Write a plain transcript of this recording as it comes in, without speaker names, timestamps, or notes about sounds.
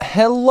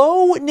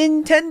Hello,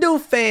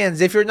 Nintendo fans.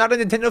 If you're not a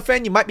Nintendo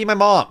fan, you might be my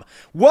mom.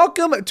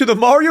 Welcome to the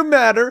Mario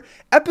Matter,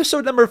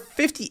 episode number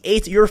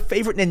 58, your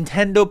favorite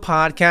Nintendo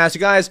podcast.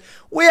 You guys,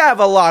 we have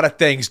a lot of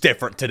things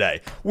different today.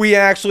 We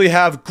actually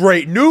have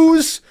great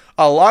news,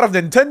 a lot of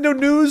Nintendo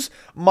news.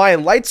 My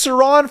lights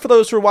are on. For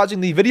those who are watching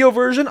the video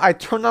version, I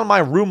turned on my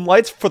room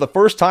lights for the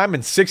first time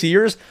in 6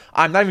 years.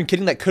 I'm not even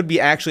kidding, that could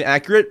be actually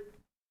accurate.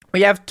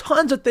 We have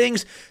tons of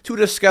things to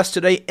discuss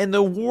today in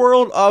the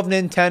world of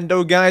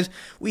Nintendo, guys.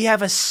 We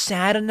have a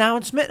sad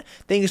announcement.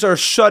 Things are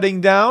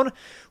shutting down.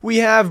 We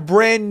have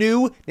brand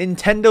new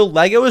Nintendo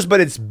Legos,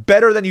 but it's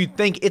better than you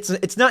think. It's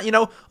not,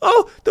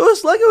 oh,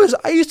 those Legos,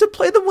 I used to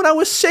play them when I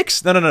was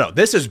 6. No.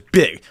 This is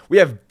big. We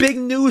have big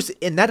news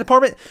in that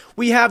department.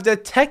 We have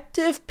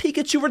Detective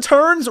Pikachu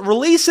Returns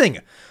releasing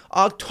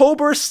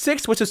October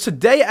 6th, which is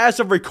today as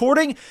of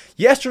recording.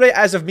 Yesterday,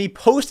 as of me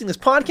posting this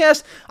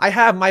podcast, I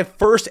have my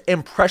first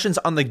impressions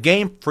on the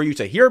game for you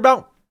to hear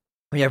about.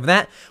 We have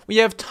that. We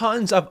have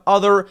tons of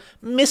other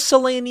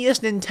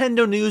miscellaneous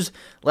Nintendo news.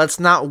 Let's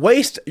not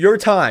waste your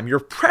time, your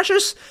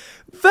precious,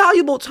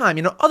 valuable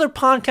time. Other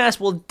podcasts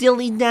will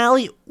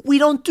dilly-dally. We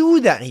don't do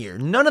that here.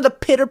 None of the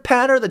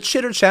pitter-patter, the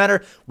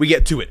chitter-chatter. We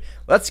get to it.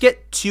 Let's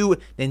get to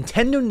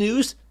Nintendo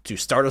news to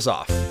start us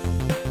off.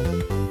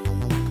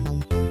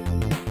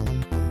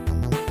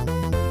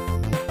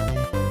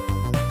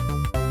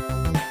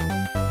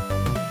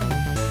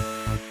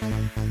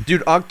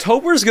 Dude,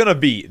 October is going to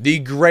be the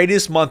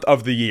greatest month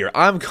of the year.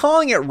 I'm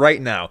calling it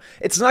right now.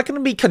 It's not going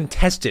to be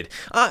contested.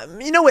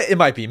 You know what? It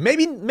might be.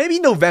 Maybe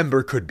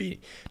November could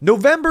be.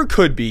 November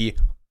could be.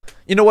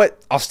 You know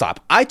what? I'll stop.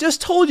 I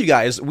just told you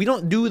guys, we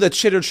don't do the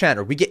chitter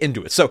chatter. We get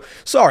into it. So,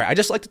 sorry. I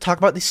just like to talk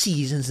about the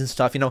seasons and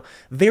stuff.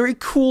 Very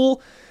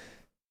cool.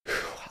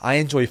 I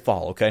enjoy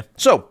fall, okay?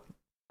 So,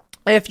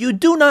 if you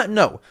do not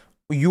know,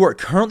 you are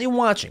currently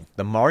watching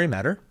the Mario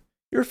Matter,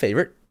 your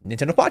favorite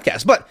Nintendo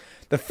podcast. But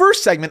the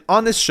first segment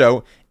on this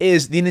show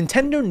is the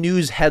Nintendo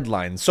news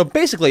headlines. So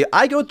basically,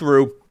 I go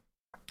through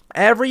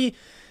every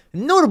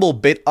notable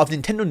bit of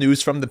Nintendo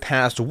news from the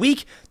past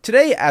week.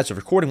 Today, as of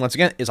recording, once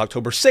again, is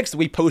October 6th.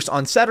 We post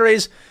on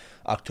Saturdays,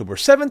 October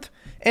 7th.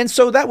 And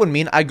so that would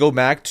mean I go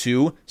back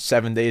to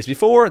 7 days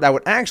before. That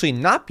would actually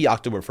not be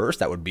October 1st.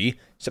 That would be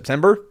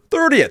September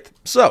 30th.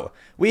 So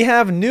we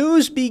have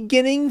news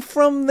beginning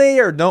from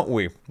there, don't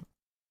we?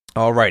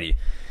 Alrighty.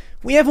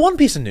 We have one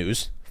piece of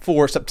news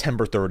for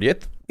September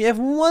 30th. We have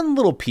one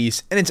little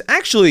piece, and it's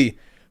actually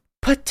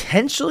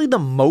potentially the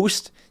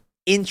most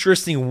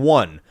interesting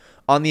one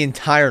on the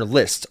entire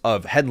list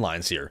of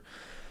headlines here.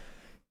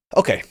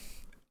 Okay,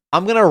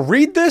 I'm going to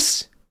read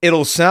this.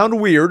 It'll sound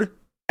weird,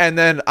 and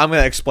then I'm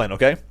going to explain,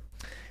 okay?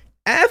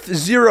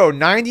 F-Zero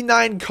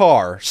 99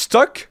 car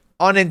stuck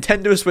on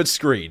Nintendo Switch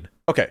screen.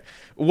 Okay,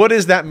 what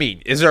does that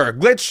mean? Is there a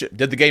glitch?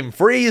 Did the game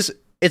freeze?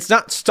 It's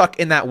not stuck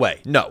in that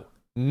way. No.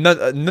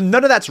 None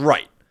of that's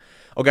right.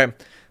 Okay,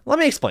 let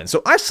me explain.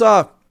 So I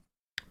saw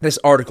this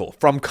article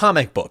from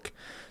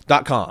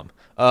comicbook.com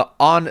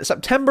on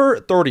September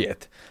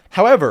 30th.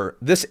 However,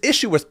 this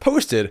issue was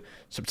posted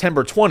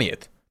September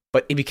 20th,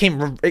 but it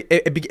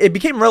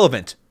became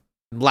relevant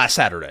last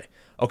Saturday.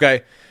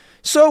 Okay,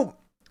 so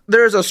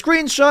there's a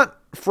screenshot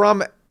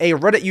from a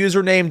Reddit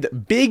user named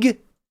Big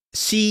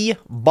C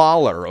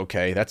Baller.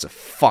 Okay, that's a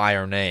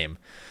fire name.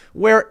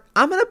 Where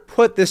I'm going to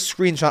put this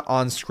screenshot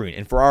on screen,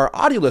 and for our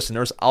audio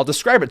listeners, I'll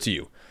describe it to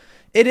you.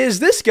 It is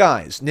this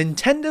guy's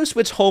Nintendo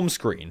Switch home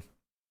screen,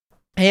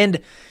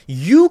 and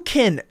you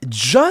can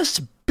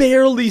just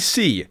barely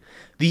see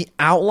the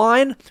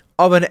outline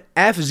of an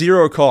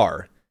F-Zero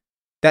car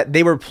that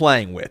they were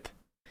playing with.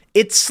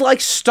 It's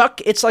like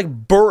stuck, it's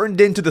like burned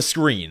into the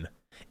screen.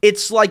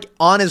 It's like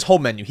on his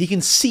home menu. He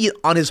can see it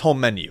on his home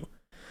menu.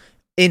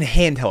 In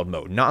handheld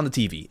mode, not on the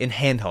TV, in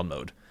handheld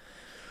mode.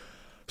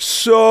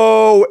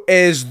 So,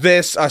 is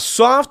this a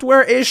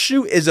software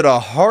issue? Is it a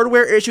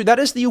hardware issue? That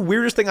is the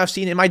weirdest thing I've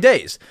seen in my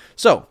days.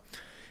 So,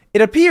 it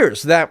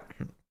appears that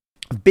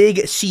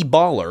Big C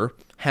Baller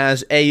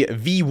has a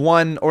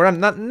V1, or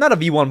not a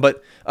V1,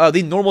 but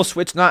the normal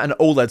Switch, not an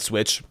OLED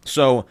Switch.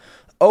 So,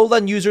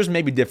 OLED users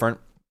may be different.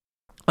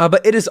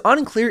 But it is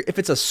unclear if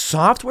it's a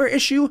software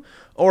issue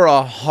or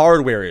a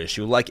hardware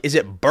issue. Like, is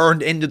it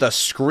burned into the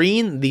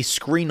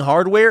screen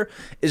hardware?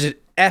 Is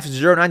it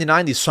F-Zero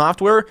 99, the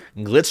software,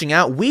 glitching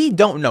out? We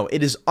don't know.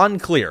 It is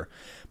unclear.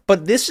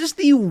 But this is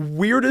the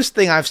weirdest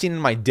thing I've seen in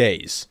my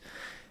days.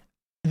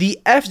 The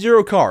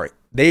F-Zero car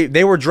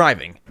they were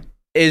driving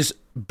is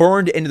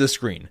burned into the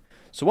screen.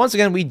 So once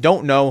again, we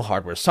don't know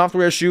hardware,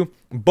 software issue.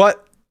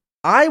 But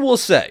I will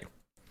say,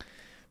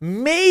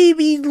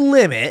 maybe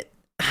limit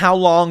how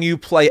long you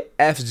play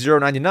F-Zero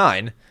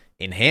 99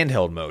 in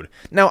handheld mode.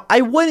 Now,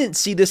 I wouldn't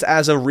see this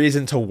as a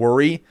reason to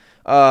worry.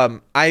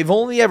 I've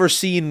only ever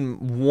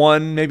seen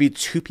one, maybe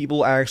two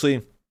people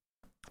actually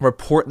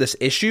report this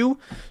issue.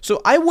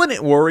 So I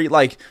wouldn't worry.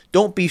 Like,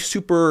 don't be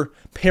super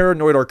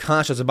paranoid or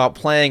conscious about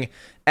playing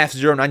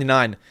F-Zero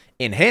 99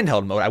 in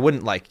handheld mode. I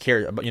wouldn't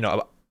care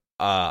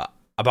about,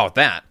 about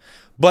that.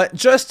 But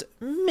just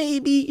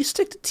maybe you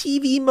stick to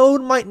TV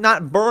mode, might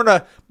not burn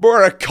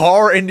a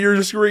car into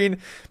your screen.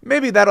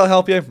 Maybe that'll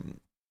help you.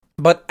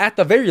 But at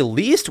the very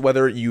least,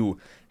 whether you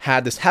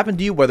had this happen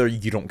to you, whether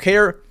you don't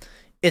care,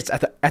 it's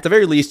at the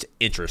very least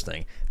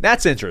interesting.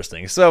 That's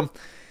interesting. So,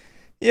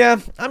 yeah,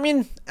 I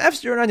mean,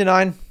 F-Zero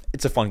 99,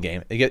 it's a fun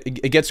game.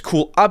 It gets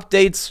cool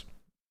updates.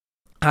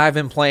 I've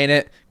been playing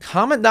it.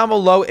 Comment down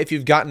below if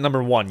you've gotten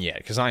number 1 yet,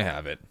 because I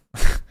haven't.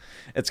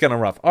 It's kind of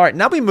rough. All right,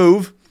 now we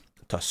move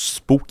to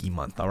spooky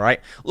month, all right?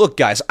 Look,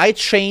 guys, I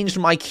changed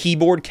my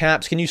keyboard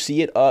caps. Can you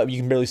see it? You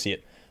can barely see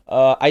it.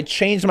 I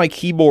changed my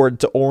keyboard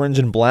to orange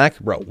and black.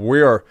 Bro,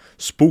 we're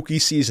spooky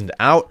seasoned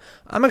out.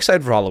 I'm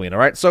excited for Halloween, all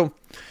right? So,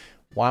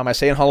 why am I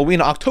saying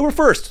Halloween? October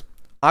 1st.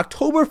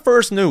 October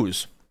 1st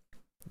news.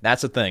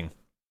 That's the thing.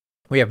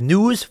 We have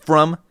news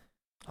from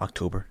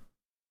October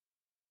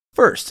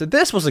 1st. So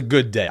this was a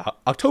good day.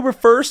 October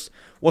 1st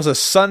was a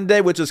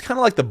Sunday, which is kind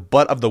of like the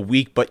butt of the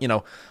week, but,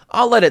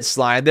 I'll let it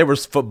slide. There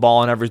was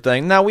football and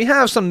everything. Now, we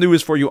have some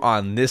news for you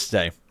on this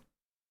day.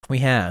 We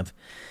have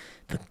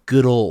the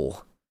good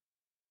old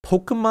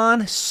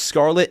Pokemon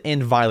Scarlet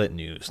and Violet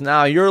news.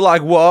 Now, you're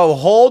like, whoa,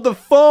 hold the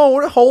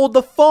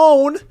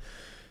phone.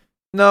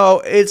 No,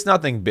 it's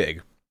nothing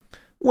big.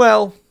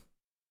 Well,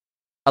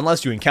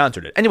 unless you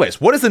encountered it.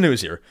 Anyways, what is the news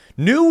here?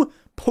 New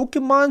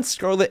Pokemon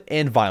Scarlet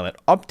and Violet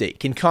update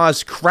can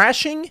cause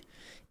crashing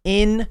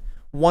in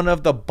one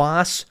of the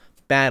boss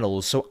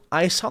battles. So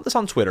I saw this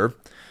on Twitter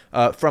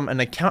from an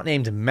account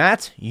named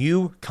Matt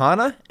U.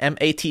 Kana,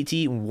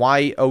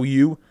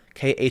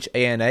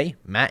 MattYouKhana,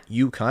 Matt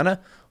U. Kana.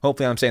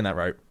 Hopefully I'm saying that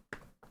right.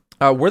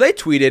 Where they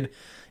tweeted,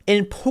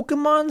 in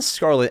Pokemon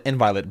Scarlet and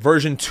Violet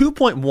version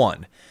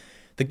 2.1,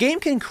 the game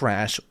can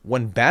crash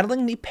when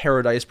battling the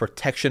Paradise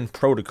Protection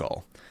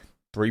Protocol.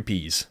 3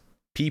 Ps.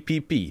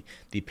 PPP,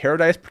 the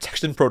Paradise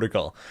Protection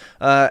Protocol.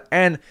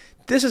 And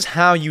this is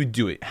how you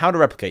do it, how to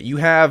replicate. You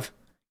have,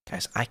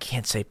 guys, I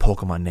can't say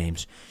Pokemon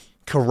names.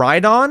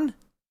 Koraidon,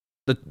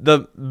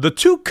 the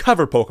 2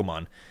 cover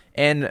Pokemon,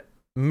 and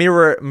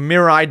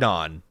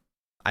Miraidon.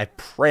 I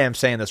pray I'm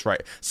saying this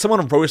right.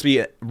 Someone roast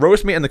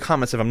me in the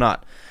comments if I'm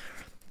not.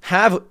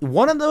 Have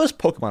one of those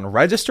Pokemon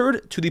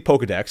registered to the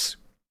Pokedex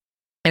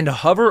and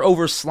hover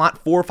over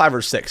slot 4, 5,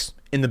 or 6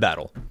 in the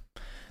battle.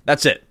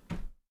 That's it.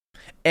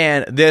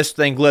 And this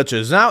thing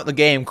glitches out, the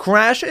game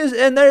crashes,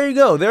 and there you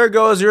go. There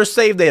goes your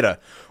save data.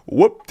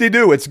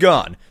 Whoop-de-doo, it's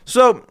gone.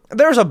 So,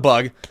 there's a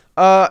bug.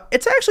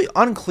 It's actually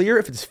unclear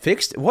if it's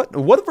fixed.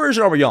 What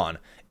version are we on?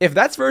 If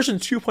that's version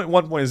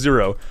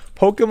 2.1.0,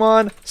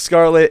 Pokemon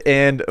Scarlet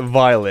and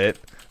Violet,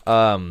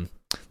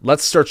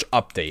 let's search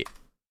update.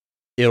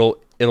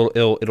 It'll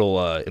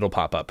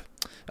pop up.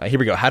 Here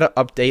we go. How to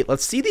update.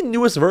 Let's see the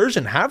newest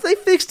version. Have they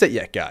fixed it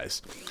yet,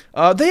 guys?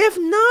 They have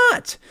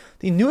not.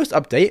 The newest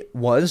update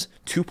was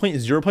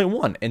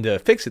 2.0.1, and to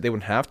fix it, they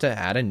would have to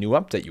add a new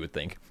update, you would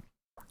think.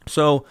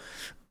 So,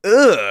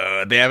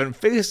 they haven't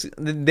fixed.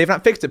 They've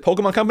not fixed it.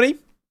 Pokemon Company,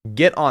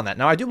 get on that.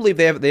 Now, I do believe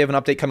they have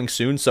an update coming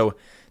soon, so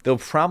they'll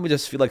probably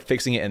just feel like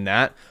fixing it in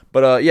that.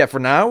 But yeah, for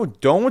now,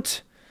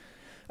 don't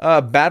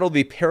battle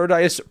the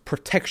Paradise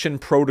Protection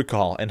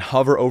Protocol and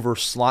hover over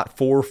slot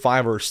 4,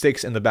 5, or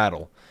 6 in the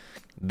battle.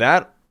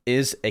 That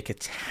is a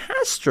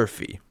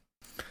catastrophe.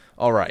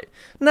 All right.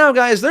 Now,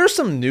 guys, there's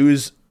some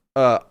news,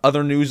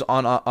 other news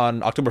on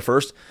October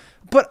 1st,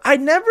 but I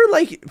never,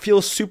 feel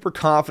super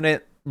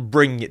confident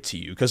bringing it to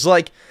you. Because,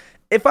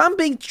 if I'm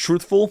being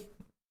truthful,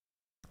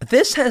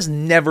 this has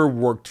never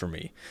worked for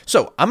me.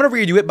 So, I'm going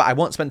to redo it, but I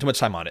won't spend too much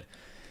time on it.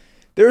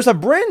 There's a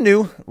brand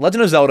new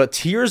Legend of Zelda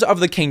Tears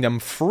of the Kingdom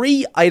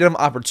free item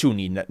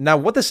opportunity. Now,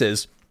 what this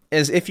is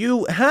if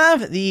you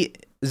have the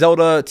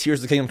Zelda Tears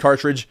of the Kingdom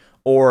cartridge,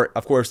 or,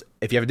 of course,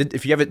 if you have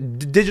it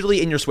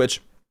digitally in your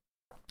Switch,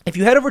 if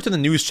you head over to the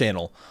news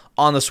channel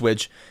on the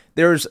Switch,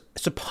 there's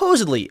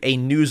supposedly a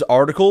news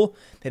article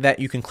that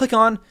you can click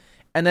on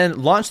and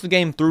then launch the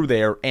game through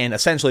there and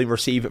essentially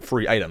receive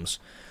free items.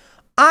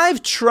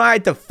 I've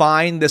tried to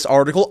find this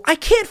article. I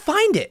can't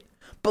find it.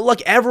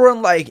 But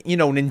everyone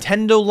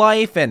Nintendo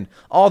Life and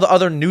all the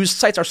other news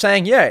sites are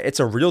saying, yeah, it's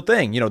a real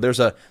thing. There's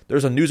a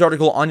news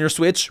article on your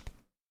Switch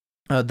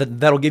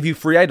that'll give you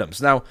free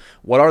items. Now,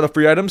 what are the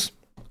free items?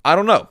 I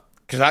don't know,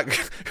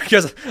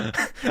 because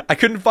I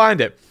couldn't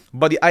find it.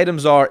 But the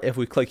items are, if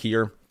we click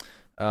here,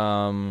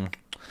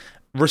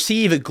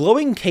 receive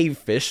glowing cave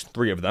fish,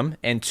 3 of them,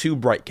 and 2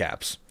 bright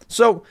caps.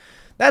 So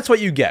that's what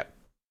you get.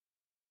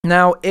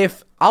 Now,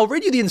 if I'll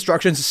read you the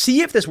instructions,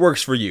 see if this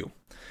works for you.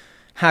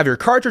 Have your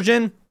cartridge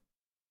in,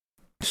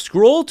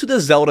 scroll to the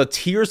Zelda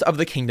Tears of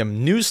the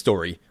Kingdom news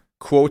story,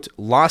 quote,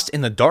 lost in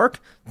the dark,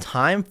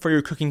 time for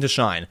your cooking to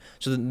shine.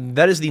 So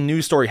that is the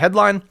news story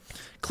headline.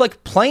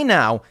 Click play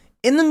now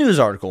in the news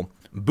article,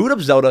 boot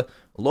up Zelda,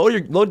 load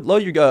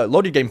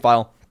your game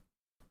file,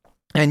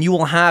 and you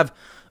will have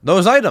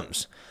those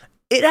items.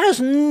 It has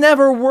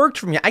never worked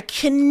for me. I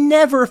can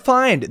never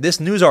find this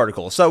news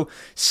article. So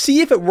see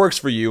if it works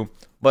for you.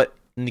 But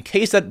in the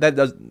case that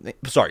does,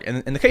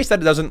 in the case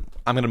that it doesn't,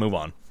 I'm gonna move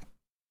on.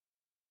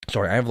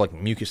 Sorry, I have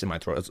mucus in my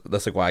throat.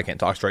 That's why I can't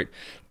talk straight.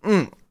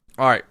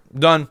 All right,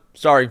 done.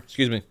 Sorry,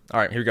 excuse me. All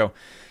right, here we go.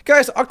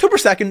 Guys, October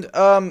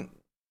 2nd,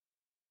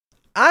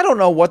 I don't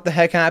know what the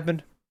heck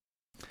happened.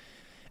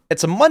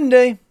 It's a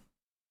Monday.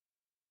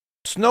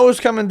 Snow is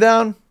coming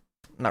down.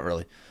 Not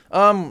really.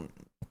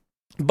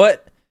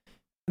 But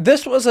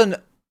this was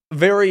a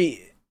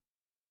very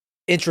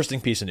interesting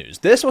piece of news.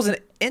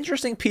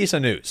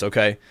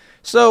 Okay?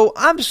 So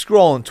I'm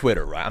scrolling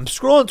Twitter, right?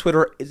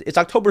 It's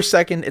October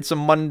 2nd. It's a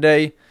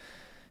Monday.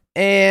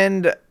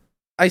 And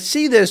I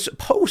see this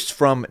post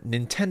from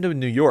Nintendo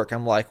New York.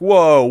 I'm like,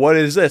 whoa, what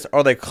is this?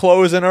 Are they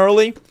closing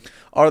early?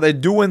 Are they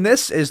doing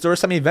this? Is there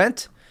some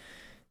event?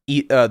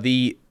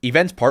 The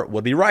event part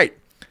would be right.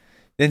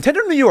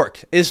 Nintendo New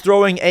York is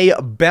throwing a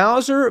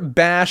Bowser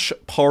Bash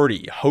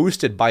party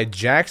hosted by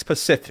Jakks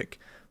Pacific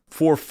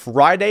for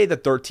Friday the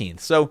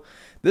 13th. So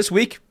this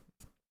week,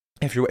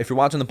 if you're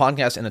watching the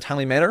podcast in a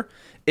timely manner,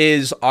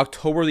 is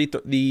Friday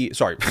the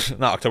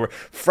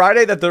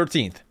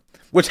 13th,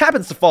 which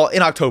happens to fall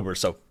in October,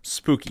 so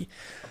spooky.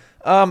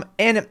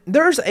 And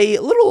there's a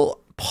little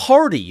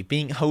party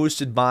being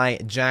hosted by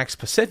Jakks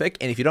Pacific,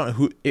 and if you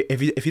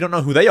don't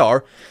know who they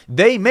are,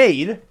 they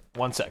made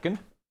 1 second.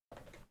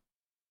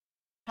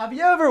 Have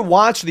you ever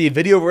watched the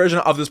video version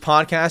of this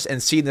podcast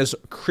and seen this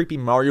creepy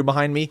Mario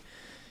behind me?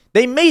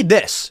 They made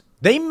this.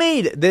 They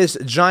made this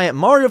giant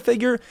Mario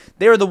figure.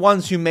 They are the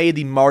ones who made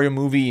the Mario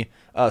movie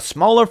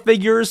smaller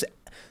figures.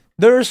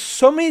 There's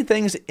so many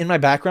things in my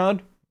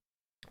background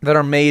that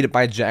are made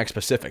by Jakks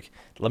Pacific.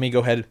 Let me go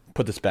ahead and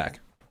put this back.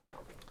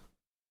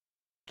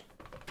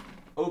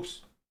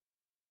 Oops.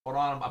 Hold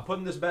on, I'm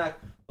putting this back.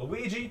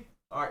 Luigi.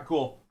 All right,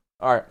 cool.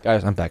 All right,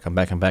 guys, I'm back.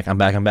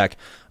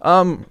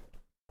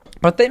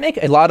 But they make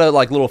a lot of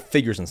like little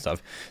figures and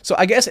stuff. So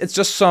I guess it's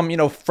just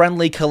some,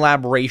 friendly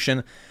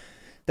collaboration.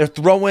 They're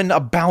throwing a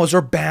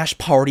Bowser Bash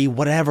party,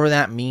 whatever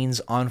that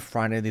means, on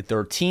Friday the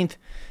 13th.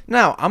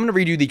 Now, I'm going to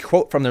read you the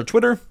quote from their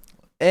Twitter.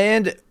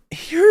 And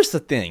here's the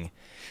thing.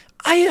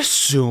 I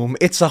assume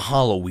it's a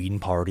Halloween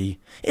party.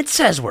 It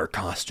says wear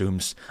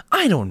costumes.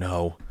 I don't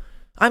know.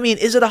 I mean,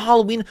 is it a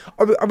Halloween?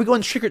 Are we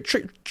going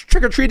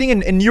trick-or-treating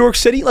in New York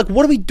City? Like,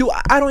 what do we do?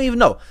 I don't even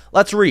know.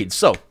 Let's read.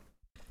 So,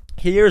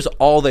 here's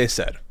all they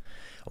said.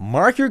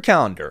 Mark your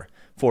calendar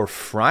for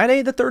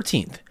Friday the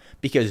 13th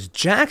because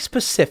Jakks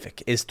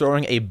Pacific is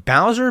throwing a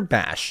Bowser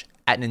Bash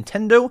at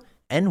Nintendo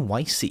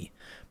NYC.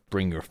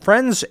 Bring your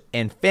friends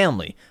and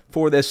family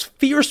for this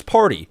fierce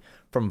party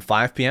from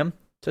 5 p.m.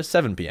 to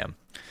 7 p.m.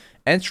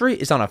 Entry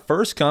is on a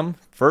first-come,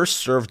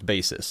 first-served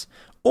basis.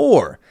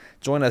 Or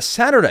join us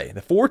Saturday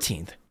the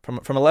 14th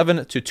from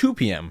 11 to 2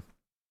 p.m.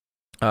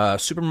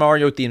 Super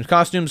Mario-themed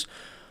costumes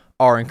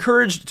are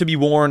encouraged to be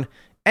worn.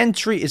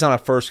 Entry is on a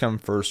first-come,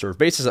 first-served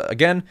basis.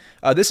 Again,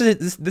 this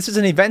is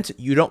an event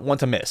you don't want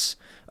to miss.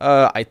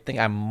 I think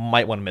I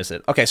might want to miss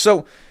it. Okay,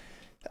 so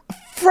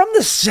from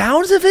the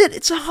sounds of it,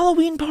 it's a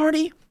Halloween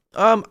party.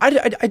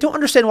 I don't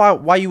understand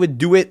why you would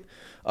do it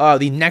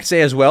the next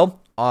day as well,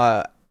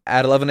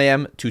 at 11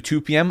 a.m. to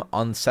 2 p.m.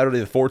 on Saturday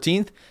the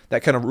 14th.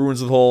 That kind of ruins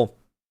the whole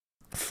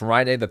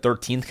Friday the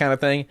 13th kind of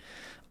thing.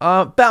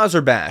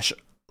 Bowser Bash.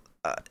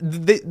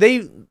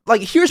 They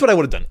here's what I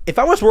would have done. If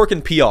I was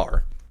working PR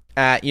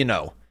at,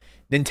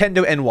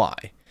 Nintendo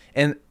NY,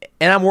 and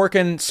I'm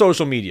working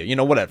social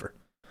media, whatever,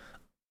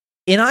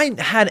 and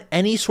I had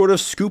any sort of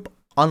scoop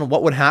on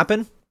what would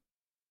happen,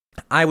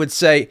 I would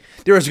say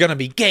there's going to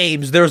be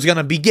games, there's going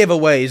to be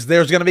giveaways,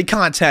 there's going to be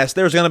contests,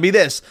 there's going to be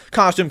this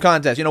costume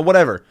contest,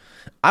 whatever.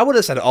 I would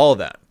have said all of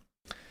that.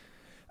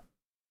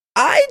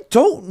 I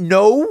don't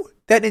know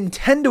that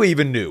Nintendo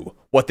even knew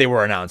what they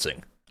were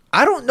announcing.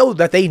 I don't know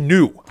that they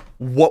knew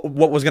what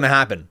was going to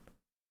happen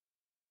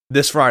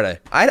this Friday.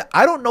 I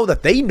don't know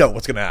that they know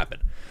what's going to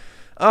happen.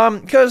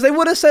 Because they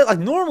would have said,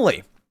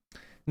 normally,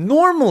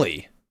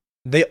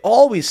 they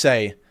always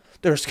say,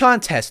 there's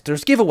contests,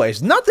 there's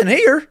giveaways. Nothing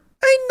here.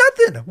 Ain't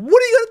nothing.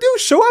 What are you going to do?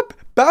 Show up?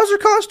 Bowser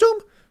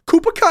costume?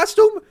 Koopa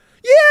costume?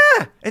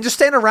 Yeah! And just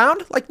stand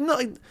around?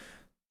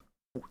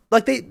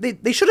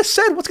 They should have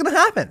said what's going to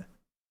happen.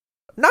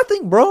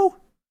 Nothing, bro.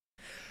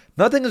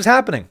 Nothing is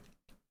happening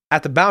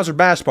at the Bowser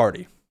Bash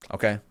party.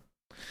 Okay?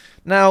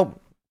 Now,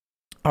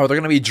 are there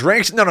going to be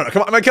drinks? No.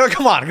 Come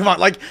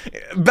on.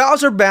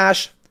 Bowser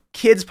Bash,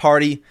 kids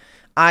party.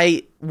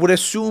 I would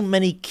assume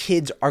many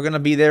kids are going to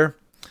be there.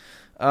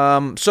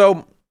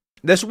 So,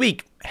 this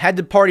week, had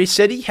the Party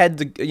City, had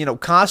the,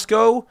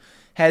 Costco,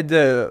 had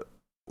the,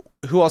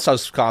 who else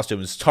has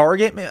costumes?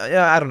 Target?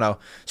 I don't know.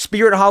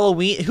 Spirit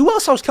Halloween. Who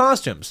else has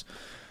costumes?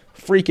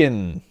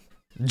 Freaking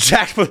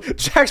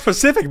Jakks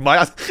Pacific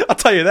might. I'll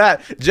tell you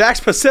that.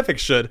 Jakks Pacific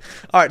should.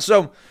 All right,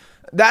 so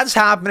that's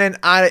happening.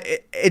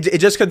 It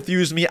just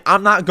confused me.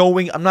 I'm not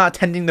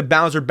attending the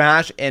Bowser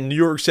Bash in New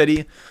York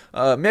City.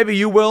 Maybe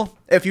you will.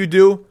 If you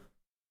do,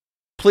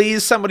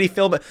 please, somebody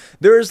film it.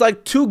 There's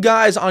 2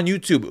 guys on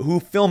YouTube who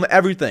film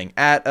everything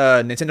at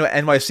Nintendo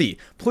NYC.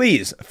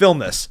 Please film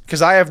this,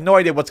 because I have no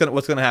idea what's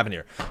gonna happen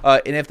here.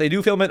 And if they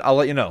do film it, I'll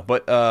let you know.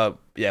 But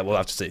yeah, we'll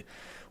have to see.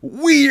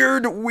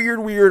 Weird.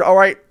 All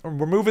right,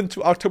 we're moving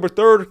to October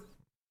 3rd.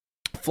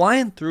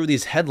 Flying through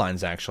these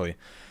headlines, actually.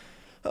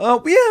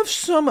 We have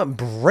some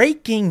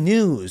breaking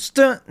news.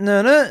 That's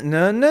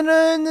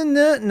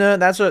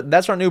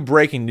our new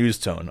breaking news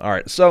tone. All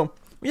right, so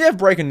we have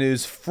breaking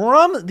news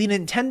from the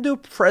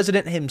Nintendo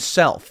president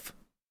himself,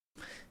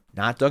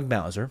 not Doug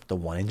Bowser, the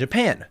one in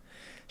Japan.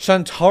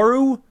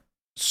 Shantaro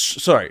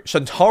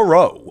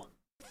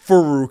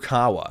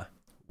Furukawa.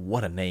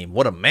 What a name!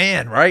 What a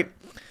man, right?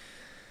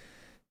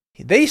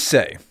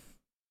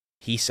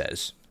 He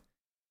says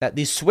that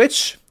the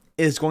Switch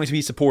is going to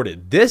be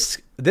supported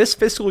this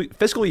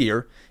fiscal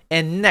year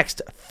and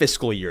next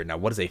fiscal year. Now,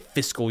 what is a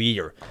fiscal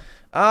year?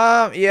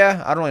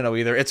 Yeah, I don't really know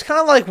either. It's kind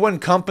of like when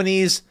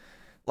companies,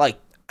 like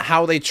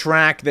how they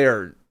track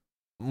their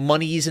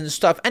monies and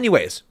stuff.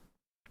 Anyways,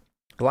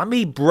 let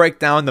me break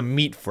down the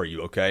meat for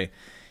you, okay?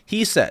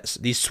 He says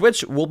the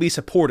Switch will be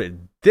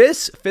supported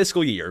this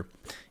fiscal year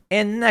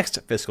and next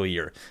fiscal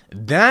year.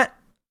 That,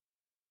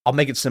 I'll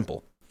make it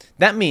simple.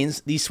 That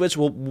means the Switch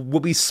will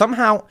be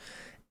somehow,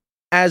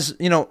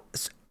 it'll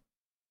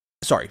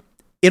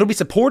be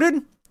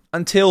supported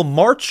until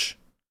March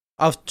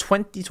of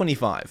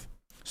 2025.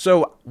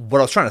 So what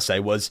I was trying to say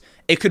was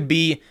it could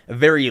be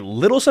very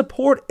little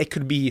support. It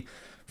could be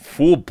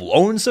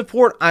full-blown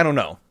support. I don't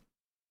know.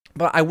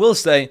 But I will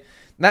say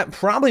that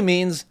probably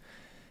means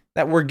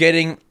that we're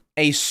getting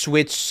a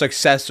Switch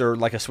successor,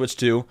 like a Switch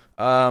 2,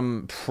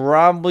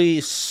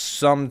 probably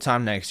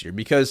sometime next year.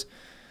 Because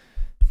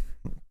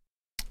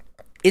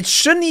it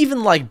shouldn't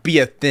even be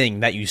a thing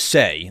that you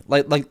say.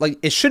 Like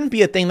it shouldn't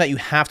be a thing that you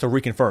have to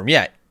reconfirm.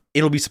 Yeah,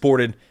 it'll be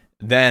supported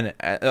then,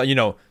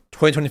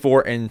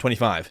 2024 and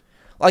 25.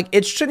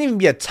 It shouldn't even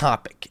be a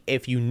topic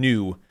if you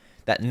knew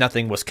that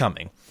nothing was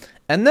coming.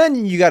 And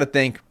then you got to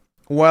think,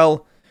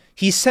 well,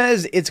 he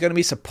says it's going to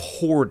be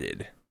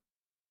supported.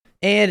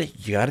 And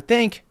you got to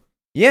think,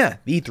 yeah,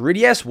 the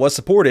 3DS was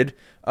supported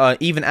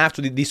even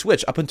after the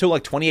Switch, up until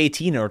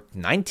 2018 or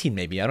 19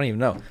 maybe. I don't even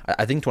know.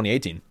 I think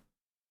 2018.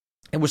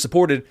 It was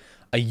supported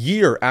a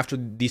year after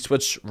the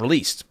Switch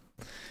released.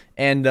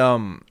 And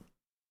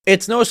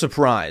it's no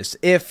surprise.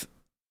 If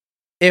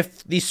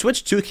the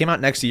Switch 2 came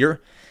out next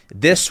year,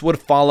 this would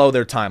follow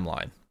their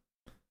timeline.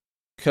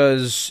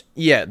 Because,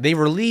 yeah, they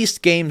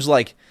released games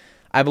like,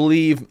 I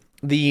believe,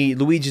 the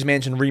Luigi's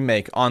Mansion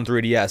remake on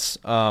 3DS.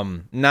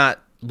 Not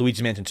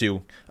Luigi's Mansion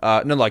 2.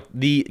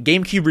 The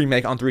GameCube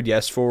remake on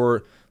 3DS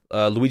for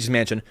Luigi's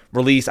Mansion,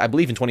 released, I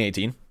believe, in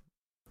 2018.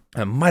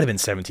 It might have been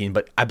 17,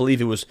 but I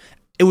believe it was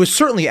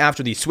certainly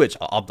after the Switch.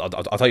 I'll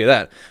tell you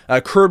that.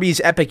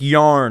 Kirby's Epic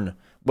Yarn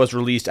was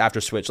released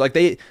after Switch.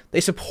 They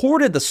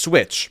supported the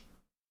Switch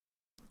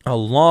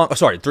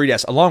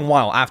 3DS a long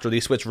while after the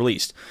Switch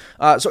released.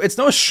 So it's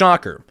no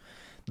shocker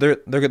they're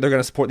going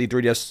to support the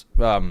 3DS.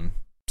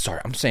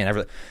 I'm saying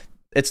everything.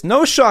 It's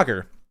no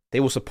shocker they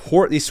will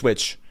support the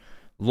Switch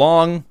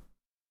long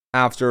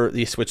after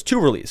the Switch 2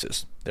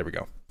 releases. There we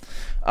go.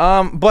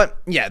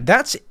 But yeah,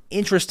 that's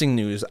interesting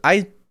news.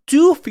 I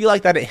do feel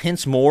like that it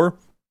hints more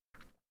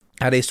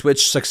at a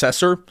Switch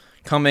successor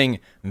coming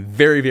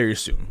very, very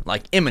soon.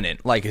 Imminent,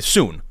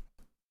 soon.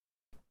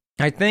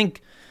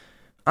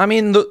 I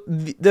mean,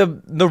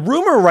 the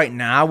rumor right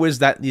now is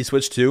that the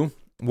Switch 2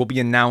 will be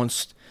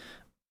announced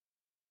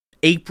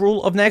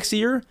April of next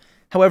year.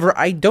 However,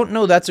 I don't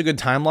know that's a good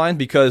timeline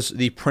because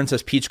the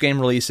Princess Peach game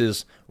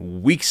releases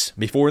weeks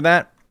before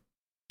that.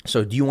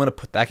 So do you want to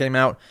put that game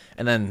out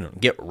and then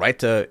get right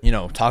to,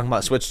 talking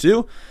about Switch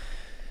 2?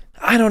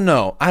 I don't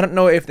know. I don't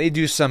know if they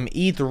do some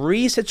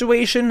E3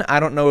 situation. I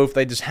don't know if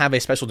they just have a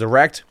special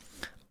direct.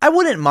 I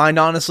wouldn't mind,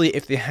 honestly,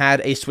 if they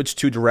had a Switch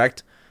 2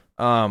 direct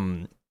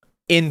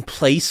in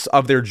place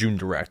of their June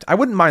direct. I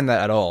wouldn't mind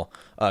that at all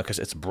because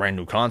it's a brand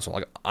new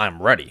console.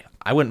 I'm ready.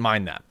 I wouldn't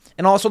mind that.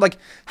 And also,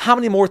 how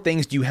many more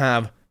things do you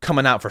have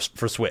coming out for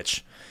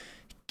Switch?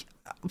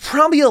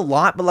 Probably a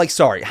lot, but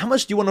how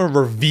much do you want to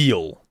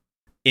reveal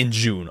in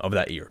June of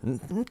that year?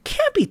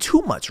 Can't be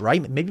too much,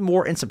 right? Maybe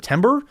more in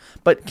September,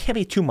 but can't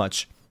be too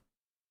much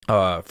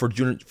for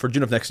June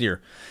of next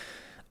year.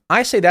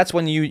 I say that's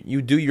when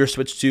you do your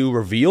Switch 2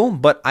 reveal,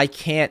 but I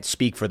can't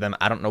speak for them.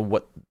 I don't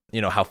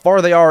know how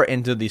far they are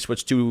into the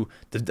Switch 2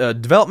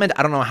 development.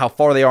 I don't know how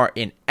far they are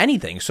in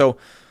anything. So,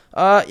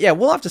 yeah,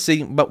 we'll have to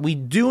see. But we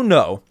do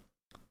know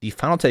the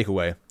final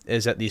takeaway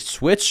is that the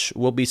Switch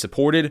will be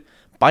supported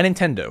by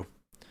Nintendo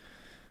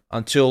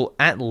until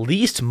at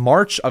least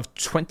March of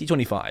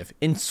 2025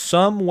 in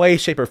some way,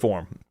 shape, or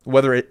form.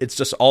 Whether it's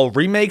just all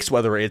remakes,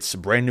 whether it's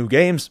brand new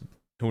games,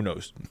 who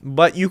knows.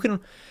 But you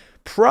can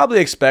probably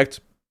expect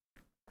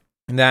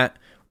that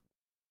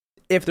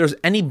if there's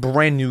any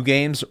brand new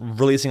games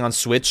releasing on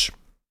Switch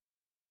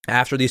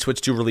after the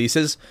Switch 2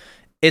 releases,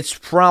 it's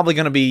probably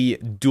going to be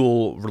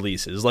dual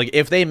releases.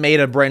 If they made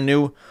a brand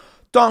new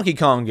Donkey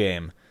Kong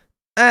game,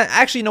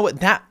 actually, you know what?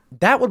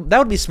 That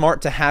would be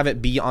smart to have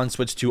it be on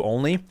Switch 2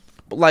 only.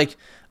 But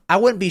I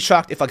wouldn't be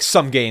shocked if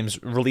some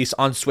games release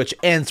on Switch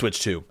and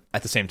Switch 2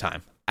 at the same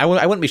time. I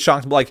wouldn't be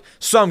shocked, but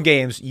some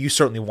games you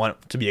certainly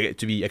want to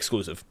be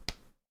exclusive.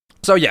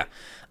 So yeah,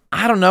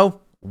 I don't know.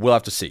 We'll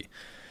have to see.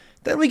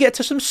 Then we get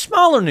to some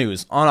smaller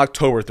news on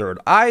October 3rd.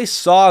 I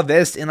saw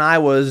this and I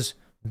was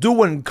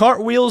doing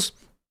cartwheels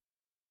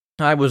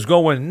I was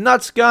going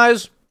nuts,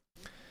 guys.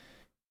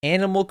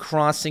 Animal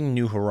Crossing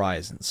New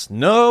Horizons.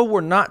 No,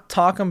 we're not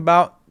talking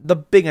about the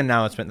big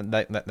announcement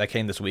that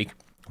came this week,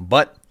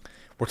 but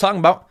we're talking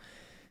about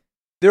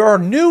there are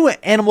new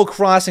Animal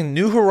Crossing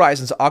New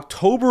Horizons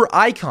October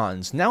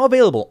icons now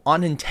available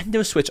on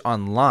Nintendo Switch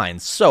Online.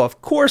 So,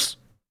 of course,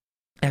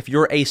 if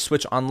you're a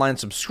Switch Online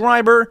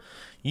subscriber,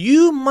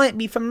 you might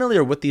be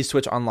familiar with the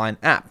Switch Online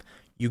app.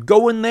 You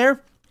go in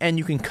there and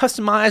you can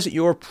customize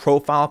your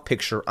profile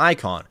picture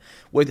icon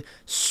with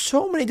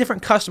so many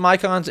different custom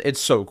icons.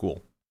 It's so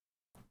cool.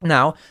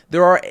 Now,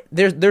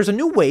 there's a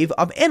new wave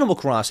of Animal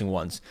Crossing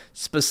ones,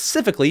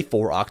 specifically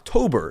for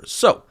October.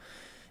 So,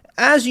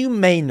 as you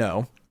may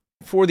know,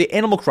 for the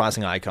Animal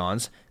Crossing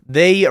icons,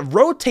 they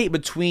rotate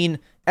between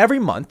every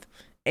month,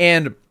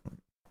 and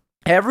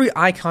every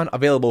icon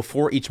available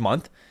for each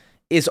month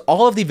is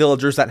all of the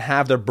villagers that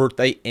have their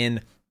birthday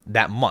in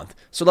that month.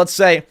 So let's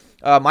say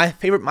my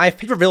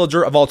favorite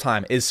villager of all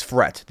time is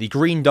Fret, the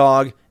green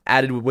dog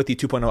added with the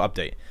 2.0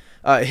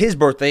 update. His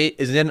birthday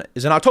is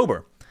in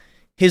October.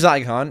 His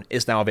icon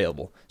is now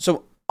available.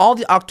 So all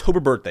the October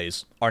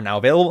birthdays are now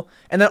available.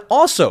 And then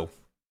also,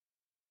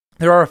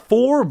 there are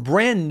 4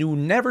 brand new,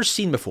 never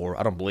seen before,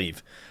 I don't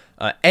believe,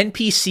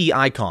 NPC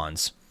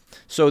icons.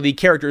 So the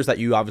characters that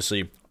you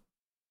obviously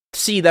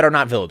see that are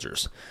not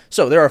villagers.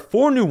 So there are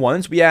 4 new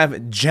ones. We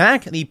have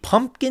Jack the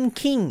Pumpkin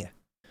King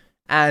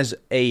as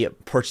a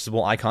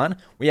purchasable icon.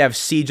 We have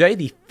CJ,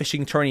 the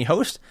fishing tourney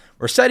host,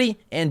 Rossetti,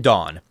 and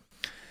Dawn,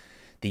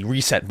 the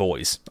Reset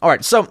Boys. All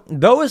right, so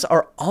those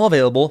are all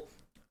available.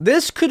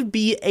 This could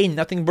be a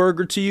nothing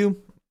burger to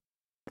you,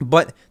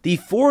 but the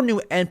 4 new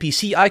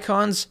NPC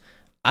icons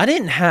I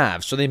didn't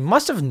have, so they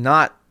must have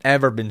not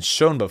ever been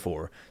shown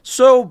before.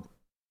 So,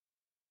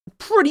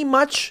 pretty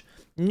much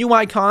new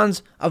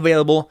icons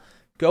available.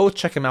 Go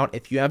check them out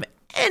if you have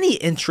any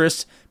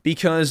interest,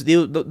 because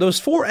those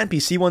 4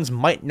 NPC ones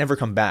might never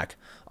come back,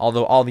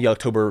 although all the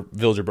October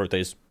villager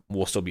birthdays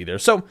will still be there.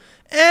 So,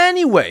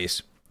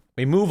 anyways,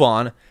 we move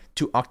on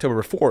to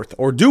October 4th,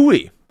 or do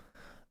we?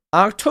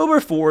 October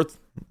 4th,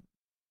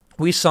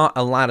 we saw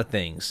a lot of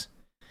things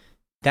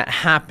that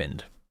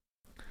happened.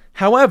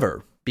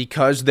 However,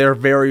 because they're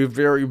very,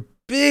 very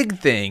big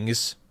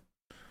things,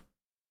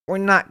 we're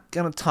not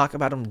going to talk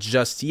about them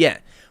just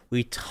yet.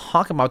 We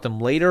talk about them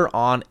later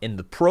on in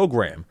the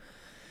program.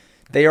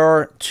 There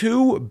are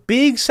 2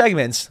 big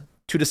segments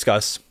to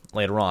discuss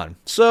later on.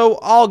 So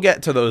I'll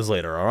get to those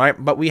later, all right?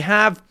 But we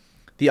have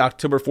the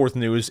October 4th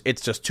news.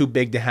 It's just too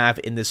big to have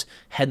in this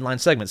headline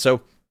segment.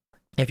 So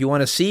if you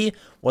want to see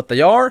what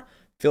they are,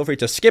 feel free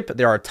to skip.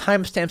 There are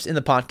timestamps in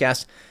the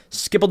podcast.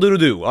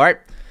 Skip-a-doodle-doo, all right?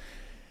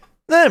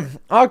 Then,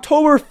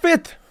 October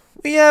 5th,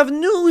 we have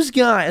news,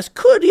 guys.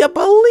 Could you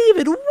believe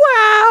it?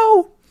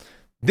 Wow!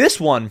 This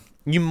one,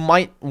 you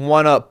might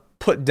want to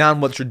put down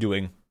what you're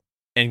doing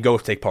and go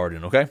take part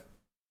in, okay?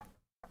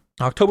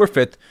 October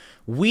 5th,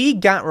 we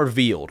got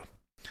revealed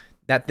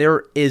that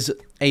there is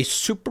a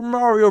Super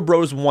Mario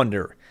Bros.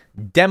 Wonder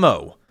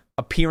demo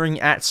appearing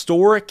at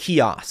store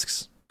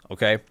kiosks,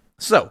 okay?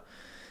 So,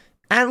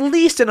 at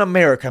least in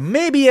America,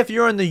 maybe if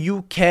you're in the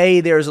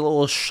UK, there's a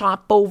little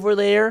shop over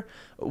there.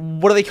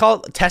 What do they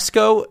call it?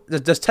 Tesco?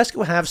 Does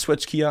Tesco have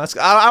Switch kiosks?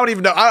 I don't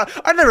even know.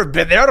 I've never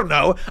been there. I don't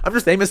know. I'm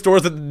just naming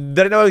stores that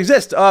I know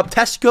exist.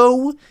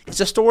 Tesco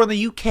is a store in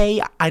the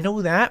UK. I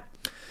know that.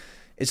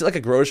 Is it like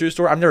a grocery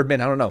store? I've never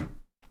been. I don't know.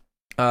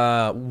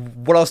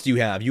 What else do you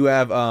have? You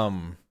have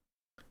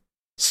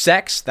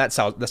Sex. That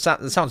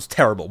sounds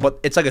terrible, but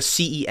it's like a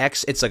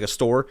CEX. It's like a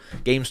store,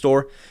 game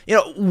store. You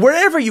know,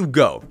 wherever you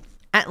go,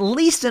 at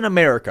least in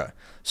America,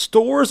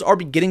 stores are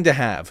beginning to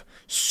have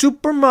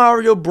Super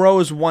Mario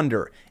Bros.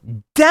 Wonder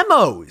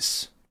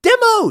demos.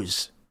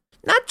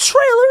 Not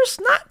trailers,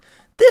 not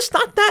this,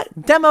 not that.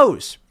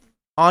 Demos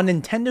on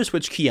Nintendo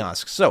Switch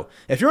kiosks. So,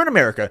 if you're in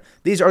America,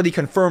 these are the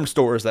confirmed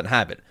stores that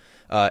have it.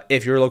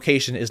 If your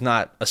location is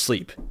not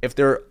asleep. If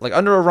they're like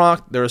under a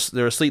rock, they're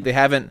asleep, they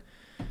haven't,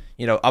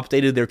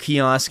 updated their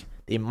kiosk,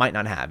 they might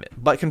not have it.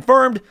 But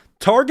confirmed,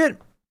 Target,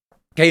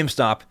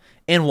 GameStop,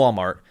 and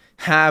Walmart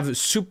have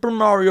Super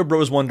Mario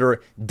Bros.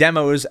 Wonder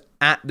demos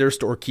at their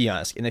store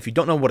kiosk. And if you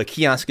don't know what a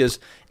kiosk is,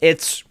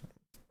 it's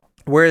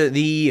where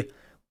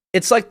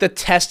it's like the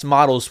test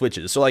model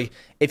Switches. So like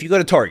if you go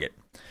to Target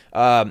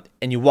and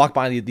you walk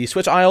by the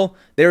Switch aisle,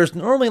 there's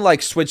normally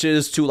like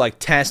Switches to like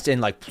test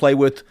and like play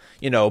with.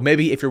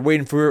 Maybe if you're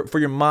waiting for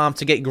your mom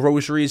to get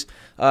groceries,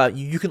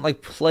 you can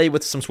like play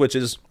with some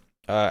Switches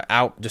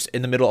out just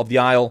in the middle of the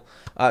aisle.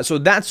 So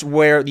that's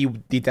where the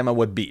demo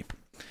would be.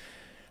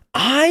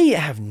 I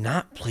have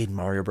not played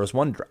Mario Bros.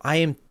 Wonder. I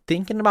am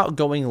thinking about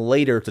going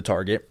later to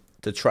Target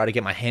to try to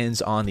get my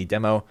hands on the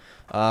demo.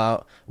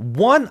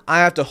 1, I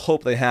have to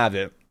hope they have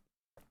it,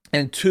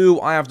 and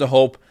 2, I have to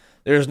hope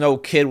there's no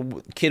kid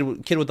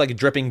with like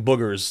dripping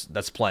boogers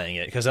that's playing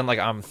it, because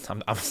I'm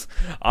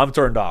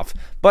turned off.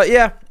 But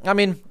yeah, I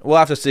mean, we'll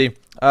have to see.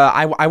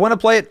 I want to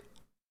play it.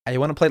 I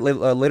want to play it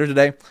later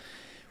today.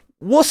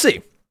 We'll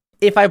see.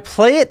 If I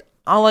play it,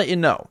 I'll let you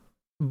know.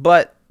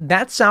 But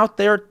that's out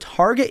there.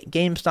 Target,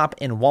 GameStop,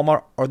 and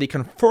Walmart are the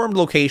confirmed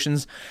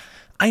locations.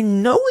 I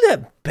know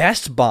that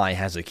Best Buy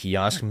has a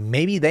kiosk.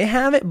 Maybe they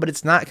have it, but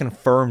it's not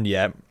confirmed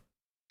yet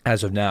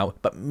as of now.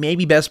 But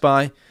maybe Best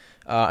Buy.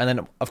 And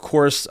then, of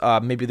course,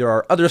 maybe there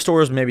are other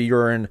stores. Maybe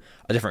you're in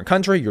a different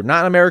country. You're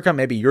not in America.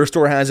 Maybe your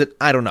store has it.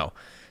 I don't know.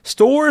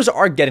 Stores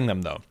are getting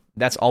them, though.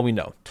 That's all we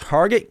know.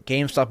 Target,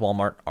 GameStop,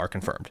 Walmart are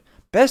confirmed.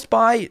 Best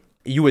Buy,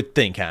 you would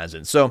think, has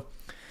it. So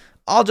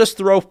I'll just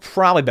throw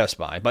probably Best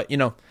Buy. But,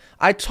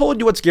 I told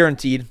you what's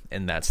guaranteed,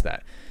 and that's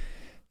that.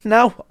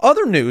 Now,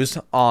 other news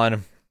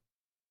on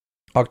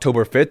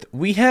October 5th,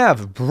 we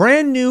have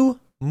brand new,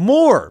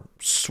 more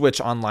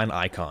Switch Online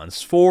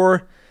icons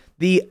for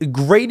the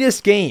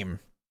greatest game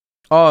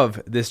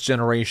of this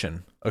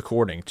generation,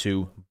 according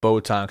to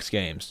Botox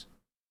Games.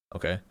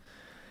 Okay.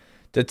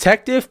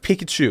 Detective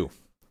Pikachu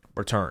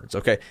returns.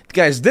 Okay.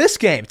 Guys, this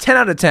game, 10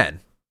 out of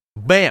 10.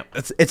 Bam.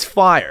 It's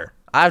fire.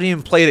 I haven't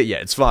even played it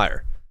yet. It's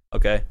fire.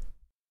 Okay.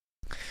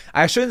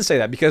 I shouldn't say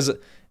that because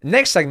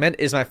next segment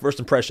is my first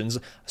impressions.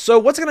 So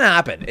what's going to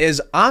happen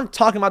is I'm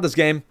talking about this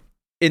game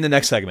in the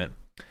next segment.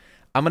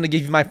 I'm going to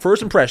give you my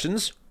first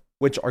impressions,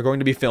 which are going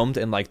to be filmed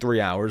in like 3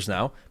 hours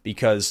now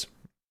because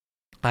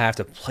I have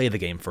to play the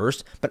game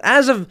first. But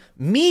as of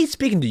me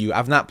speaking to you,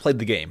 I've not played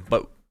the game.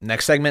 But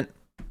next segment,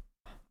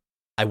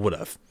 I would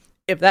have.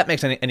 If that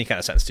makes any kind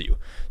of sense to you.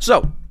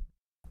 So,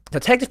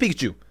 Detective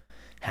Pikachu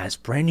has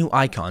brand new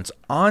icons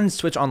on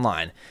Switch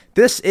Online.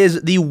 This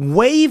is the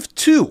Wave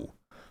 2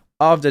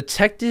 of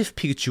Detective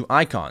Pikachu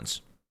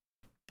icons.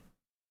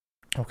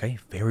 Okay,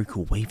 very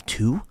cool. Wave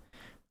 2?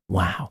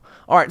 Wow.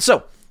 All right,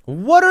 so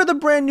what are the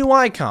brand new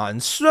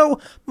icons? So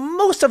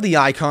most of the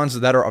icons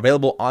that are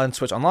available on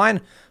Switch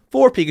Online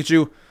for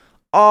Pikachu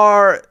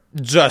are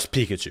just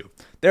Pikachu.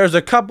 There's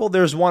a couple.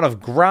 There's one of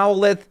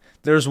Growlithe.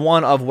 There's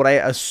one of what I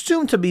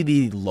assume to be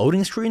the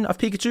loading screen of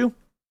Pikachu.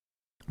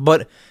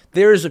 But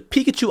there's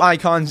Pikachu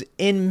icons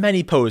in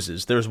many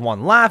poses. There's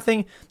one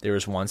laughing,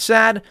 there's one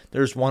sad,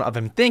 there's one of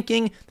him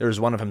thinking, there's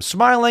one of him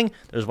smiling,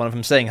 there's one of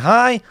him saying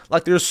hi.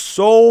 Like, there's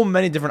so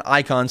many different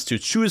icons to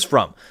choose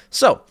from.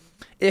 So,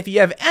 if you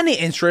have any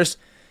interest,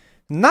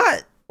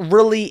 not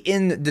really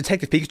in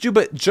Detective Pikachu,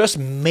 but just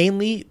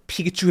mainly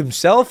Pikachu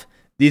himself,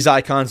 these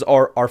icons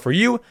are for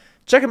you.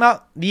 Check them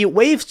out. The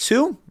Wave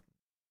 2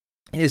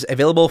 is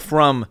available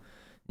from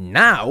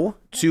now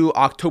to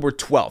October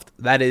 12th.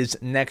 That is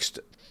next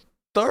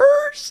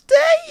Thursday?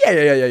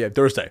 Yeah,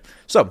 Thursday.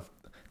 So,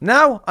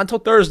 now until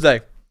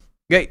Thursday,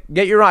 get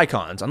your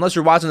icons. Unless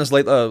you're watching this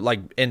late, like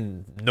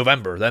in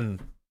November, then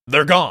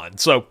they're gone.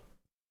 So,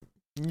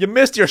 you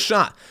missed your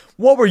shot.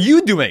 What were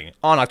you doing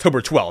on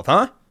October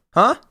 12th,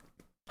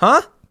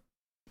 huh?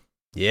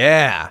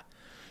 Yeah.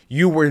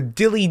 You were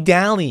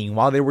dilly-dallying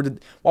while they were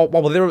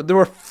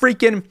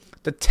freaking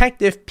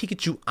Detective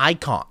Pikachu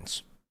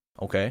icons.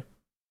 Okay?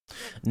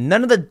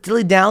 None of the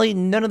dilly-dally,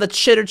 none of the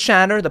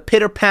chitter-chatter, the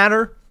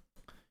pitter-patter.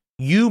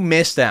 You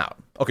missed out.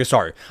 Okay,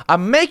 sorry.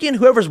 I'm making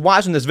whoever's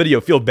watching this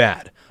video feel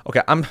bad.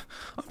 Okay, I'm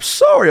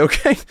sorry,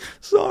 okay?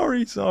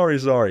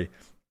 Sorry.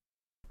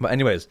 But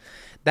anyways,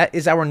 that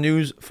is our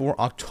news for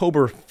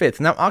October 5th.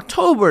 Now,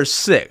 October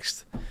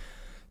 6th,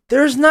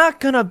 there's not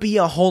going to be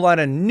a whole lot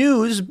of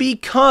news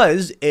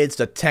because it's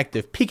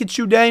Detective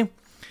Pikachu Day. And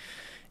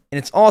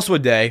it's also a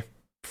day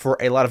for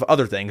a lot of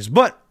other things.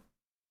 But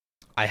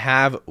I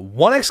have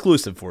one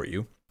exclusive for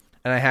you,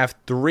 and I have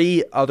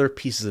 3 other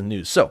pieces of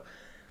news. So,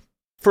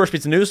 first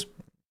piece of news,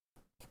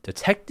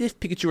 Detective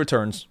Pikachu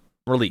Returns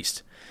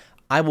released.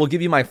 I will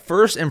give you my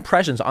first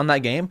impressions on that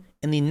game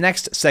in the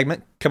next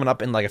segment coming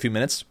up in like a few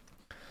minutes.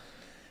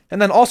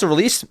 And then also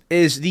released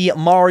is the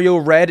Mario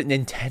Red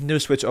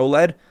Nintendo Switch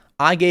OLED.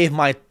 I gave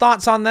my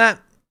thoughts on that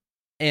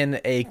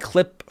in a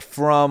clip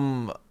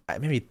from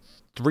maybe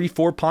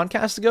 3-4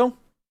 podcasts ago.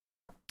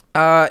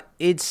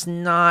 It's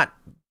not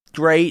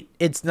great.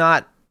 It's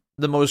not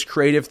the most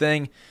creative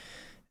thing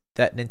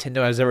that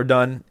Nintendo has ever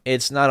done.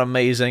 It's not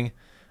amazing.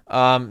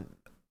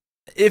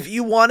 If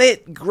you want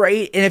it,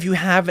 great. And if you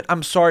haven't,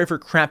 I'm sorry for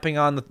crapping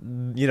on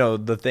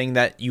the thing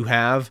that you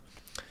have.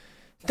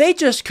 They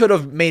just could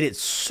have made it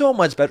so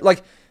much better.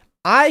 Like,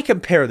 I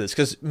compare this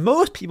because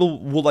most people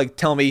will like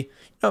tell me,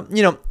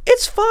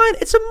 it's fine.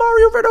 It's a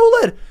Mario Red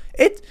OLED.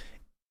 It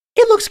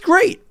looks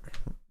great.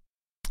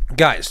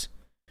 Guys,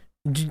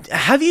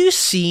 have you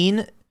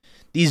seen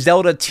the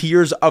Zelda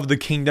Tears of the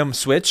Kingdom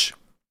Switch?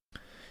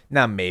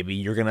 Now, maybe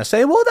you're going to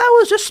say, well, that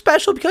was just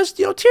special because,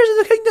 Tears of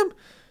the Kingdom.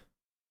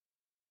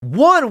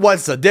 One,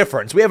 what's the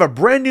difference? We have a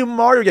brand new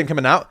Mario game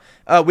coming out.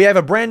 We have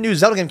a brand new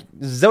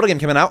Zelda game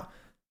coming out.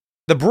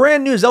 The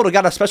brand new Zelda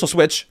got a special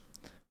Switch.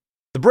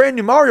 The brand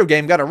new Mario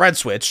game got a red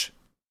Switch.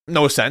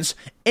 No sense.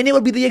 And it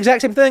would be the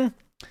exact same thing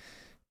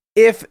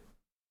if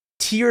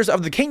Tears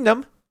of the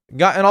Kingdom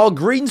got an all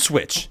green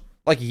Switch.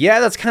 Like, yeah,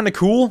 that's kind of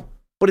cool,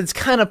 but it's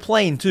kind of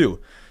plain too.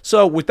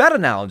 So with that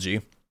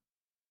analogy,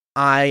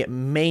 I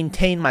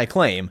maintain my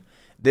claim.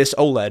 This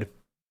OLED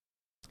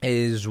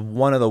is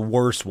one of the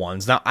worst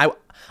ones. Now,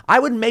 I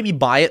would maybe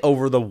buy it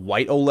over the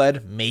white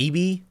OLED,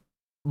 maybe,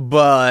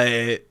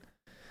 but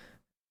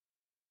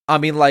I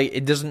mean, like,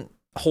 it doesn't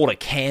hold a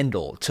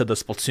candle to the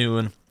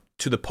Splatoon,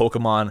 to the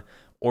Pokemon,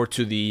 or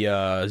to the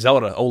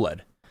Zelda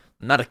OLED.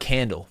 Not a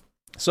candle.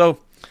 So,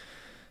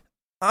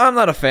 I'm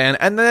not a fan.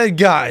 And then,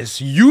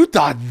 guys, you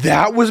thought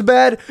that was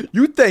bad?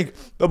 You think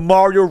the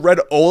Mario Red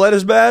OLED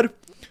is bad?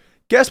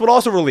 Guess what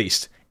also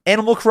released?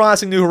 Animal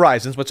Crossing New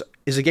Horizons, which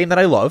is a game that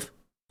I love.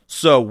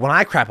 So, when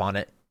I crap on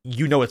it,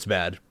 you know it's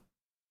bad.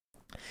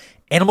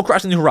 Animal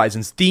Crossing New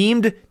Horizons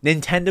themed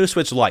Nintendo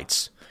Switch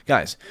Lights.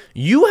 Guys,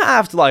 you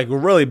have to like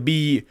really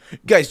be...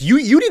 Guys,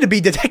 you need to be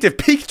Detective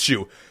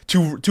Pikachu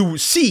to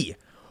see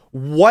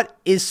what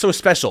is so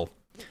special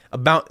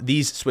about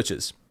these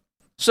Switches.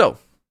 So,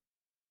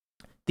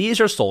 these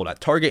are sold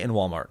at Target and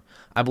Walmart.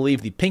 I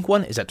believe the pink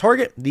one is at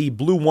Target. The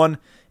blue one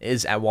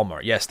is at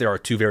Walmart. Yes, there are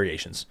two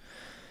variations.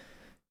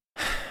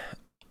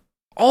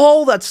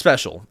 All that's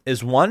special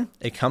is one,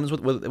 it comes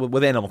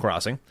with Animal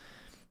Crossing.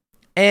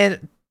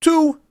 And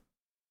two...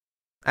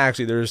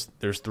 Actually,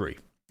 there's three.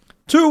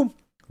 Two,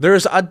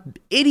 there's a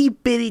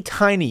itty-bitty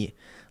tiny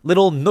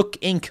little Nook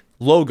Inc.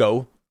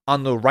 logo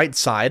on the right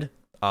side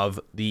of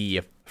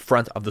the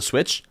front of the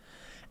Switch.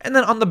 And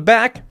then on the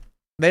back,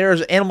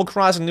 there's Animal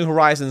Crossing New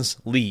Horizons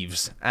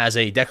leaves as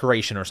a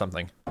decoration or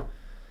something.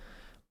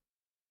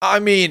 I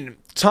mean,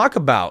 talk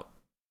about,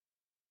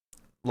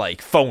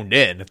 like, phoned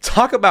in.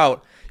 Talk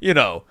about,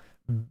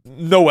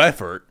 no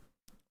effort.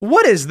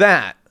 What is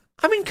that?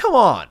 I mean, come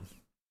on.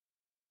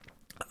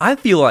 I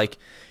feel like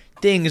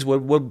things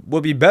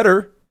would be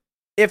better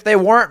if they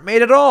weren't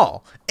made at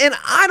all. And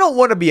I don't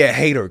want to be a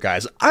hater,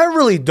 guys. I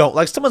really don't.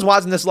 Like, someone's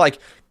watching this like,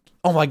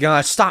 oh my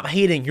gosh, stop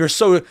hating. You're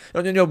so,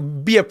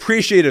 be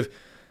appreciative.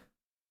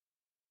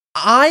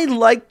 I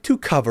like to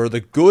cover the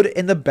good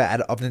and the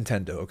bad of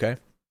Nintendo, okay?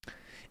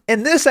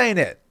 And this ain't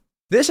it.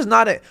 This is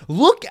not it.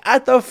 Look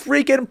at the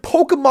freaking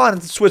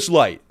Pokemon Switch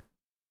Lite.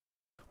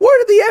 Where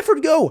did the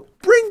effort go?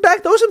 Bring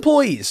back those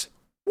employees.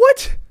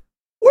 What?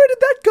 Where did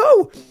that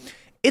go?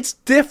 It's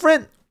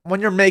different when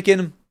you're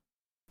making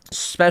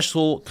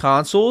special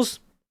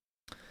consoles,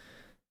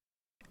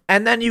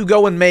 and then you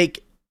go and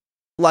make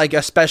like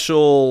a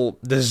special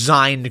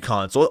designed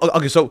console.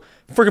 Okay, so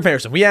for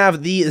comparison, we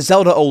have the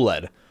Zelda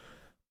OLED.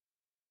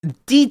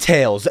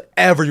 Details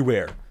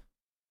everywhere.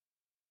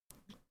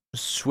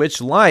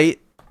 Switch Lite,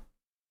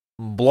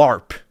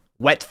 blarp,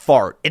 wet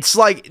fart. It's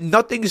like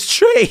nothing's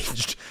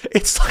changed.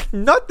 It's like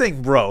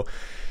nothing, bro.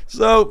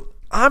 So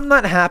I'm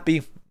not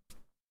happy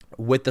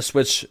with the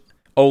Switch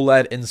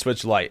OLED and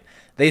Switch Lite.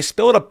 They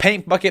spilled a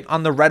paint bucket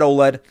on the red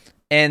OLED,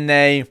 and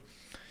they,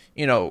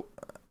 I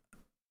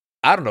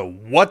don't know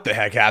what the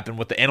heck happened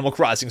with the Animal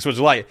Crossing Switch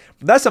Lite.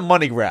 But that's a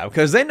money grab,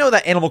 because they know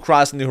that Animal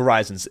Crossing New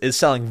Horizons is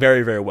selling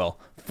very, very well.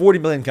 40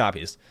 million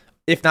copies,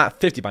 if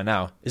not 50 by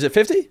now. Is it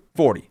 50?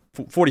 40.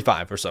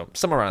 45 or so,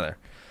 somewhere around there.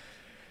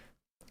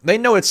 They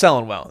know it's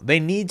selling well.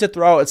 They need to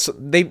throw out,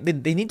 they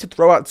need to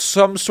throw out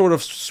some sort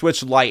of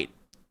Switch Lite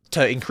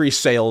to increase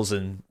sales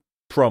and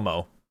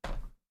promo.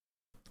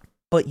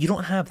 But you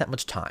don't have that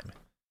much time.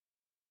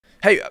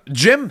 Hey,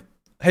 Jim,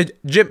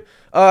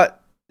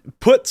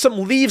 put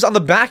some leaves on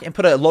the back and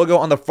put a logo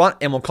on the front,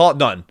 and we'll call it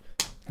done.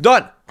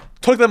 Done.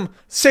 Took them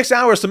 6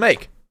 hours to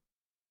make.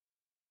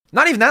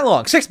 Not even that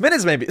long. 6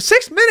 minutes, maybe.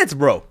 6 minutes,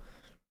 bro.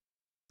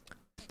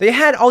 They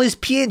had all these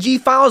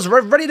PNG files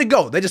ready to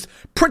go. They just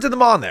printed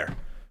them on there.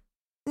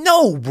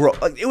 No, bro.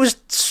 It was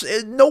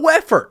no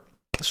effort.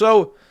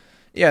 So,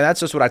 yeah,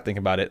 that's just what I think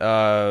about it.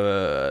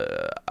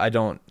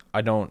 I'm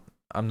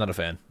not a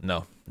fan.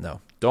 No.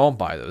 Don't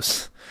buy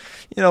those.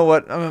 You know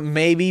what?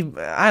 Maybe,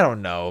 I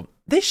don't know.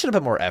 They should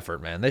have put more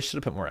effort, man. They should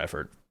have put more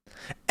effort.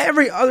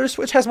 Every other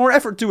Switch has more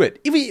effort to it.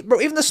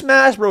 Even the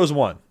Smash Bros.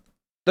 One.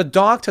 The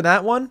dock to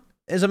that one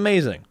is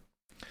amazing.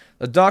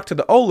 The dock to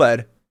the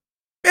OLED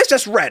is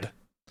just red.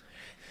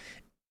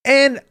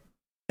 And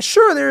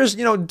sure, there's,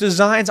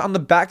 designs on the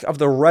back of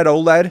the red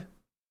OLED.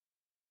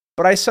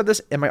 But I said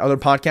this in my other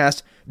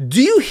podcast.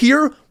 Do you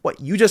hear what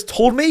you just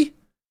told me?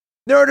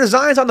 There are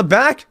designs on the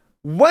back.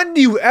 When do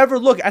you ever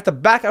look at the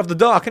back of the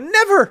dock?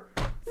 Never.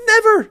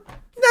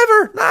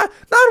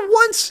 Not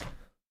once.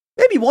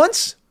 Maybe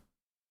once.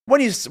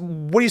 When you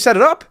set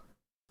it up.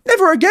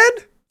 Never again.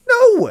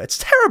 No, it's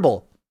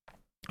terrible.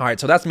 All right,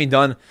 so that's me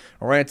done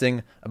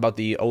ranting about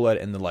the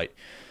OLED and the Lite.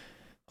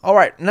 All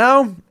right,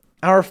 now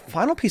our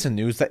final piece of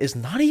news that is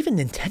not even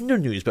Nintendo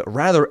news, but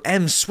rather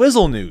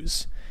M-Swizzle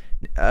news.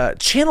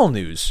 Channel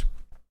news.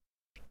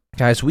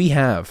 Guys, we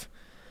have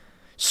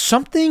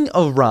something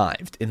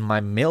arrived in my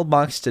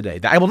mailbox today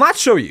that I will not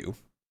show you,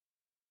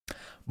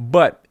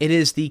 but it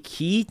is the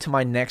key to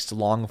my next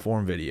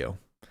long-form video.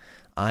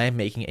 I am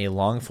making a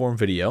long-form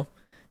video,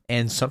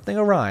 and something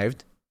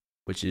arrived,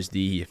 which is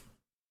the,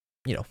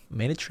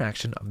 main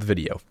attraction of the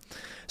video.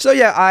 So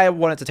yeah, I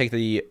wanted to take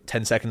the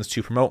 10 seconds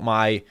to promote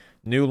my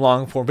new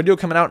long-form video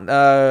coming out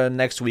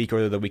next week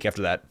or the week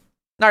after that.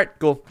 All right,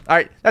 cool. All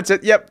right, that's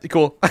it. Yep,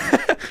 cool.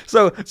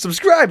 So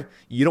subscribe.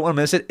 You don't want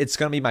to miss it. It's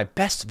going to be my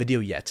best video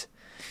yet.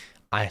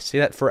 I say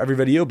that for every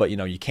video, but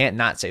you can't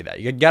not say that.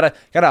 You gotta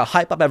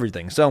hype up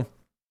everything. So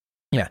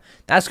yeah,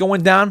 that's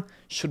going down.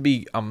 Should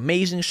be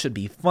amazing. Should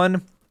be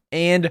fun.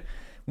 And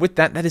with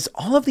that, that is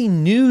all of the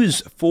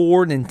news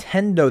for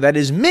Nintendo that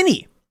is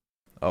mini.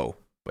 Oh,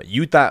 but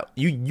you thought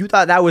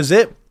that was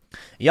it?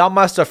 Y'all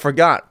must have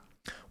forgot.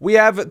 We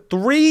have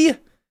 3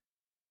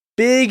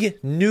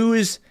 big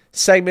news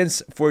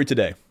segments for you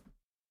today.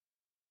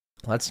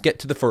 Let's get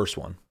to the first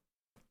one.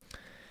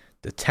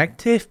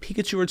 Detective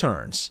Pikachu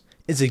Returns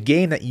is a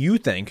game that you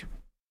think,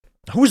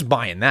 who's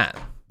buying that?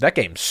 That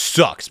game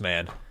sucks,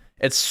 man.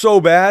 It's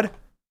so bad.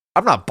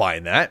 I'm not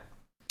buying that.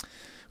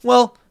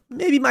 Well,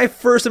 maybe my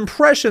first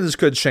impressions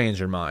could change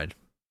your mind.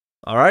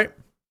 All right?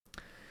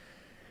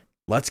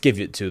 Let's give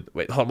it to...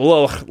 Wait, hold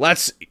on.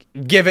 Let's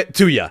give it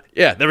to you.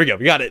 Yeah, there we go.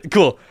 We got it.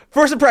 Cool.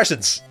 First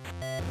impressions.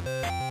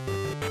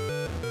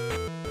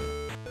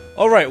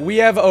 All right, we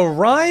have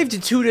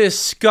arrived to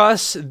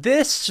discuss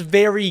this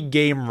very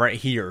game right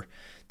here.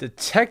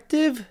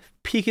 Detective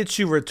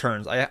Pikachu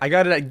Returns. I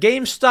got it at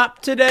GameStop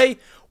today.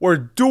 We're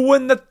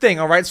doing the thing,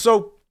 all right?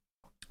 So,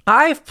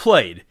 I've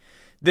played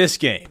this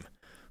game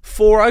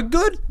for a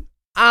good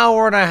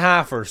hour and a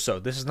half or so.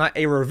 This is not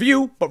a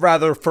review, but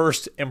rather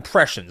first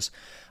impressions.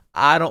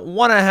 I don't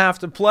want to have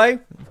to play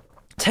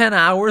 10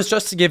 hours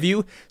just to give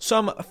you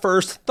some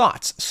first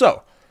thoughts.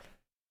 So,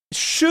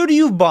 should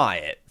you buy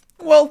it?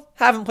 Well,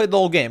 haven't played the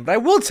whole game, but I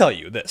will tell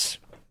you this.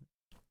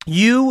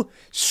 You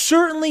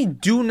certainly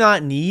do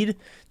not need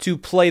to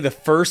play the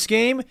first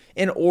game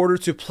in order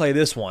to play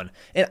this one.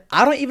 And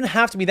I don't even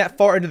have to be that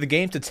far into the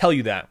game to tell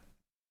you that.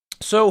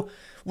 So,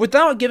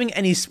 without giving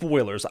any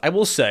spoilers, I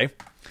will say,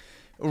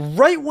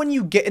 right when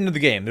you get into the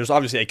game, there's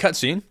obviously a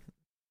cutscene.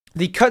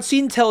 The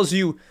cutscene tells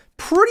you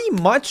pretty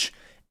much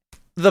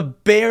the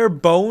bare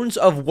bones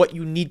of what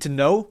you need to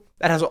know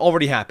that has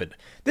already happened.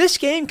 This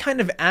game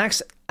kind of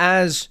acts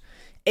as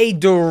a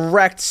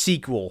direct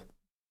sequel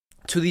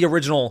to the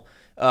original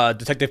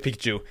Detective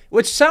Pikachu,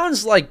 which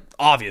sounds like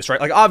obvious,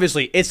 right? Like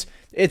obviously,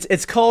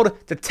 it's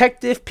called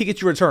Detective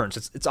Pikachu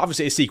Returns. It's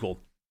obviously a sequel.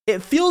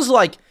 It feels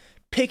like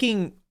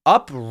picking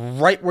up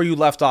right where you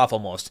left off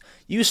almost.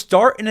 You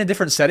start in a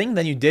different setting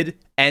than you did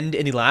end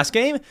in the last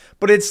game,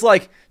 but it's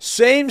like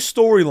same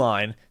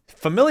storyline,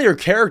 familiar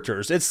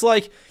characters. It's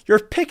like you're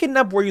picking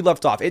up where you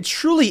left off. It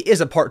truly is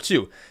a part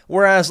 2.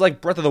 Whereas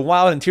like Breath of the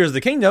Wild and Tears of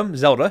the Kingdom,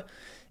 Zelda,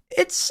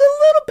 it's a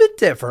little bit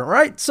different,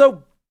 right?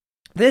 So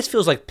this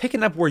feels like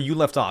picking up where you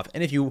left off.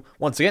 And if you,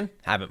 once again,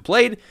 haven't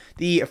played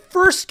the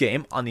first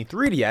game on the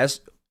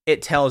 3DS,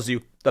 it tells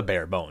you the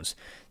bare bones.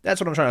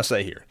 That's what I'm trying to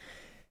say here.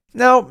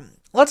 Now,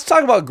 let's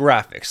talk about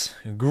graphics.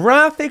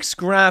 Graphics,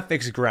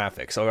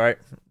 all right?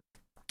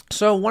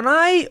 So when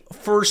I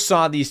first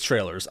saw these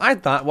trailers, I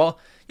thought, well,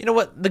 you know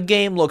what? The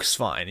game looks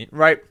fine,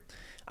 right?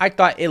 I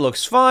thought it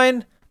looks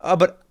fine,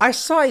 but I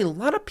saw a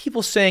lot of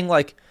people saying,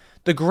 like,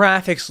 the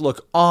graphics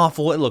look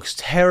awful, it looks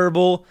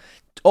terrible,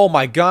 oh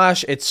my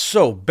gosh, it's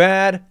so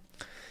bad.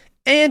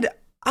 And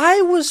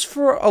I was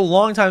for a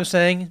long time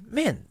saying,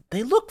 man,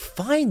 they look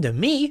fine to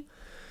me.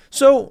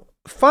 So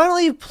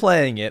finally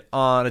playing it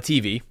on a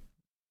TV,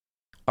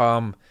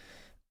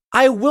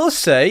 I will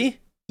say,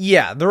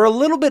 yeah, they're a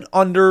little bit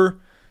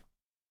under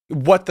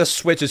what the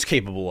Switch is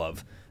capable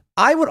of.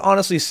 I would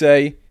honestly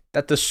say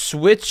that the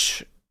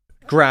Switch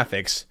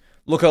graphics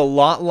look a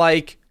lot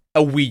like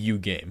a Wii U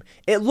game.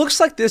 It looks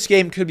like this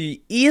game could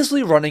be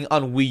easily running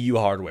on Wii U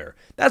hardware.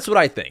 That's what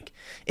I think.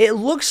 It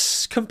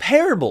looks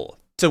comparable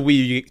to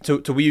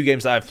Wii U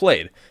games that I've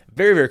played.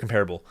 Very, very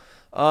comparable.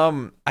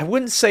 I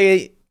wouldn't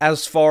say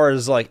as far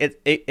as like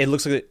it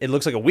looks like a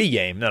Wii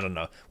game.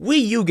 No.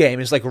 Wii U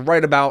game is like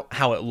right about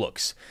how it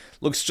looks.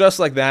 Looks just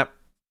like that.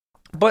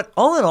 But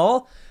all in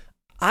all,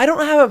 I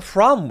don't have a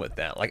problem with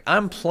that. Like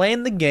I'm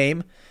playing the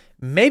game.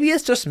 Maybe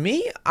it's just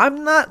me.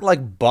 I'm not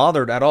like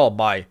bothered at all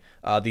by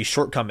these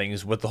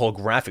shortcomings with the whole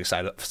graphic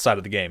side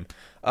of the game.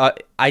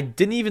 I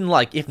didn't even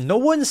like, if no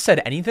one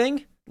said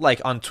anything,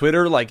 like on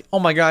Twitter, like, oh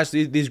my gosh,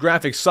 these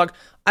graphics suck,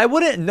 I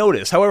wouldn't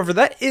notice. However,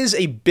 that is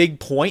a big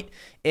point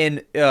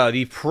in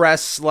the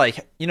press,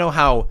 like, you know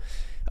how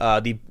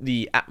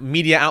the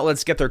media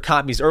outlets get their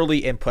copies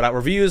early and put out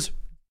reviews.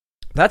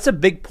 That's a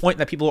big point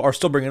that people are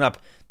still bringing up.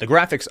 The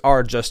graphics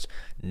are just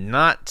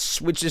not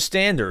Switch's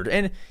standard.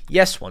 And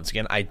yes, once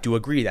again, I do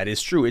agree that is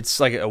true. It's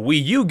like a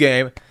Wii U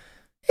game.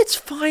 It's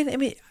fine. I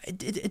mean,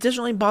 it doesn't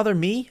really bother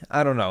me.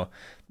 I don't know.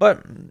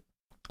 But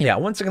yeah,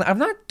 once again, I've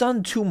not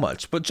done too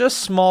much, but just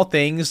small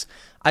things.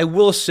 I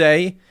will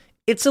say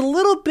it's a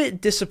little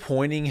bit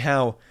disappointing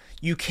how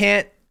you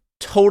can't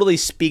totally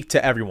speak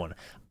to everyone.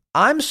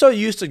 I'm so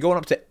used to going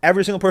up to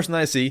every single person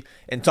that I see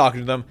and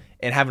talking to them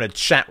and having a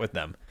chat with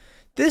them.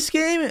 This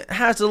game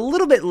has a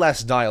little bit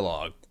less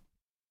dialogue.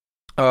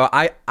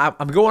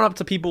 I'm going up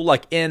to people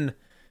like in,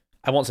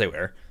 I won't say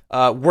where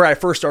I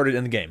first started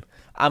in the game.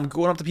 I'm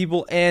going up to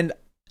people and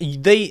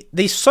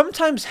they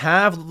sometimes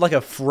have like a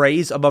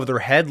phrase above their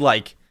head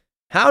like,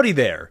 howdy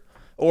there.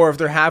 Or if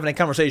they're having a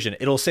conversation,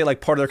 it'll say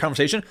like part of their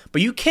conversation,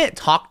 but you can't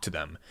talk to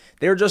them.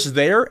 They're just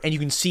there and you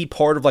can see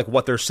part of like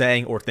what they're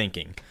saying or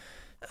thinking.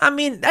 I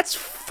mean, that's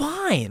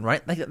fine,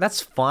 right? Like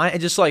that's fine.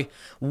 It's just like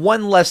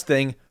one less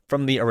thing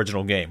from the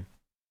original game.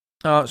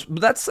 But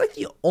that's like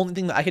the only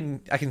thing that I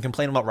can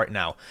complain about right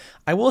now.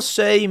 I will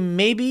say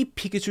maybe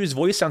Pikachu's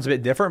voice sounds a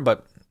bit different,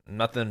 but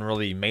nothing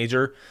really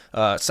major.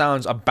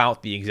 Sounds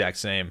about the exact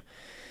same.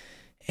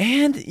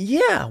 And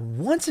yeah,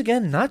 once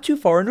again, not too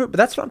far into it, but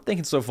that's what I'm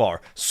thinking so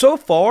far. So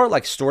far,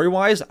 like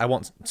story-wise, I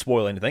won't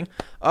spoil anything.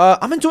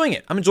 I'm enjoying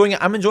it. I'm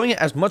enjoying it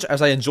as much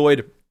as I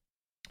enjoyed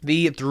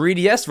the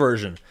 3DS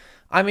version.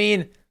 I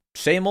mean,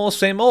 same old,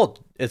 same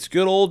old. It's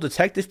good old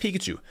Detective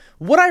Pikachu.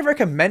 Would I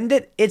recommend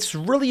it? It's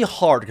really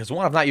hard because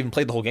one, I've not even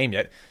played the whole game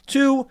yet.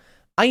 Two,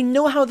 I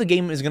know how the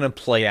game is gonna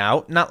play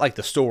out. Not like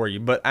the story,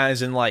 but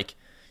as in like,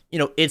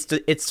 it's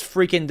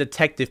freaking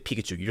Detective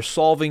Pikachu. You're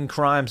solving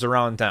crimes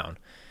around town.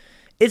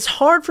 It's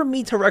hard for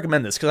me to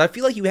recommend this because I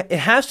feel like it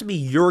has to be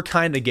your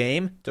kind of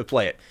game to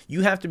play it.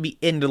 You have to be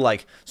into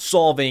like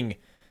solving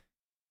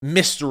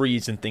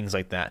mysteries and things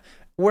like that.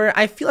 Where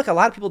I feel like a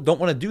lot of people don't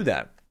want to do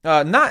that.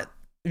 Not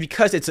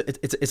because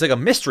it's like a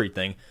mystery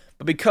thing,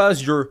 but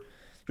because you're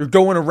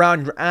going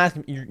around,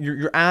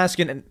 you're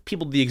asking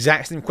people the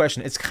exact same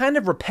question. It's kind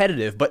of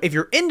repetitive, but if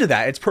you're into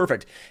that, it's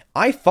perfect.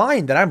 I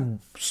find that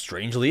I'm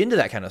strangely into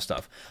that kind of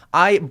stuff.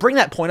 I bring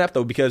that point up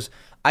though because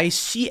I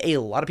see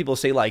a lot of people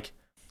say like,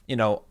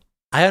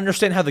 I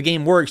understand how the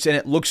game works and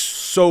it looks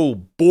so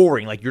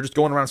boring. Like you're just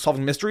going around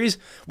solving mysteries,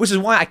 which is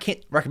why I can't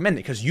recommend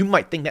it because you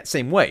might think that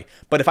same way.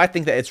 But if I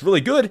think that it's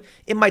really good,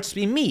 it might just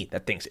be me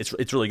that thinks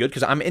it's really good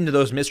because I'm into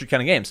those mystery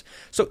kind of games.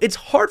 So it's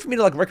hard for me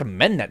to like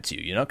recommend that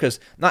to you, because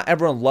not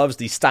everyone loves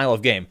the style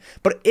of game.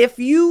 But if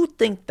you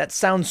think that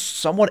sounds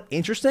somewhat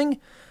interesting,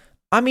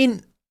 I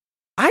mean,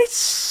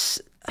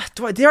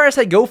 dare I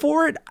say go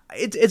for it?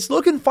 It's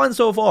looking fun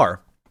so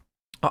far.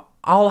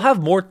 I'll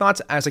have more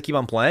thoughts as I keep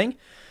on playing.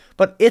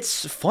 But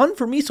it's fun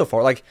for me so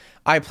far. Like,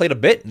 I played a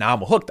bit, now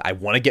I'm hooked. I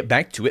want to get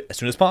back to it as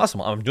soon as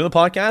possible. I'm doing the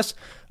podcast,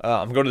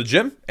 I'm going to the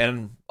gym,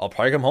 and I'll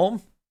probably come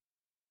home,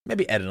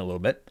 maybe edit a little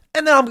bit,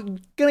 and then I'm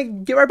going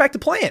to get right back to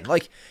playing.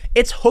 Like,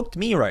 it's hooked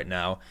me right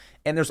now,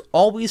 and there's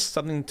always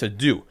something to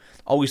do,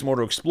 always more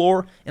to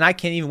explore, and I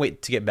can't even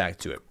wait to get back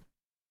to it.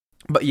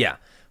 But yeah,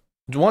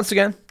 once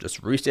again,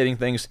 just restating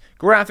things.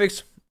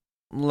 Graphics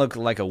look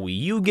like a Wii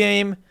U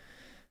game,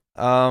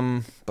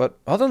 but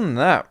other than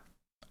that,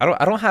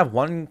 I don't have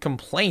one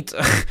complaint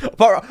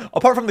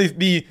apart from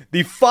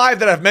the five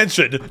that I've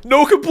mentioned.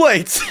 No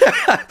complaints.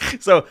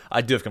 So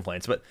I do have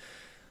complaints, but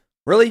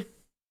really,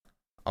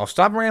 I'll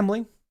stop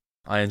rambling.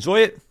 I enjoy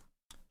it.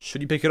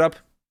 Should you pick it up?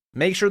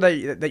 Make sure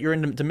that you're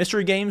into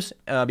mystery games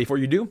before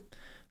you do.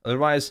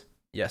 Otherwise,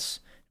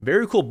 yes,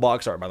 very cool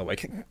box art. By the way,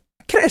 can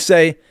I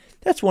say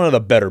that's one of the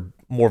better,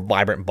 more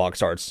vibrant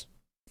box arts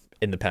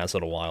in the past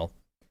little while?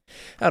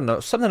 I don't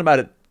know, something about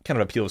it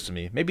kind of appeals to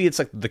me. Maybe it's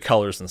like the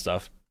colors and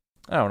stuff.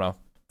 I don't know.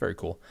 Very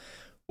cool.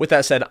 With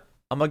that said,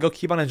 I'm going to go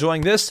keep on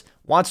enjoying this.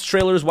 Watch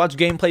trailers, watch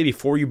gameplay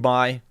before you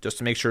buy, just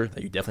to make sure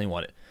that you definitely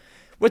want it.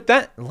 With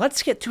that,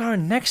 let's get to our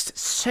next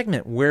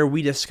segment where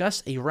we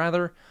discuss a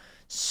rather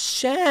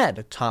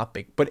sad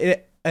topic, but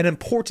an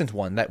important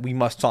one that we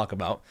must talk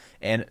about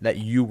and that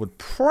you would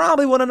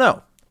probably want to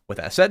know. With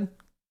that said,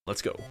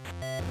 let's go.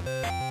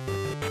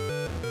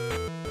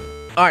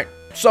 Alright,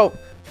 so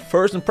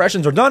first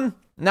impressions are done.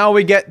 Now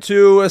we get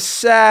to a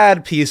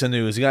sad piece of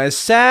news, guys.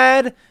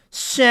 Sad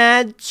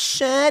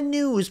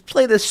news.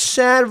 Play the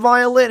sad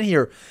violin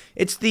here.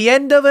 It's the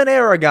end of an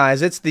era,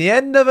 guys. It's the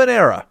end of an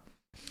era.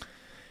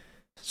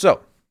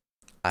 So,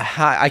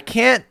 I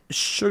can't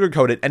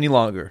sugarcoat it any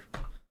longer.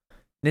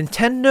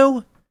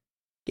 Nintendo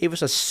gave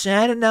us a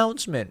sad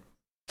announcement.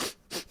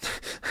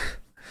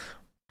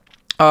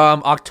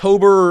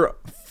 October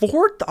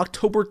 4th,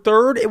 October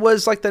 3rd. It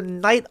was like the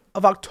night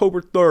of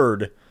October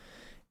 3rd.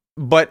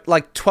 But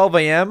like 12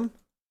 a.m.,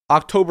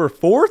 October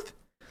 4th?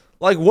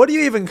 Like, what do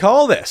you even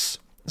call this?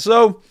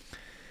 So,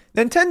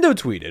 Nintendo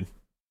tweeted,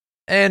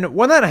 and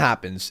when that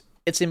happens,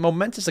 it's a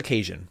momentous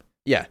occasion.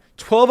 Yeah,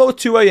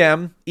 12:02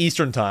 a.m.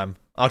 Eastern Time,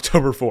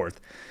 October 4th.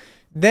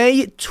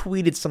 They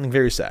tweeted something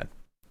very sad.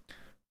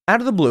 Out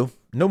of the blue,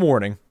 no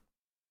warning.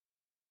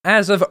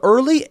 As of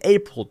early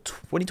April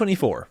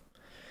 2024,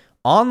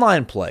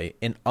 online play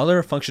and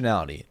other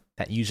functionality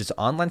that uses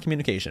online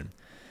communication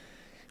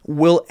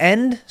will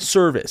end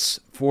service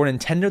for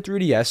Nintendo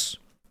 3DS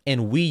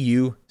and Wii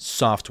U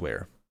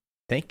software.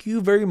 Thank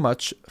you very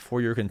much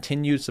for your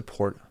continued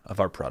support of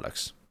our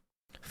products.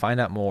 Find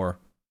out more,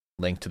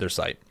 link to their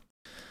site.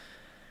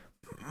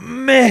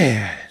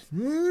 Man,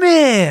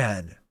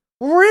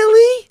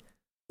 really?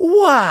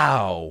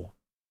 Wow.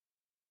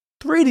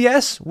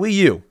 3DS, Wii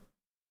U.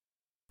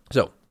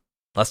 So,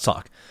 let's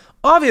talk.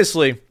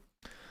 Obviously,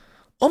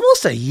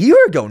 almost a year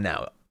ago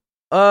now,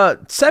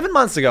 7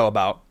 months ago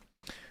about,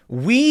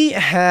 we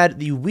had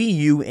the Wii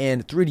U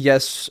and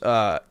 3DS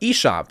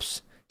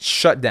eShops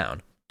shut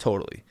down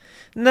totally.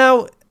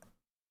 Now,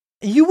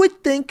 you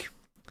would think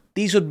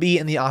these would be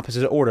in the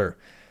opposite order.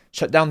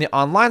 Shut down the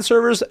online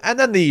servers and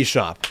then the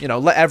eShop.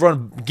 Let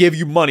everyone give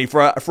you money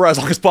for as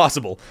long as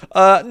possible.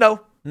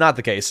 No, not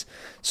the case.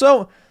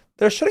 So,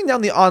 they're shutting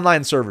down the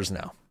online servers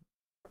now.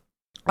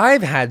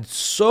 I've had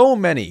so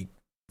many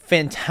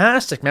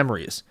fantastic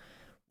memories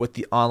with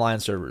the online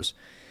servers.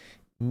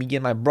 me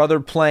and my brother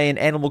playing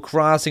Animal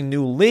Crossing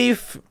New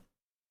Leaf,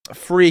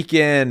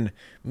 freaking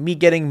me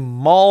getting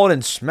mauled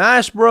in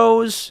Smash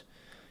Bros.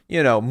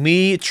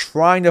 Me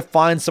trying to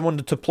find someone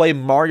to play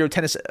Mario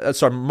Tennis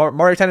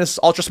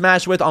Ultra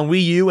Smash with on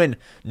Wii U, and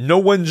no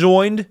one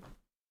joined.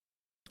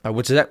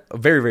 Which is a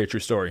very, very true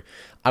story.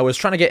 I was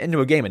trying to get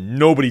into a game and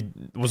nobody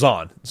was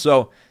on.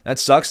 So, that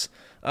sucks.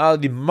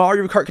 The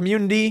Mario Kart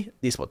community,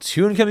 the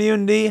Splatoon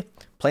community,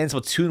 playing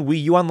Splatoon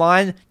Wii U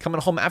online,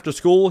 coming home after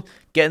school,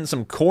 getting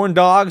some corn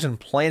dogs and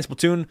playing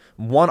Splatoon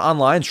 1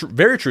 online.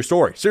 Very true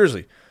story.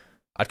 Seriously.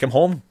 I'd come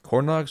home,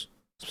 corn dogs,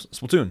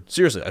 Splatoon.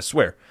 Seriously, I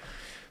swear.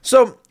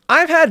 So,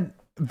 I've had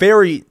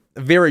very,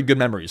 very good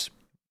memories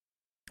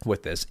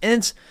with this. And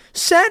it's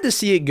sad to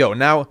see it go.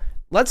 Now,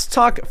 let's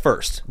talk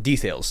first.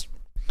 Details.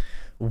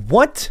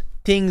 What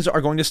things are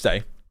going to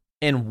stay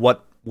and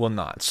what will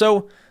not.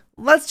 So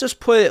let's just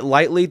put it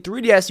lightly.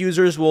 3DS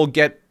users will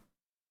get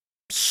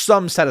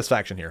some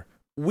satisfaction here.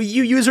 Wii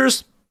U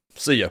users,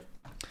 see ya.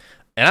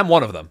 And I'm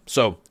one of them,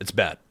 so it's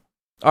bad.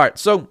 All right,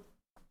 so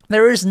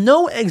there is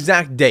no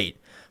exact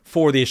date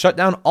for the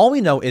shutdown. All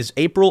we know is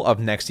April of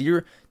next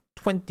year,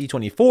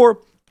 2024.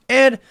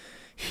 And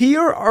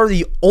here are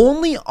the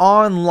only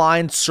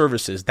online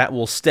services that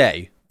will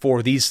stay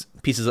for these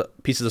pieces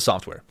of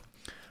software.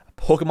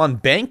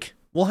 Pokemon Bank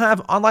will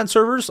have online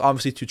servers,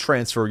 obviously, to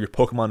transfer your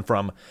Pokemon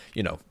from,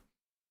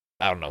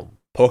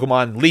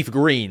 Pokemon Leaf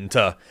Green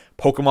to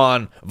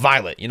Pokemon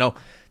Violet,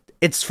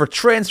 It's for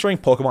transferring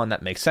Pokemon,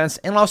 that makes sense.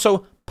 And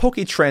also,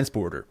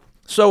 Poke-Transporter.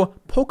 So,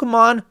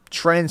 Pokemon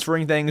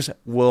transferring things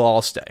will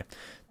all stay.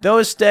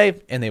 Those stay,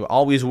 and they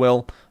always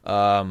will.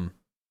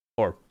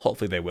 Or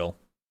hopefully they will.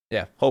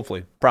 Yeah,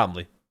 hopefully.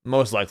 Probably.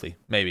 Most likely.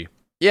 Maybe.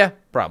 Yeah,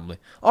 probably.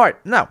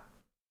 Alright, now,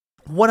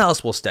 what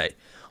else will stay?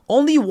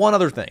 Only one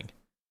other thing,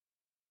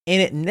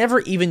 and it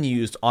never even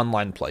used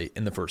online play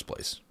in the first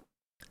place.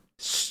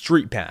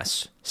 Street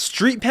Pass.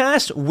 Street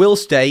Pass will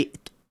stay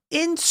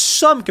in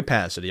some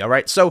capacity, all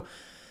right? So,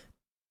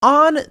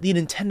 on the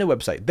Nintendo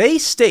website, they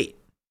state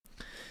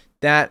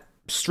that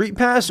Street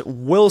Pass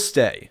will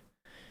stay.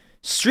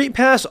 Street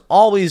Pass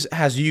always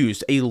has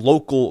used a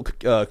local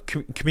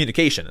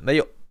communication.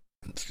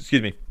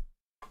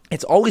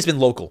 It's always been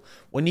local.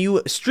 When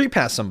you Street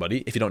Pass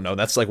somebody, if you don't know,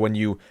 that's like when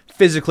you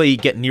physically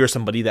get near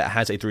somebody that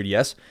has a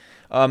 3DS.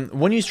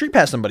 When you Street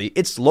Pass somebody,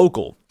 it's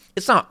local.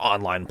 It's not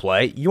online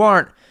play. You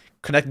aren't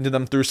connecting to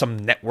them through some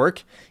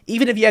network.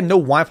 Even if you had no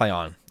Wi-Fi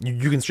on,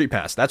 you can Street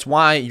Pass. That's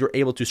why you're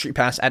able to Street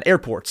Pass at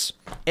airports.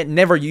 It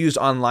never used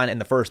online in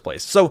the first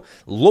place. So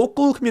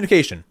local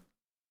communication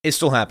is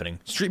still happening.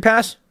 Street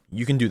Pass,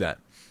 you can do that.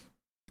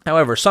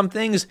 However, some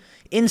things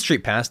in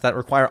Street Pass that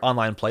require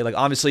online play, like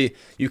obviously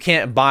you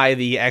can't buy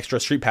the extra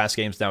Street Pass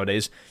games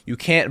nowadays. You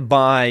can't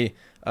buy,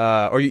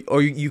 or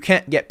you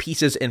can't get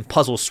pieces in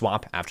Puzzle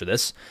Swap after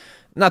this.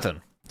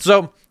 Nothing.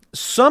 So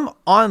some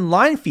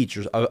online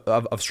features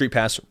of Street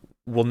Pass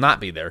will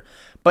not be there.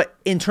 But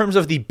in terms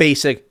of the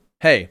basic,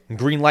 hey,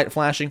 green light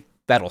flashing,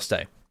 that'll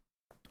stay.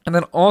 And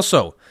then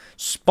also,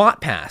 Spot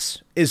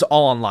Pass is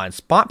all online.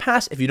 Spot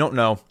Pass, if you don't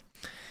know,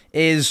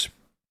 is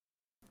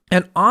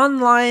an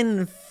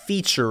online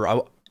feature,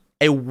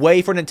 a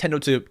way for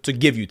Nintendo to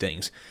give you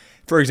things.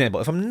 For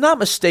example, if I'm not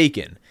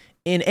mistaken,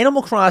 in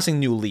Animal Crossing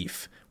New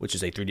Leaf, which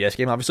is a 3DS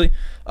game, obviously,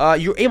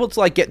 you're able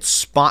to get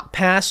Spot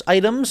Pass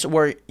items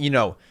where,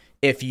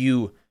 if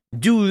you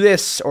do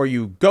this or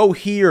you go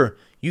here,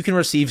 you can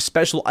receive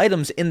special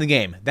items in the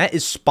game. That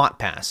is Spot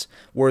Pass,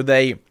 where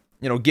they,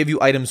 give you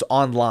items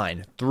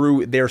online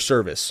through their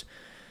service.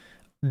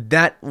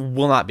 That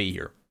will not be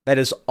here. That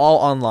is all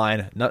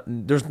online.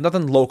 There's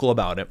nothing local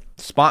about it.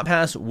 Spot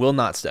Pass will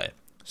not stay.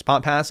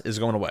 Spot Pass is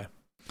going away.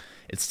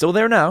 It's still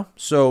there now,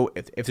 so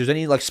if there's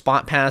any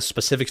Spot Pass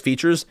specific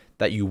features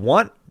that you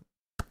want,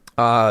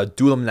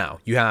 do them now.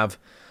 You have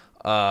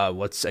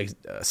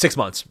 6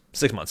 months.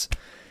 6 months.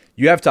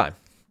 You have time.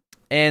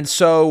 And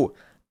so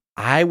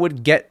I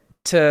would get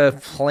to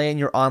playing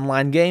your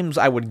online games.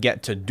 I would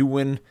get to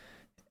doing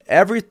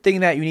everything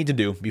that you need to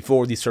do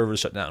before these servers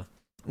shut down.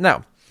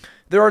 Now,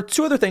 there are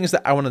two other things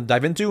that I want to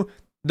dive into.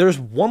 There's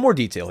one more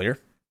detail here,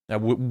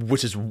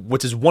 which is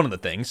one of the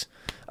things.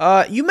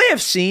 You may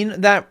have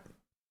seen that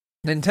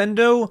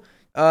Nintendo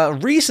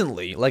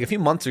recently, like a few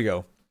months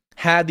ago,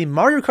 had the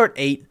Mario Kart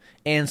 8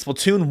 and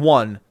Splatoon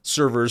 1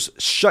 servers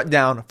shut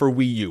down for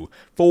Wii U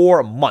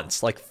for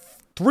months,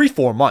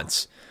 3-4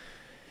 months.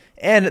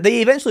 And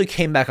they eventually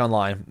came back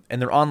online,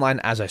 and they're online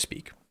as I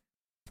speak.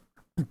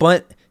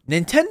 But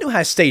Nintendo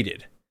has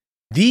stated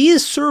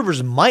these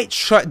servers might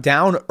shut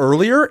down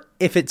earlier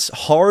if it's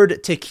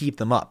hard to keep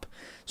them up.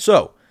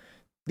 So,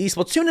 the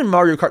Splatoon and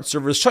Mario Kart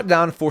servers shut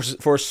down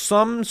for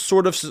some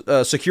sort of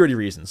security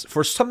reasons,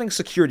 for something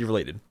security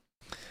related.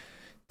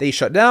 They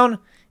shut down,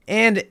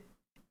 and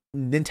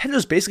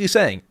Nintendo's basically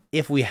saying,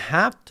 if we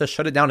have to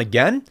shut it down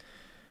again,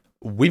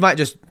 we might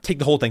just take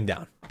the whole thing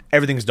down.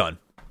 Everything's done.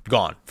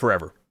 Gone.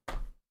 Forever.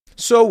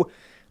 So,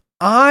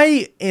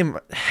 I am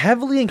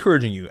heavily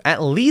encouraging you,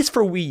 at least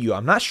for Wii U.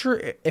 I'm not sure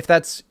if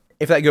that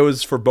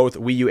goes for both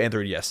Wii U and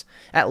 3DS.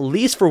 At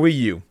least for Wii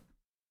U,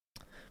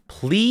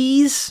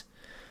 please,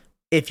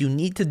 if you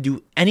need to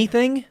do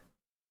anything,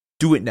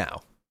 do it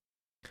now.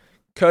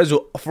 Because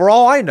for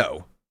all I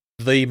know,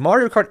 the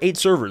Mario Kart 8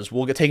 servers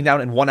will get taken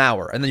down in 1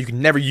 hour, and then you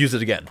can never use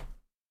it again.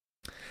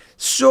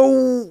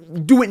 So,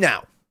 do it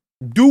now.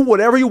 Do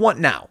whatever you want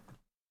now.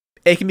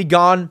 It can be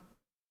gone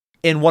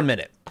in 1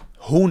 minute.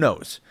 Who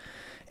knows?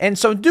 And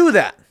so do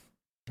that.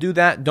 Do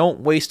that.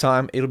 Don't waste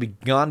time. It'll be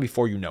gone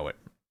before you know it.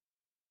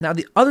 Now,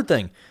 the other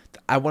thing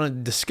that I want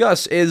to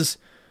discuss is,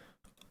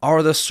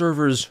 are the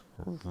servers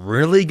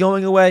really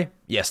going away?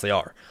 Yes, they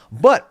are.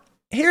 But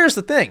here's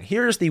the thing.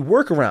 Here's the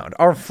workaround.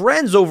 Our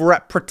friends over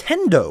at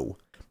Pretendo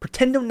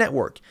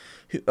Network,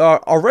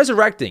 are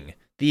resurrecting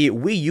the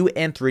Wii U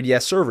and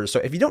 3DS servers. So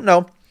if you don't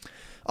know,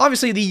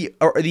 obviously the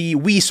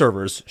Wii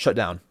servers shut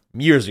down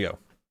years ago.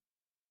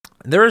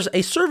 There's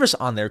a service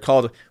on there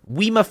called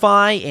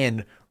Wiimify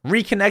and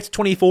Reconnect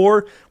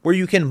 24 where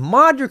you can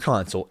mod your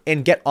console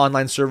and get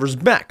online servers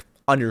back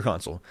on your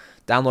console.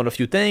 Download a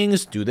few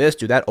things, do this,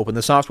 do that, open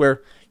the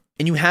software,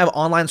 and you have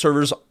online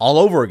servers all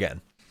over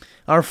again.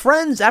 Our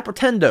friends at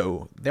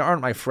Pretendo, they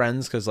aren't my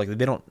friends because like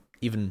they don't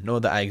even know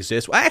that I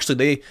exist. Well,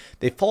 actually,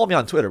 they follow me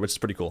on Twitter, which is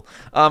pretty cool.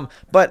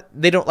 But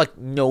they don't like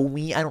know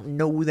me. I don't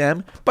know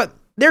them, but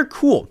they're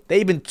cool.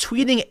 They've been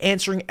tweeting,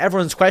 answering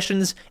everyone's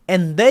questions,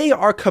 and they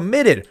are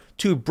committed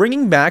to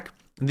bringing back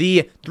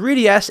the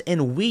 3DS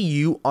and Wii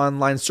U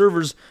online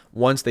servers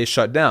once they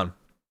shut down.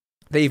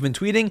 They've been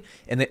tweeting,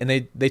 and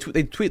they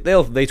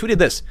tweeted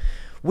this: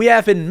 "We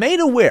have been made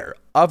aware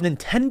of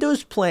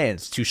Nintendo's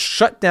plans to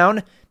shut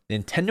down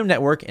Nintendo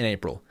Network in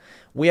April.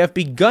 We have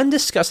begun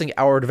discussing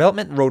our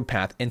development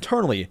roadmap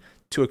internally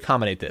to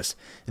accommodate this.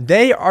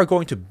 They are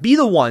going to be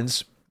the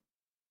ones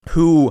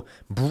who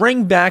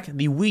bring back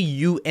the Wii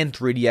U and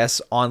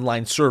 3DS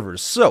online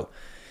servers. So,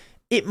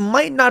 it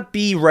might not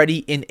be ready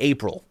in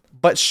April,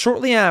 but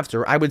shortly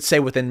after, I would say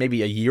within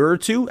maybe a year or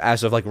two,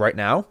 as of like right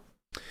now,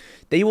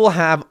 they will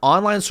have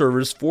online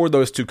servers for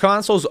those two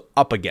consoles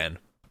up and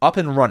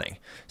running.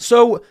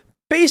 So,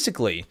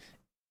 basically,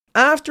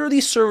 after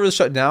these servers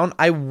shut down,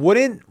 I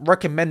wouldn't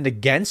recommend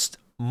against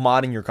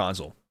modding your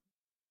console.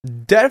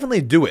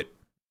 Definitely do it.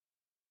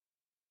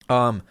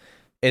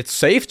 It's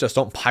safe, just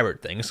don't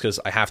pirate things, because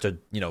I have to,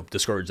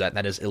 discourage that.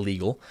 That is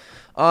illegal.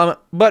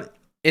 But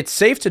it's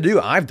safe to do.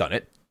 I've done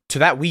it to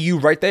that Wii U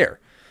right there.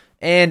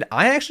 And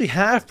I actually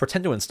have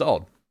Pretendo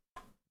installed.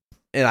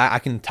 And I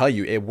can tell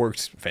you, it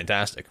works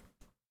fantastic.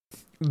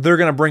 They're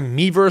going to bring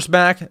Miiverse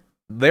back.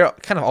 They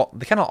kind of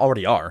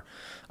already are.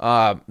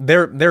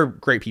 They're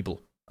great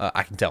people.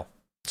 I can tell.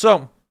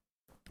 So,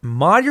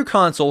 mod your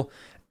console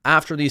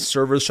after these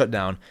servers shut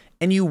down,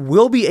 and you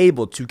will be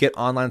able to get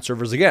online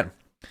servers again.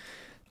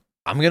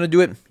 I'm going to do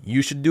it.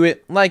 You should do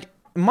it. Like,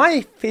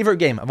 my favorite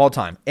game of all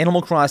time,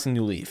 Animal Crossing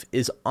New Leaf,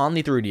 is on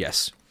the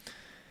 3DS.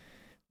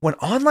 When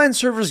online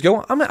servers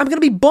go, I'm going to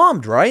be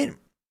bummed, right?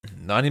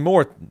 Not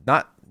anymore.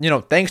 Not,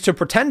 thanks to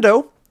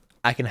Pretendo,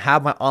 I can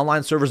have my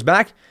online servers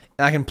back,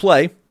 and I can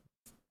play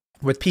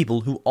with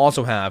people who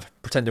also have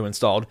Pretendo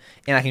installed,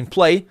 and I can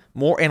play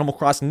more Animal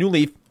Crossing New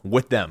Leaf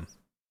with them.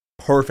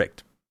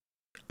 Perfect.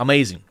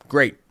 Amazing.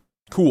 Great.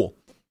 Cool.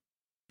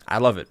 I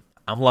love it.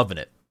 I'm loving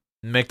it.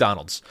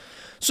 McDonald's.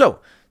 So,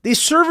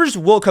 these servers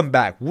will come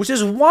back, which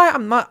is why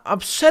I'm not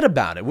upset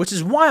about it, which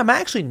is why I'm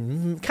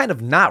actually kind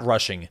of not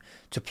rushing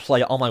to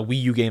play all my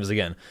Wii U games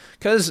again,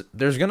 because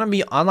there's going to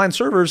be online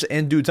servers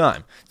in due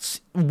time.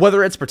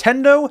 Whether it's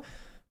Pretendo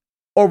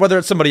or whether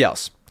it's somebody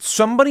else.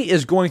 Somebody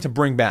is going to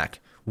bring back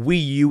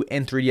Wii U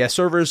and 3DS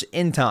servers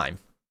in time.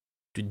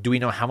 Do we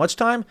know how much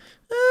time?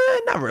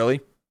 Not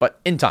really, but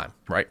in time,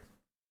 right?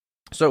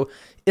 So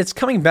it's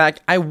coming back.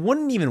 I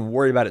wouldn't even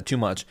worry about it too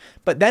much,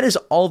 but that is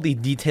all the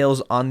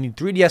details on the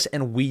 3DS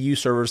and Wii U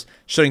servers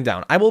shutting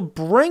down. I will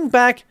bring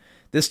back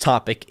this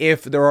topic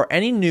if there are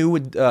any new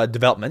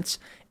developments,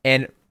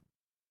 and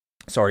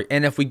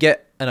if we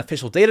get an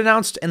official date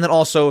announced, and then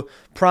also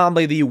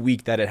probably the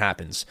week that it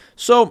happens.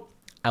 So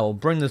I will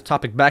bring this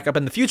topic back up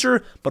in the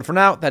future, but for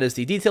now, that is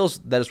the details.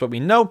 That is what we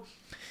know.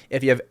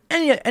 If you have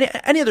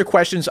any other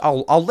questions,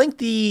 I'll link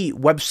the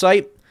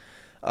website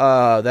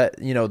that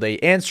they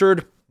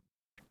answered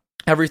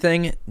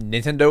everything,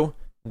 Nintendo,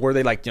 where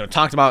they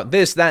talked about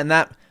this, that, and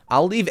that.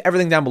 I'll leave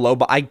everything down below,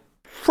 but I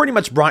pretty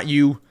much brought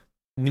you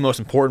the most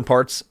important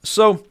parts.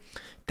 So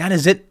that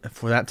is it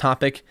for that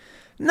topic.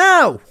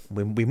 Now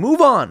we move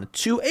on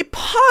to a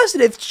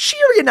positive,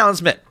 cheery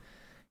announcement.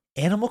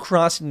 Animal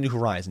Crossing New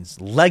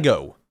Horizons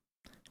Lego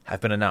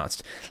have been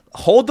announced.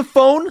 Hold the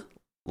phone.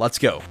 Let's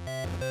go.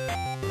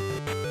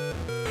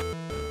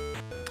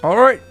 All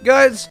right,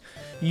 guys.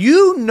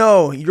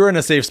 You're in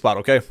a safe spot,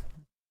 okay?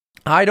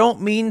 I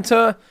don't mean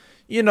to,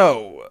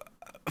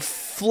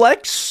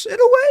 flex in a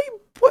way,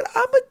 but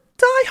I'm a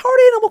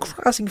diehard Animal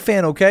Crossing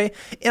fan, okay?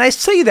 And I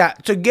say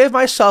that to give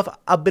myself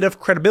a bit of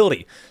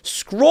credibility.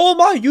 Scroll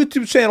my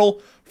YouTube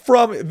channel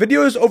from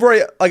videos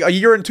over a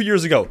year and 2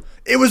 years ago.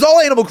 It was all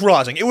Animal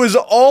Crossing. It was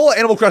all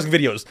Animal Crossing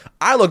videos.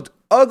 I looked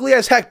ugly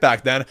as heck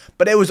back then,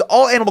 but it was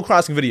all Animal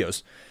Crossing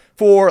videos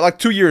for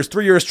 2 years,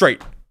 3 years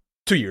straight.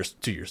 2 years.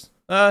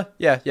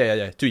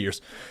 Yeah. 2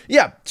 years.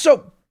 Yeah,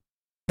 so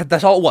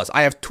that's all it was.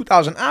 I have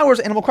 2,000 hours,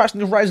 Animal Crossing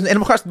New Horizons,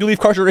 Animal Crossing New Leaf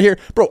Carter here.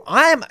 Bro,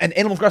 I'm an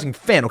Animal Crossing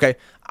fan, okay?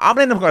 I'm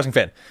an Animal Crossing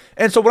fan.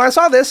 And so when I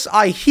saw this,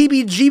 I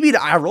heebie-jeebied,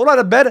 I rolled out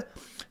of bed,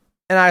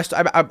 and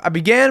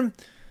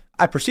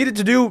I proceeded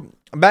to do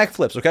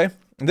backflips, okay?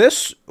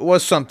 This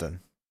was something.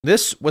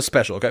 This was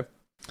special, okay?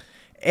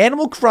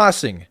 Animal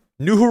Crossing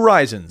New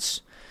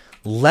Horizons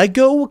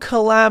Lego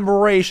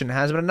collaboration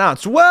has been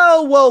announced.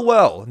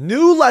 Well.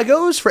 New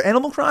Legos for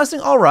Animal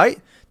Crossing? All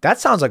right. That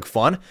sounds like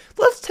fun.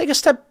 Let's take a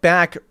step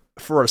back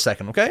for a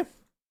second, okay?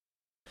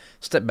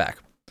 Step back.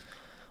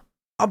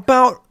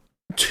 About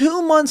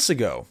 2 months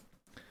ago,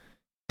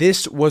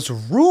 this was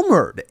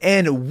rumored,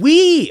 and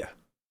we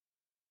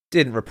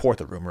didn't report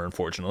the rumor,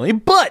 unfortunately,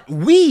 but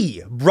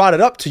we brought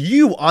it up to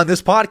you on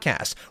this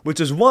podcast, which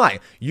is why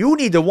you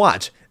need to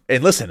watch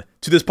and listen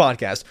to this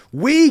podcast.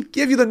 We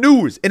give you the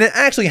news, and it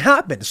actually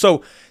happened.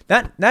 So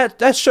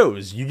that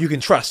shows you can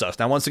trust us.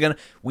 Now, once again,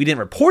 we didn't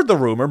report the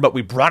rumor, but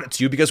we brought it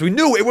to you because we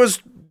knew it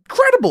was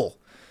credible.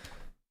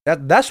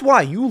 That's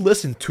why you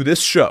listen to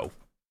this show,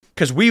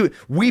 because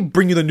we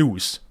bring you the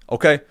news.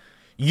 Okay,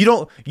 you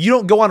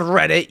don't go on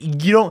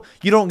Reddit.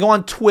 You don't go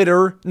on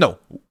Twitter. No,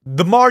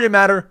 the Mario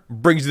Matter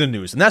brings you the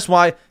news, and that's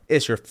why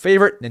it's your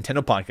favorite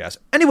Nintendo podcast.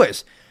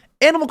 Anyways,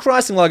 Animal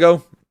Crossing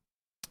Lego.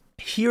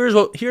 Here's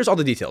all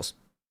the details.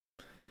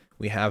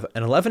 We have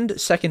an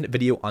 11-second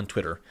video on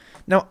Twitter.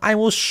 Now, I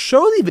will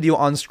show the video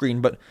on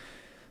screen, but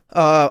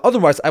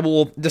otherwise, I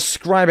will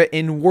describe it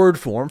in word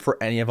form for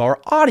any of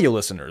our audio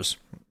listeners.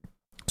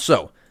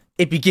 So,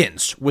 it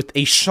begins with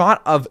a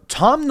shot of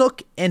Tom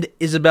Nook and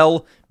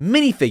Isabelle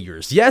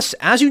minifigures. Yes,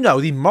 as you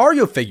know, the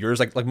Mario figures,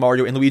 like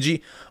Mario and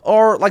Luigi,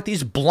 are like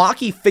these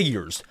blocky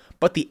figures.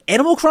 But the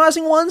Animal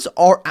Crossing ones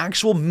are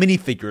actual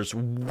minifigures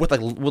with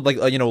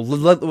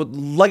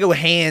Lego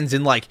hands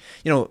and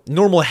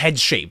normal head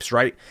shapes,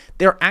 right?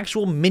 They're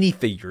actual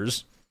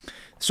minifigures.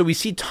 So we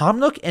see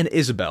Tom Nook and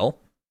Isabelle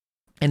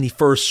in the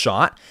first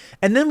shot,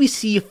 and then we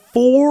see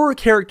 4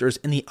 characters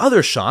in the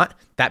other shot,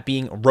 that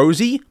being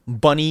Rosie,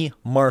 Bunny,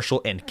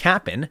 Marshall, and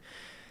Cap'n.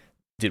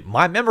 Dude,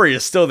 my memory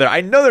is still there.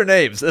 I know their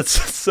names. That's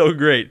so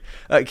great.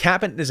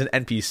 Cap'n is an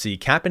NPC.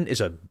 Cap'n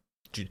is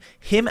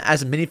him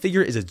as a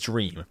minifigure is a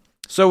dream.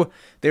 So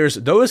there's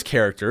those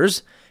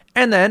characters,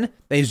 and then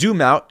they zoom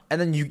out,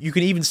 and then you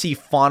can even see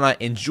Fauna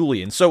and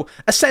Julian. So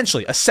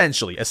essentially,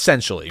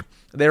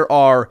 there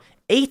are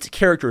 8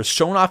 characters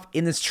shown off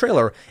in this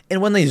trailer,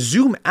 and when they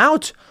zoom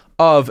out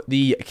of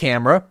the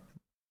camera,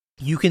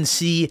 you can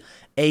see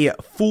a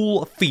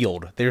full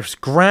field. There's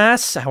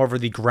grass, however,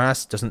 the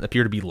grass doesn't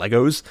appear to be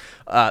Legos.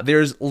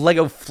 There's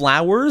Lego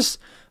flowers.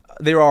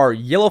 There are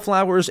yellow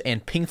flowers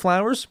and pink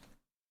flowers.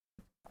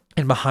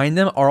 And behind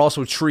them are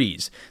also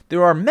trees.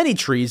 There are many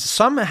trees.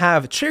 Some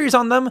have cherries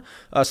on them.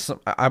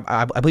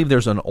 I believe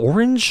there's an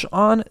orange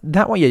on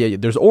that one. Yeah.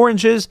 There's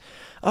oranges.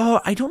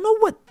 I don't know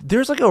what.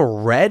 There's like a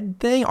red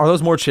thing. Are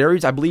those more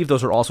cherries? I believe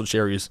those are also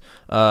cherries.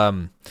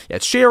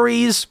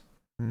 Cherries.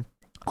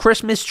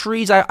 Christmas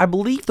trees. I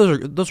believe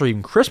those are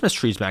even Christmas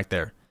trees back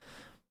there.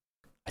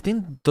 I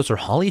think those are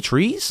holly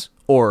trees,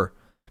 or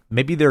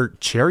maybe they're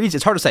cherries.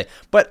 It's hard to say,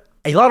 but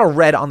a lot of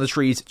red on the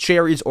trees,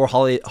 cherries or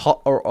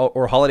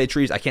holiday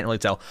trees. I can't really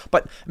tell,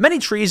 but many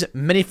trees,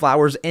 many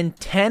flowers, and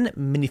 10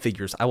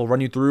 minifigures. I will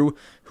run you through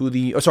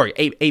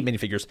eight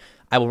minifigures.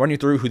 I will run you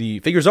through who the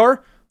figures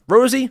are: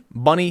 Rosie,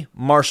 Bunny,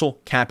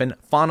 Marshall, Cap'n,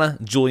 Fauna,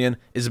 Julian,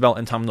 Isabelle,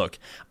 and Tom Nook.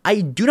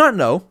 I do not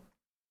know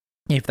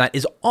if that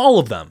is all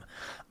of them.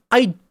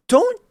 I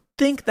don't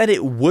think that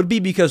it would be,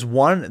 because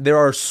one, there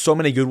are so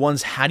many good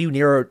ones. How do you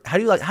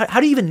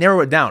even narrow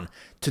it down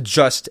to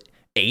just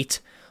 8?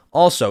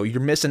 Also,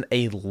 you're missing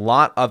a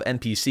lot of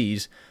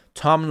NPCs.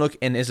 Tom Nook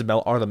and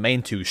Isabelle are the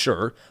main 2,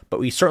 sure, but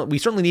we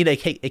certainly need a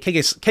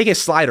KK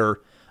Slider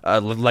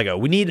Lego.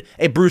 We need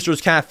a Brewster's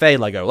Cafe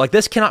Lego. Like,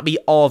 this cannot be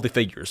all of the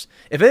figures.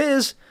 If it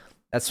is,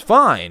 that's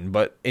fine,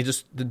 but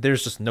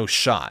there's just no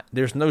shot.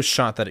 There's no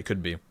shot that it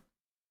could be.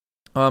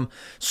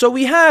 So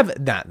we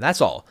have that.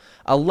 That's all.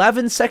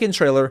 11-second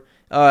trailer,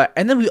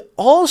 and then we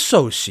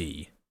also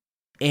see,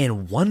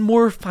 in one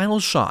more final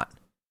shot,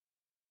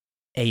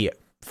 a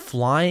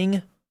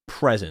flying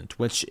present,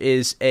 which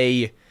is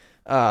a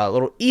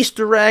little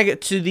Easter egg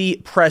to the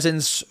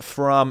presents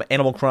from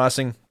Animal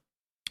Crossing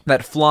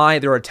that fly.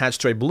 They're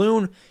attached to a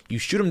balloon. You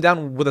shoot them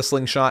down with a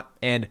slingshot,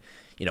 and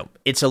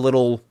it's a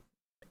little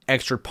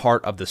extra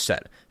part of the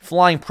set.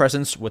 Flying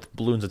presents with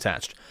balloons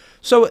attached.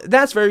 So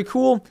that's very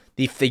cool.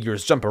 The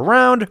figures jump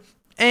around,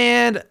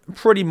 and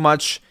pretty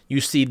much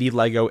you see the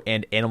Lego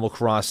and Animal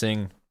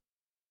Crossing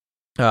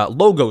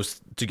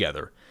logos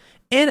together.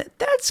 And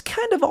that's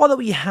kind of all that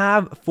we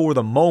have for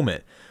the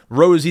moment.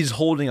 Rosie's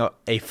holding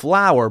a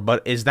flower,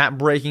 but is that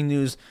breaking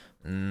news?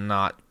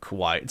 Not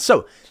quite.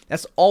 So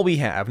that's all we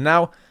have.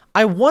 Now,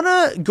 I want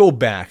to go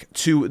back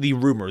to the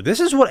rumor. This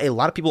is what a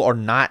lot of people are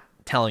not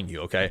telling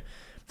you, okay?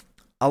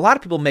 A lot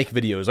of people make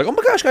videos like, oh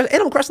my gosh, guys,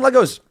 Animal Crossing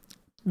Legos.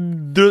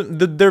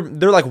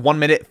 They're like 1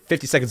 minute,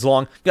 50 seconds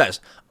long. Guys,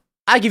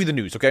 I give you the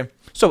news, okay?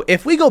 So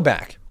if we go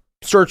back,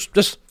 search,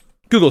 just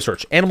Google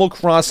search Animal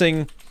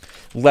Crossing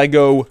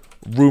Lego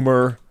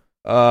rumor.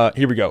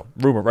 Here we go.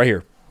 Rumor right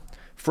here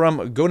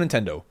from Go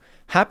Nintendo.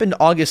 Happened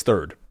August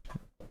 3rd.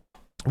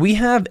 We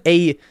have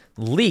a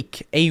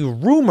leak, a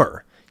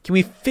rumor. Can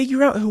we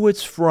figure out who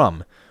it's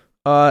from?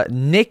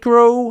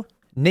 Necro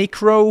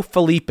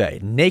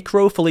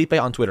Felipe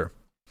on Twitter.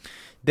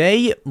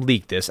 They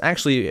leaked this.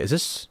 Actually, is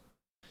this?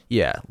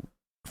 Yeah.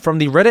 From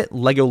the Reddit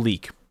Lego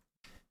leak.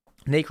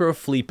 Necro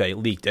Felipe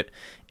leaked it.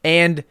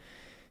 And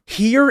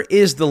here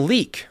is the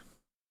leak.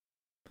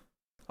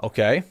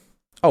 Okay.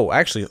 Oh,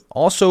 actually,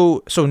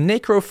 also, so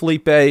Necro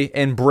Felipe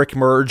and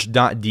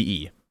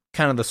brickmerge.de.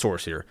 Kind of the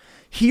source here.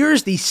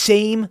 Here's the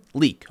same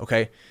leak,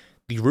 okay?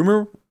 The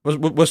rumor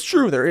was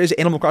true. There is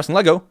Animal Crossing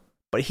Lego.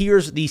 But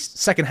here's the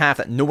second half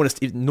that no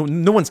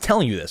one's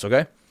telling you this,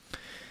 okay?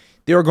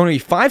 There are going to be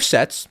 5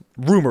 sets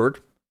rumored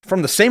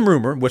from the same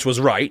rumor, which was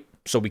right,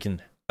 so we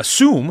can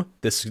assume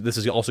this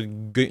is also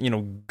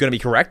going to be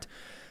correct.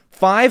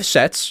 5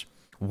 sets,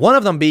 one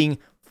of them being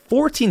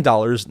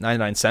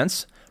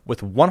 $14.99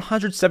 with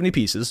 170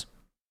 pieces.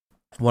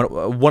 One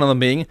of them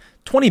being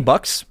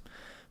 $20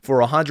 for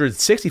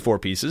 164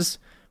 pieces.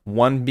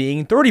 One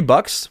being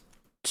 $30,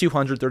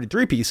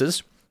 233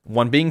 pieces.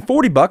 One being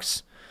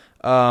 $40.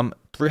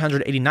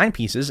 389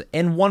 pieces,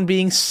 and one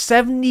being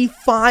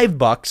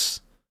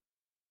 $75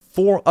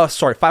 for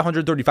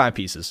 535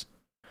 pieces.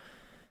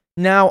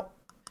 Now,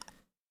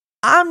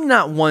 I'm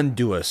not one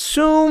to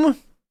assume,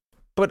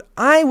 but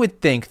I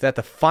would think that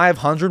the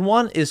 500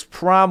 one is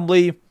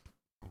probably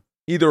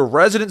either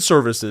Resident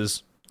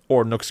Services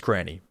or Nook's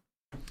Cranny.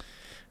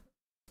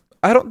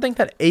 I don't think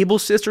that Able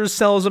Sisters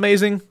sells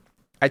amazing.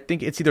 I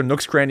think it's either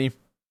Nook's Cranny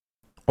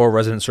or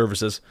Resident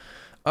Services.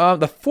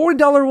 The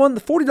 $40 one,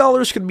 the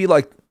 $40 could be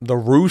like the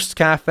Roost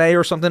Cafe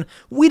or something.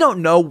 We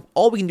don't know.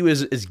 All we can do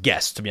is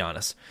guess, to be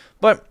honest.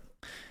 But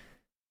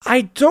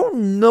I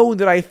don't know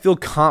that I feel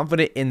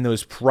confident in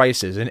those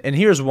prices, and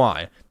here's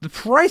why. The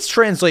price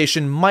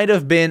translation might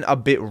have been a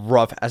bit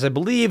rough, as I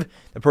believe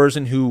the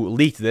person who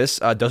leaked this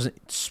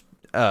doesn't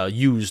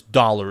use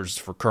dollars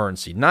for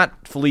currency.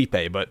 Not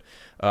Felipe, but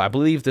I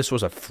believe this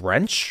was a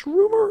French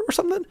rumor or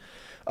something.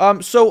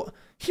 So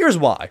here's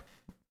why.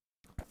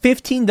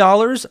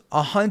 $15,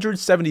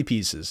 170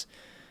 pieces.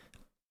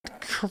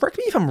 Correct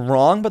me if I'm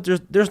wrong, but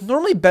there's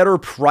normally better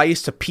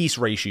price to piece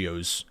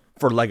ratios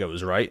for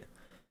Legos, right?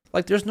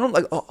 Like there's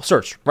normally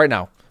search right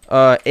now,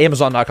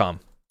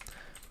 Amazon.com.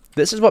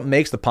 This is what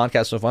makes the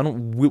podcast so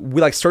fun. We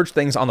like search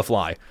things on the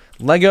fly.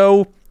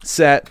 Lego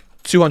set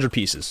 200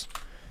 pieces.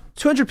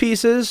 200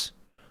 pieces.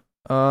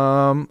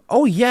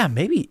 Oh yeah,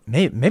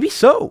 maybe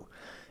so.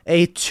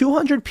 A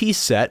 200 piece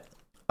set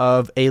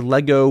of a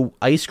Lego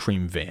ice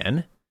cream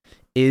van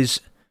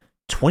is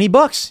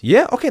 $20.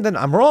 Yeah, okay, then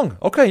I'm wrong.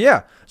 Okay,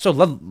 yeah. So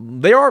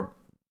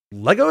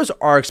Legos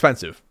are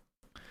expensive.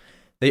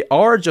 They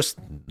are just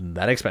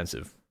that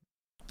expensive.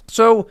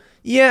 So,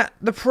 yeah,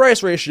 the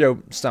price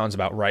ratio sounds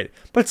about right.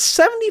 But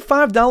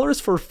 $75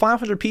 for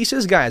 500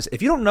 pieces, guys,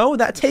 if you don't know,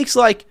 that takes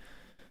like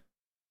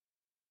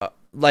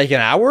an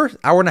hour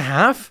and a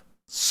half.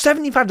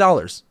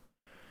 $75.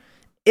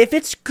 If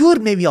it's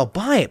good, maybe I'll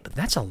buy it, but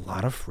that's a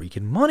lot of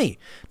freaking money.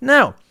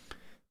 Now,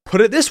 put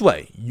it this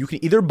way. You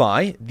can either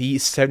buy the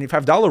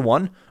 $75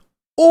 one,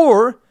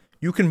 or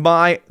you can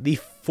buy the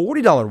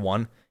 $40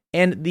 one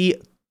and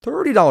the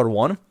 $30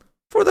 one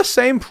for the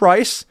same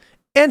price,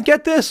 and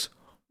get this,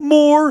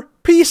 more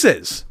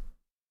pieces.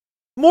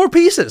 More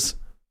pieces.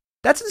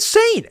 That's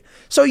insane.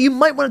 So you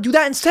might want to do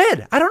that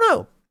instead. I don't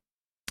know.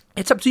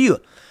 It's up to you.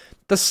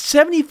 The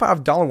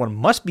 $75 one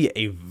must be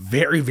a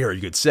very, very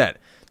good set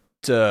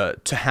to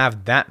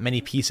have that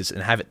many pieces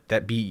and have it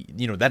that be,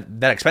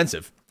 that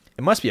expensive.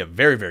 It must be a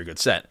very, very good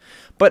set.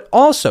 But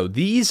also,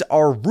 these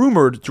are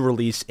rumored to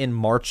release in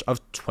March of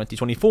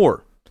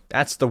 2024.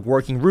 That's the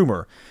working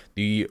rumor.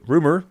 The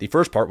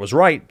first part was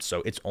right,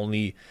 so it's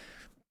only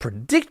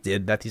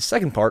predicted that the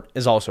second part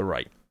is also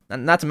right.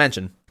 And not to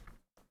mention,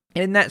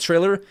 in that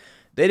trailer,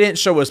 they didn't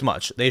show us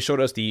much. They showed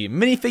us the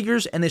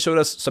minifigures, and they showed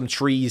us some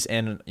trees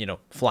and,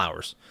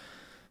 flowers.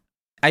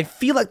 I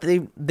feel like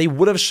they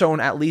would have shown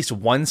at least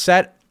one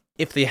set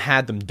if they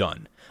had them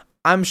done.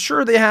 I'm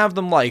sure they have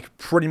them,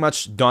 pretty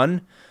much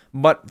done,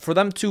 but for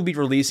them to be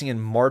releasing in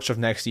March of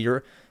next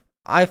year,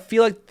 I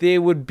feel like they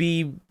would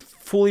be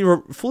fully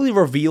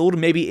revealed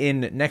maybe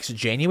in next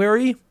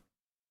January,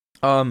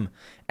 and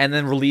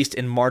then released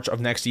in March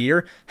of next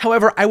year.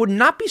 However, I would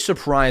not be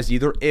surprised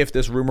either if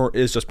this rumor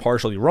is just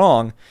partially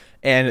wrong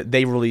and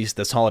they release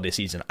this holiday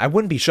season. I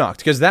wouldn't be shocked,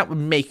 because that would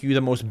make you the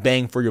most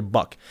bang for your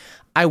buck.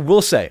 I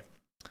will say,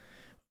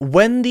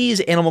 when these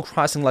Animal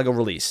Crossing Lego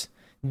release,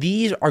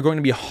 these are going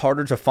to be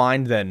harder to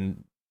find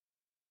than,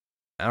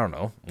 I don't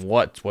know,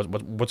 what's hard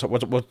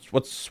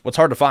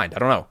to find? I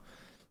don't know.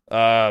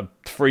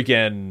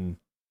 Freaking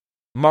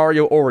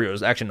Mario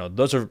Oreos. Actually, no,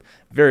 those are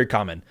very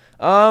common.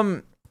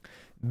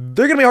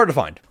 They're gonna be hard to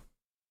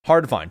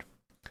find.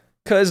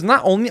 Because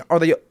not only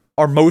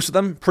are most of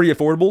them pretty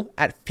affordable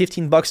at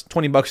 $15,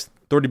 $20,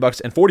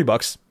 $30, and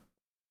 $40.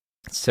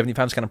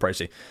 $75 is kind of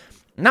pricey.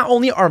 Not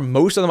only are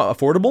most of them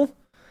affordable,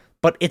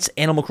 but it's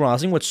Animal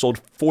Crossing, which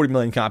sold 40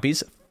 million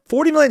copies.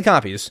 40 million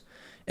copies.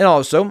 And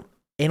also,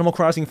 Animal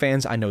Crossing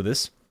fans, I know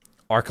this,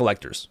 are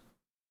collectors.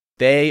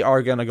 They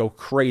are going to go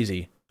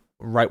crazy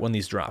right when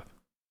these drop.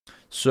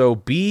 So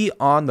be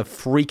on the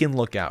freaking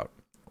lookout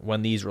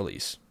when these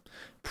release.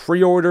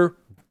 Pre-order,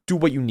 do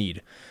what you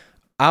need.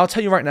 I'll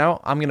tell you right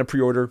now, I'm going to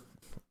pre-order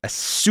as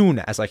soon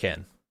as I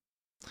can.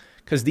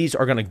 Because these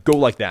are going to go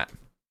like that.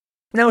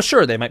 Now,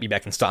 sure, they might be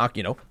back in stock,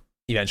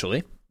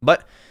 eventually.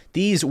 But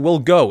these will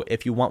go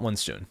if you want one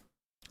soon.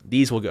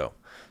 These will go.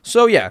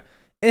 So yeah,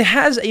 it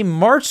has a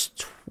March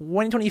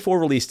 2024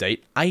 release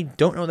date. I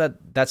don't know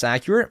that that's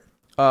accurate.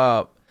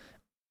 I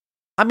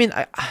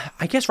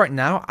guess right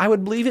now I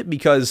would believe it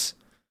because,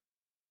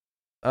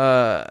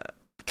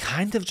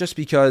 kind of just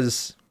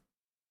because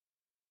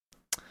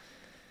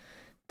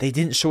they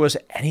didn't show us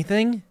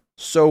anything.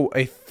 So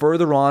a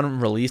further on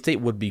release date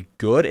would be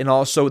good. And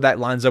also that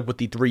lines up with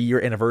the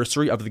 3-year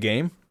anniversary of the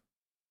game.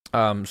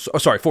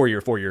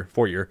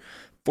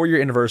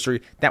 4-year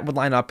anniversary. That would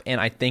line up, and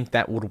I think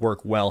that would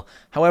work well.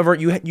 However,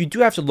 you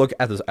do have to look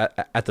at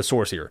the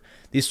source here.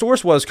 The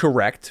source was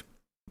correct,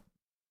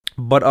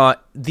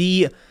 but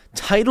the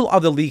title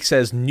of the leak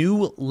says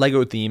New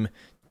LEGO Theme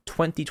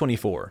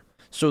 2024.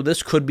 So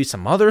this could be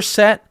some other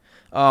set,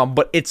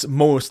 but it's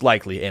most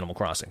likely Animal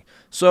Crossing.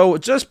 So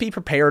just be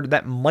prepared.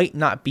 That might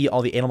not be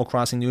all the Animal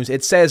Crossing news.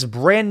 It says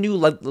brand new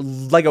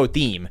LEGO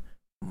theme.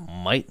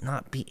 Might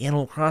not be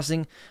Animal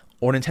Crossing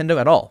or Nintendo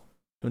at all.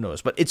 Who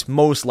knows? But it's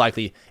most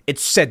likely,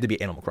 it's said to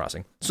be Animal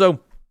Crossing. So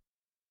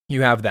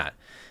you have that.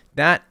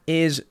 That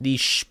is the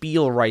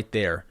spiel right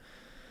there.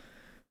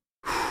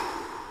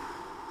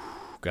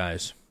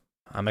 Guys,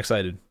 I'm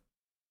excited.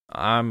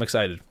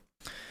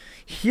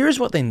 Here's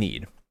what they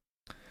need.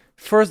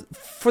 For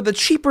the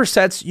cheaper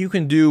sets, you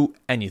can do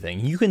anything.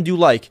 You can do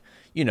a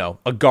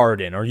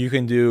garden, or you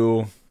can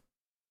do...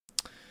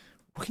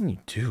 What can you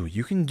do?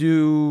 You can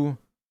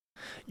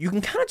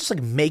kind of just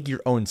make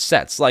your own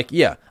sets.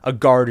 A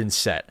garden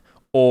set,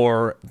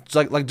 or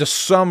just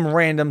some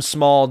random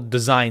small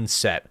design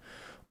set.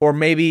 Or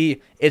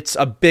maybe it's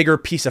a bigger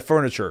piece of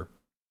furniture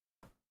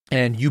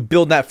and you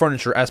build that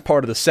furniture as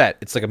part of the set.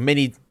 It's like a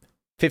mini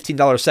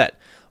 $15 set.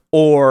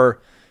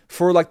 Or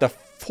for the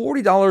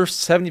 $40,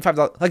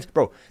 $75,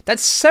 bro, that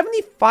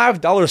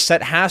 $75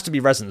 set has to be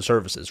Resident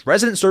Services.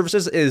 Resident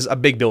Services is a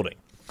big building.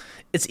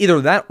 It's either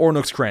that or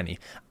Nook's Cranny.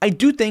 I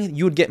do think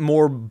you would get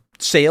more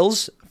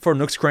sales for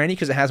Nook's Cranny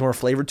because it has more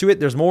flavor to it.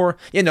 There's more.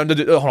 Yeah, no,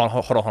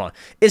 hold on.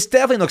 It's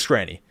definitely Nook's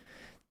Cranny.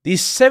 The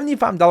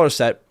 $75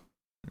 set,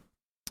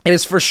 it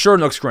is for sure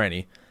Nook's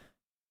Cranny.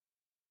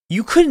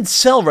 You couldn't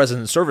sell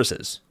Resident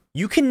Services.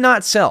 You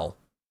cannot sell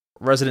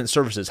Resident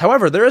Services.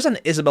 However, there is an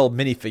Isabelle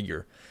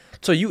minifigure.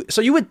 So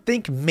you would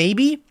think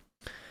maybe.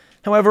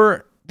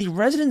 However, the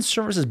Resident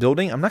Services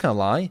building, I'm not going to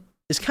lie,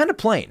 is kind of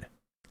plain.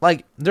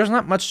 There's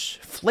not much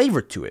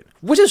flavor to it,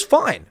 which is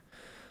fine.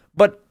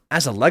 But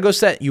as a LEGO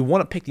set, you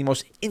want to pick the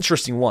most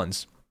interesting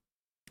ones.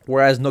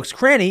 Whereas Nook's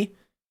Cranny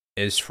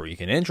is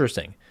freaking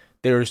interesting.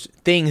 There's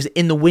things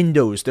in the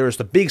windows. There's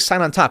the big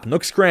sign on top,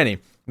 Nook's Cranny.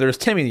 There's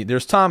Timmy.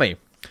 There's Tommy.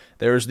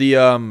 There's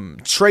the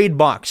trade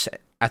box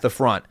at the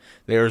front.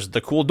 There's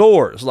the cool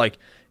doors.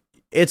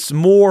 It's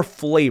more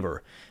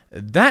flavor.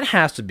 That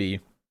has to be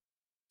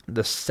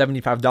the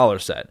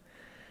 $75 set.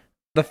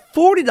 The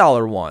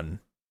 $40 one,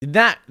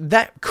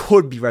 that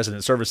could be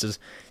Resident Services.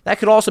 That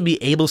could also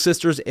be Able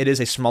Sisters. It is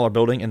a smaller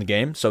building in the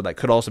game, so that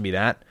could also be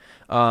that.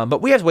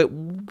 But we have to wait.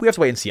 We have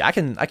to wait and see. I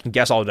can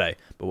guess all day,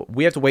 but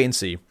we have to wait and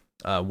see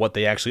what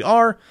they actually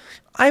are.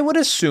 I would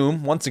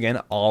assume, once again,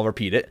 I'll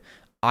repeat it.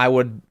 I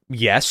would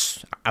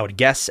guess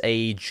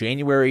a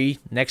January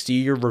next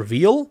year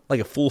reveal,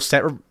 a full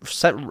set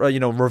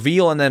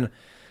reveal, and then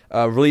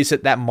release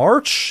it that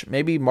March,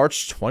 maybe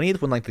March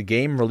 20th when the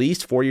game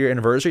released, 4-year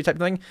anniversary type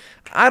of thing.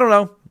 I don't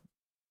know.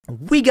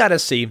 We gotta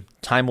see.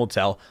 Time will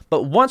tell.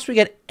 But once we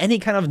get any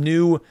kind of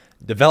new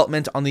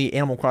development on the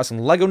Animal Crossing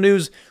LEGO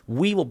news,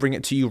 we will bring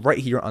it to you right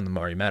here on the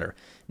Mario Matter.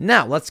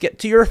 Now, let's get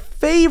to your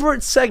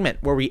favorite segment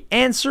where we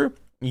answer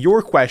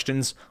your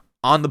questions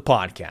on the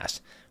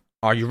podcast.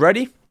 Are you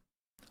ready?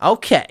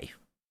 Okay.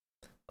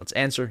 Let's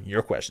answer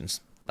your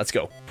questions. Let's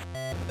go.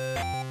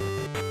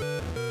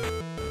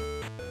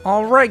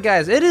 All right,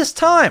 guys, it is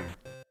time.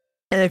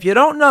 And if you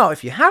don't know,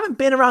 if you haven't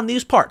been around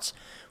these parts,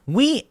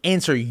 we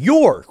answer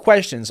your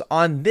questions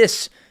on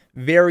this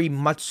very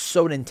much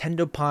so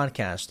Nintendo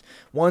podcast.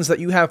 Ones that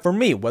you have for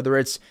me, whether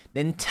it's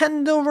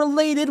Nintendo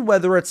related,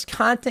 whether it's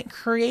content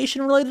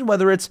creation related,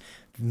 whether it's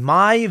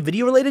my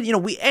video related,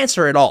 we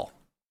answer it all.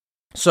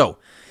 So,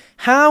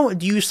 how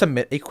do you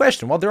submit a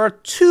question? Well, there are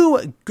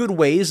two good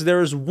ways.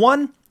 There's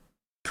one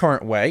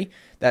current way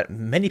that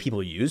many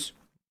people use,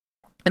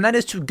 and that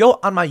is to go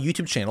on my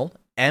YouTube channel,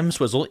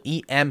 MSwizzle,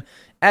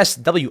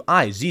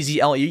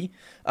 EMSWIZZLE.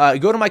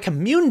 Go to my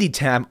community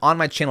tab on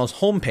my channel's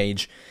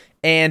homepage,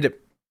 and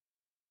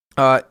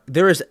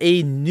there is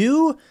a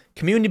new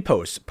community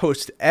post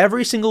posted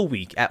every single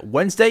week at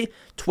Wednesday,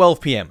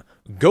 12 p.m.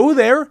 Go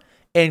there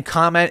and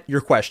comment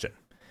your question.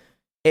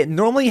 it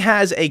normally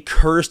has a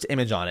cursed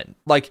image on it.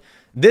 Like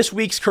this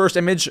week's cursed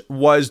image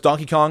was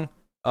Donkey Kong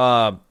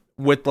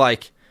with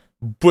like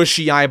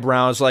bushy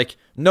eyebrows, like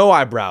no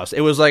eyebrows.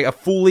 It was like a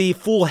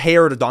full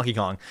hair to Donkey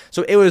Kong.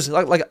 So it was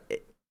like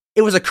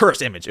it was a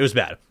cursed image. It was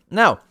bad.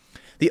 Now,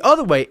 the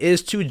other way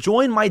is to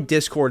join my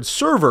Discord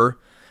server.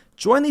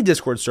 Join the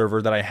Discord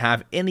server that I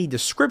have in the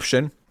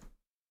description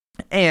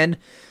and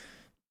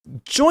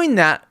join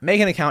that.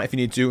 Make an account if you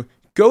need to.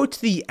 Go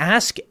to the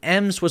Ask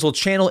M Swizzle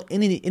channel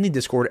in the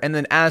Discord and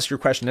then ask your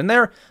question in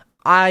there.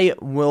 I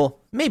will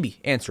maybe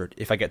answer it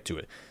if I get to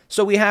it.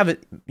 So we have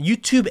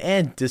YouTube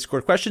and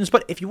Discord questions,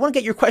 but if you want to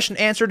get your question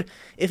answered,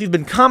 if you've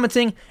been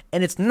commenting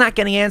and it's not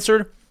getting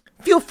answered,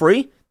 feel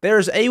free.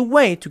 There's a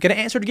way to get it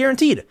answered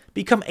guaranteed.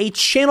 Become a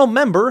channel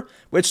member,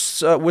 which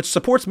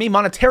supports me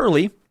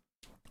monetarily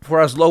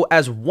for as low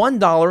as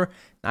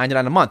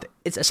 $1.99 a month.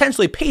 It's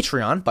essentially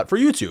Patreon, but for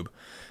YouTube.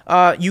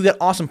 You get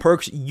awesome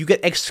perks. You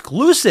get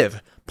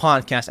exclusive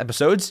podcast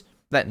episodes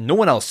that no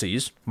one else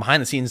sees,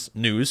 behind-the-scenes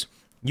news.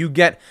 You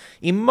get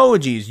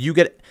emojis. You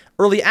get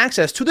early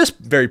access to this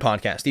very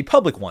podcast, the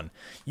public one.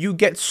 You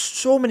get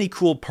so many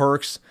cool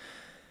perks.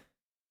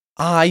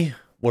 I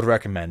would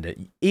recommend it.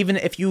 Even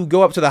if you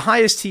go up to the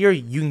highest tier,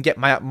 you can get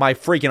my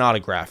freaking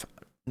autograph.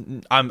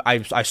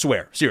 I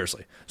swear,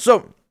 seriously.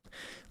 So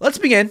let's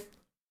begin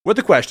with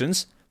the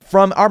questions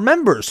from our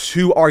members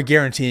who are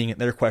guaranteeing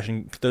their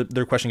question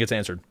gets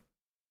answered.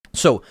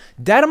 So,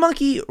 Data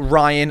Monkey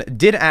Ryan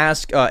did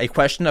ask a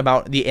question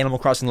about the Animal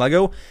Crossing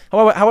Lego.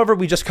 However,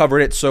 we just covered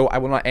it, so I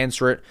will not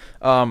answer it.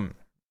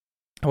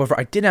 However,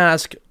 I did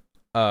ask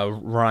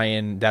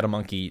Ryan Data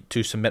Monkey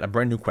to submit a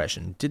brand new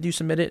question. Did you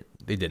submit it?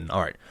 They didn't.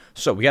 All right.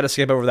 So we got to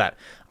skip over that.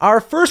 Our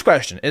first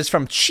question is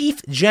from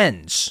Chief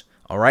Jens.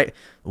 All right.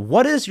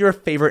 What is your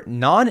favorite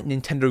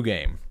non-Nintendo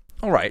game?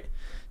 All right.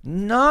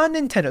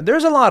 Non-Nintendo.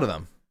 There's a lot of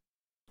them.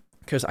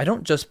 Because I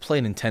don't just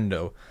play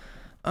Nintendo.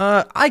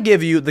 I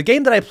give you the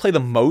game that I play the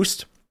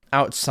most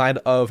outside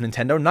of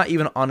Nintendo, not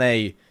even on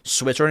a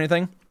Switch or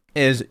anything,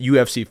 is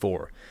UFC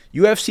 4.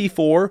 UFC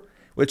 4,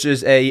 which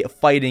is a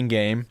fighting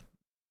game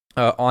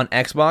on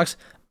Xbox,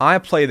 I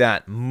play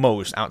that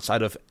most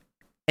outside of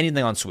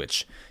anything on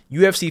Switch.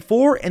 UFC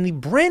 4 and the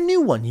brand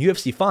new one,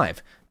 UFC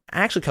 5,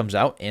 actually comes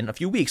out in a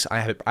few weeks. I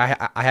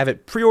have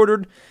it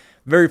pre-ordered.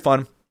 Very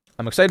fun.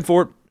 I'm excited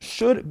for it.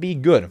 Should be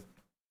good.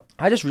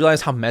 I just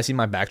realized how messy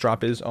my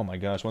backdrop is. Oh my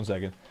gosh, 1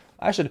 second.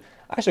 I should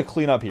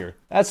clean up here.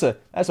 That's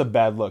a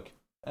bad look.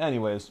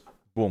 Anyways,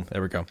 boom,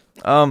 there we go.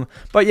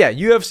 But yeah,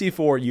 UFC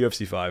 4,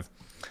 UFC 5.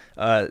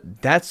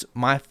 That's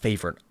my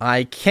favorite.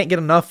 I can't get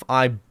enough.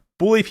 I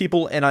bully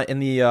people in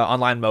the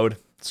online mode.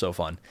 It's so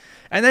fun.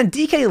 And then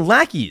DK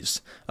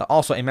Lackeys,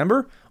 also a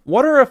member.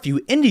 What are a few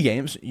indie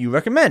games you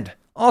recommend?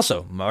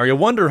 Also, Mario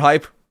Wonder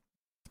hype.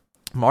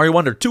 Mario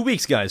Wonder, 2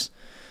 weeks, guys.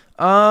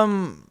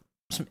 Some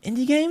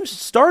indie games.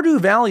 Stardew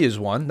Valley is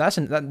one. That's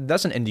an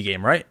indie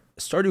game, right?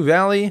 Stardew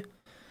Valley.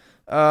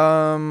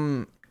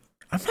 I'm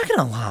not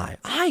gonna lie.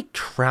 I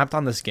crapped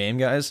on this game,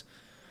 guys.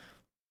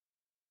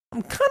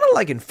 I'm kind of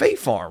liking Fae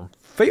Farm.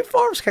 Fae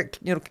Farm's kind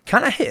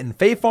of hitting.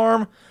 Fae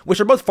Farm, which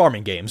are both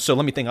farming games. So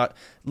let me think.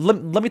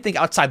 Let me think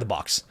outside the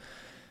box,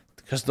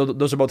 because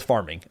those are both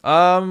farming.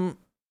 I'm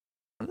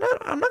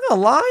not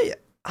gonna lie.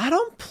 I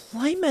don't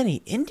play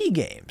many indie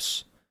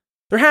games.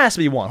 There has to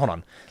be one. Hold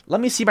on. Let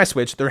me see my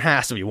Switch. There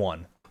has to be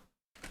one.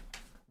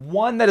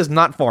 One that is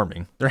not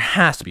farming. There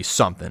has to be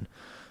something.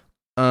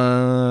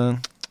 No,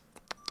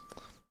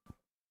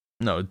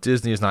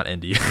 Disney is not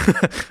indie.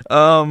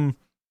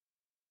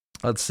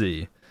 Let's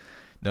see.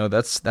 No,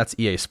 that's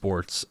EA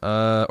Sports.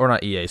 Or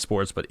not EA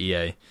Sports, but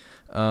EA.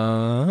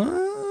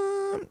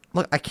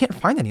 Look, I can't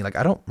find any. Like,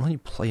 I don't really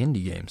play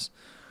indie games.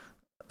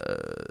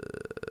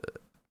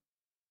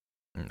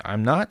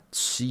 I'm not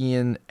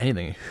seeing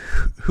anything.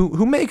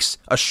 Who makes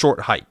A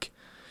Short Hike?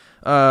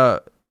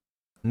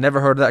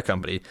 Never heard of that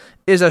company.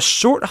 Is A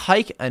Short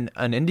Hike an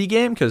indie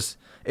game? Because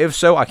if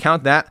so, I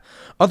count that.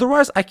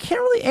 Otherwise, I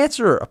can't really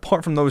answer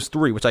apart from those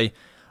three, which I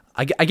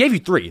gave you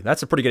three.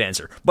 That's a pretty good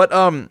answer. But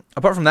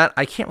apart from that,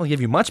 I can't really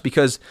give you much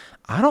because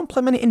I don't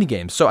play many indie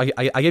games. So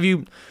I give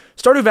you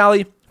Stardew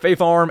Valley, Fae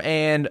Farm,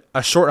 and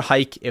A Short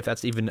Hike. If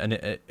that's even an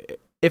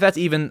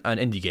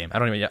indie game, I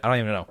don't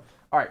even know.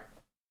 All right,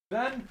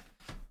 then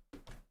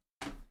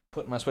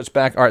put my Switch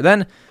back. All right,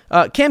 then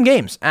Cam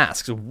Games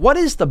asks, what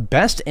is the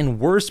best and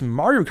worst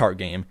Mario Kart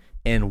game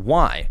and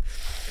why?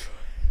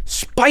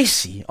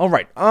 Spicy. All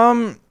right.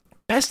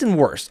 Best and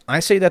worst. I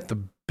say that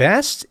the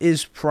best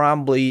is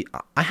probably,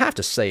 I have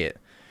to say it,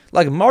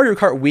 like Mario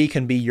Kart Wii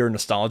can be your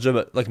nostalgia,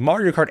 but like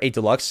Mario Kart 8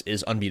 Deluxe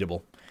is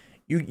unbeatable.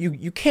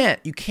 You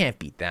can't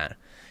beat that.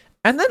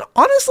 And then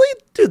honestly,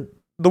 dude,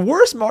 the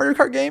worst Mario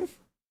Kart game,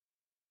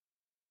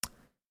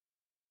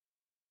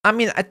 I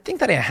mean, I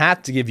think that I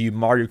had to give you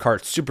Mario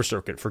Kart Super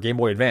Circuit for Game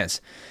Boy Advance.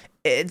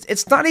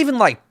 It's not even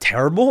like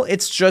terrible.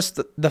 It's just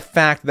the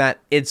fact that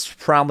it's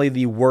probably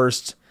the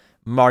worst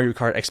Mario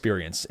Kart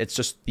experience. It's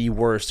just the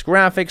worst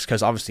graphics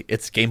because obviously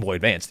it's Game Boy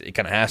Advance. It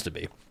kind of has to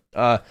be.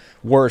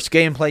 Worse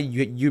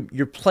gameplay.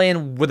 You're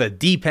playing with a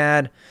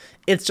D-pad.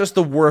 It's just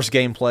the worst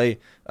gameplay,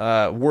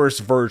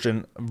 worst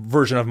version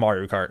of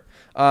Mario Kart.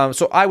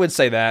 So I would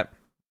say that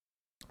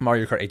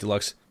Mario Kart 8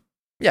 Deluxe.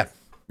 Yeah.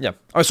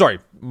 Oh, sorry.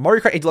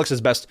 Mario Kart 8 Deluxe is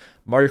best.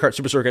 Mario Kart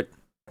Super Circuit,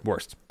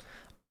 worst.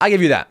 I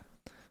give you that.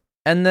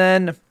 And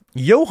then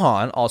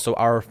Johan, also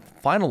our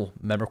final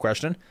member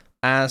question,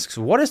 asks,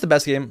 what is the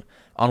best game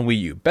on Wii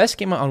U? Best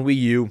game on Wii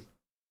U.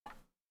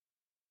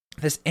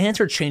 This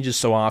answer changes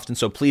so often,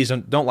 so please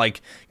don't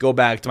like go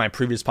back to my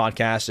previous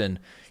podcast and,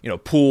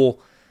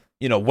 pull,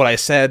 what I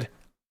said.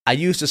 I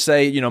used to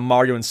say,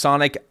 Mario and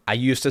Sonic. I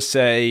used to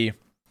say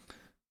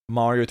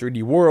Mario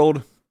 3D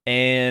World,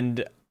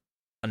 and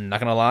I'm not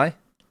gonna lie,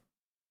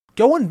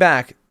 going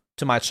back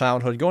to my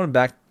childhood, going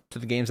back to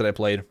the games that I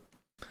played,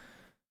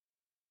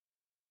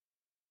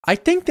 I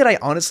think that I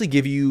honestly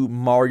give you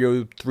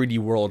Mario 3D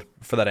World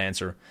for that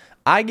answer.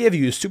 I give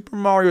you Super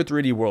Mario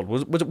 3D World,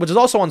 which is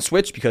also on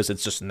Switch because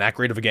it's just that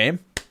great of a game.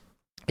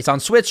 It's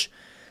on Switch.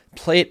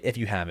 Play it if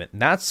you haven't.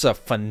 That's a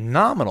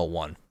phenomenal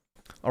one.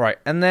 All right,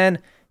 and then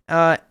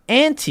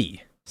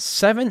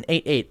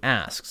Anti788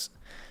 asks,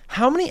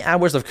 how many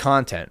hours of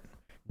content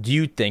do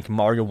you think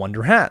Mario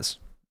Wonder has?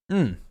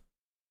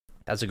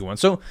 That's a good one.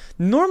 So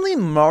normally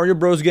Mario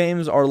Bros.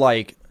 Games are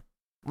like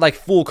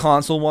full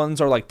console ones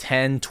are like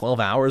 10,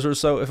 12 hours or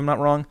so, if I'm not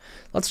wrong.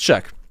 Let's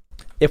check.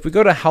 If we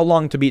go to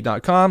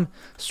howlongtobeat.com,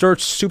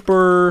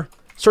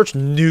 search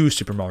new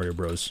Super Mario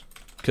Bros.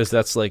 Because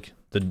that's like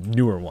the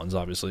newer ones,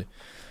 obviously.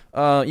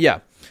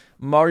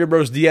 Mario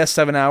Bros. DS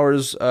 7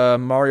 hours,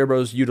 Mario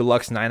Bros. U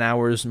Deluxe 9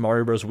 hours,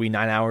 Mario Bros. Wii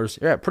 9 hours.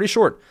 Yeah, pretty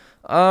short.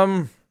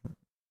 I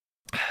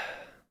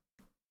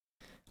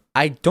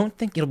don't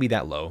think it'll be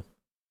that low.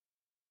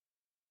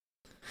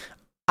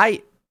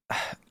 I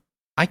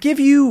give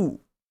you,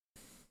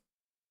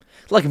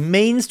 like,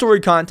 main story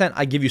content,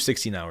 I give you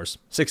 16 hours.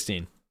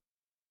 16.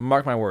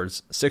 Mark my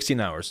words. 16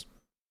 hours.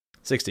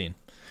 16.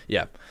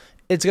 Yeah.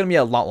 It's going to be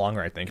a lot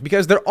longer, I think,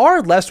 because there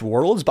are less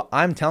worlds, but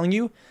I'm telling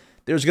you,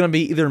 there's going to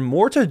be either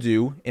more to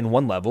do in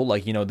one level,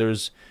 like,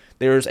 there's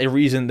a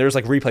reason, there's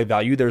like replay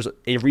value, there's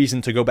a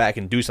reason to go back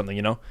and do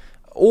something,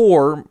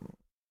 or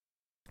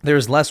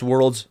there's less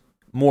worlds,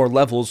 more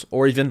levels,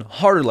 or even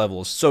harder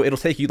levels, so it'll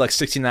take you like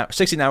 16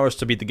 hours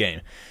to beat the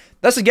game.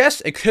 That's a guess.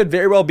 It could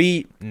very well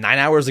be 9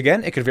 hours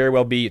again, it could very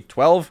well be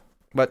 12,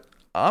 but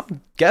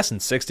I'm guessing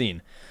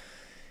 16.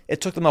 It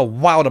took them a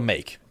while to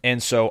make,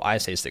 and so I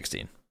say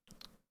 16.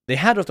 They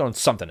had to have thrown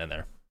something in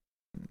there.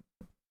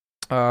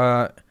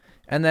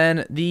 And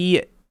then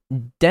the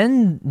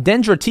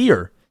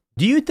Dendratier,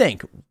 do you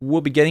think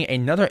we'll be getting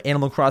another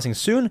Animal Crossing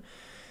soon?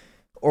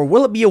 Or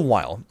will it be a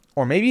while?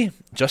 Or maybe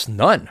just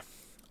none?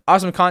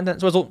 Awesome content,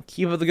 Swizzle.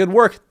 Keep up the good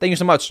work. Thank you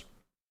so much.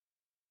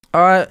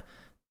 I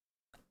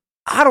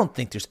don't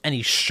think there's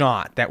any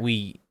shot that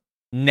we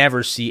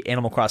never see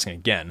Animal Crossing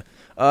again.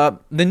 The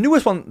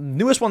newest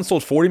one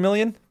sold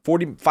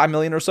 45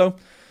 million or so.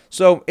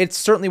 So it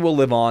certainly will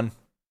live on.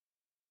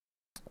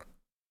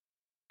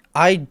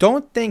 I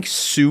don't think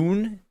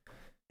soon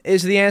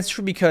is the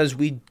answer because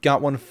we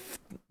got one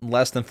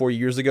less than 4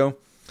 years ago.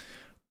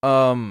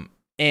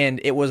 And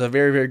it was a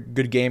very, very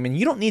good game. And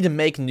you don't need to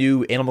make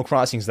new Animal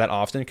Crossings that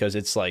often because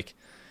it's like,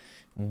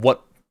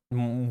 what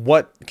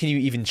can you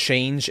even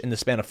change in the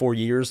span of 4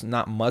 years?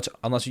 Not much,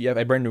 unless you have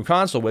a brand new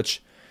console,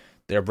 which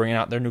they're bringing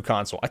out their new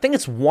console. I think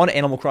it's one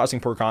Animal Crossing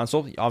per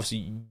console.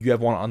 Obviously, you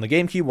have one on the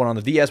GameCube, one on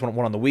the DS, one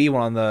on the Wii,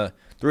 one on the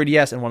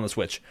 3DS, and one on the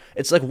Switch.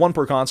 It's like one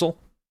per console.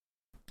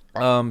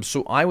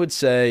 So I would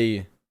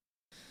say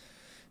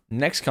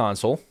next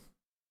console,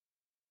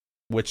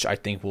 which I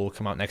think will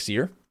come out next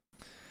year.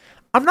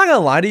 I'm not going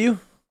to lie to you.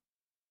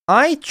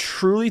 I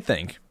truly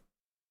think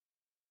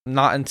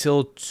not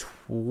until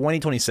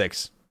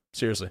 2026.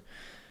 Seriously.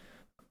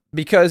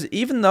 Because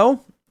even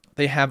though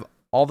they have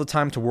all the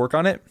time to work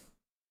on it,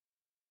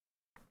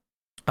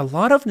 a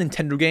lot of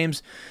Nintendo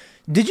games,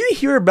 did you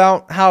hear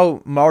about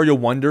how Mario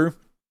Wonder,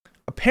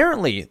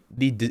 apparently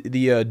the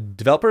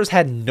developers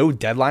had no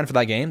deadline for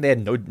that game. They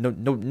had no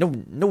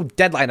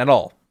deadline at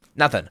all.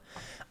 Nothing.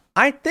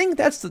 I think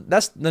that's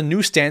the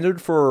new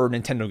standard for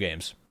Nintendo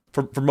games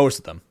for most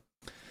of them.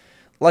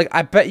 Like,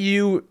 I bet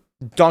you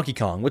Donkey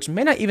Kong, which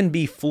may not even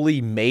be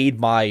fully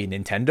made by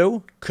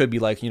Nintendo, could be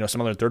like,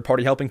 some other third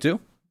party helping too.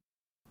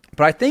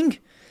 But I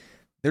think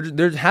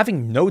they're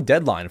having no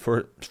deadline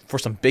for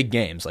some big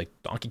games like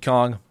Donkey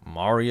Kong,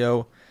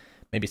 Mario,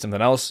 maybe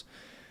something else.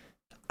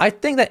 I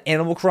think that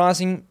Animal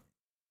Crossing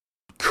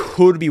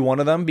could be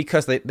one of them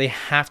because they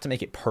have to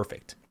make it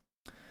perfect.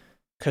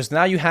 Because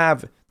now you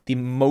have the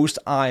most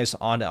eyes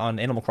on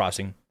Animal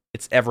Crossing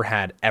it's ever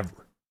had, ever.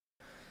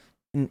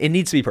 It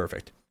needs to be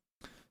perfect.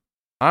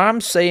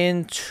 I'm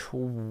saying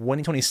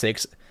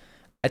 2026.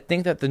 I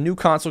think that the new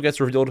console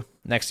gets revealed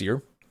next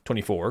year,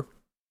 24.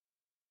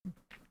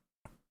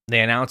 They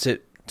announce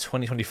it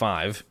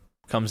 2025,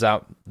 comes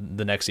out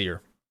the next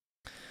year.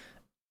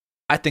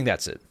 I think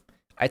that's it.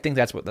 I think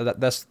that's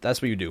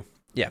what you do.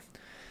 Yeah.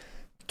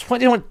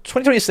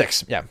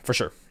 2026. Yeah, for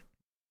sure.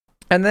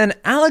 And then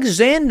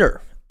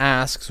Alexander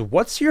asks,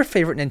 what's your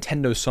favorite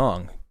Nintendo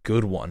song?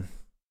 Good one.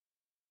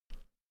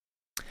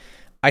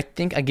 I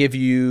think I give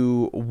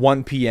you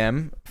 1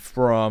 p.m.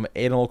 from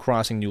Animal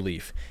Crossing New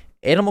Leaf.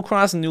 Animal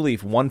Crossing New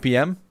Leaf, 1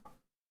 p.m.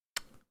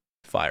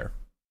 Fire.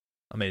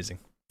 Amazing.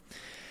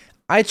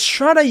 I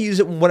try to use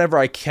it whenever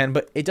I can,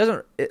 but it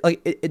doesn't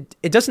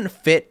it doesn't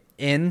fit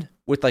in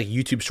with like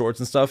YouTube Shorts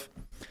and stuff.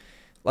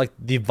 Like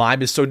the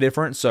vibe is so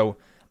different, so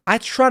I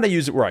try to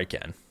use it where I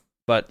can.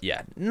 But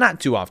yeah,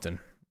 not too often.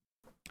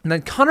 And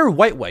then Connor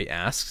Whiteway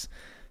asks,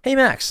 "Hey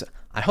Max,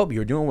 I hope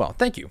you're doing well."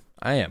 Thank you.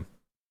 I am.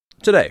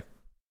 Today.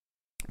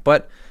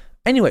 But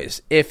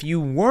anyways, if you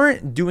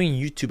weren't doing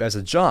YouTube as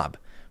a job,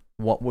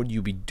 what would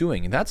you be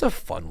doing? That's a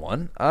fun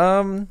one.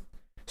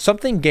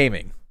 Something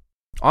gaming.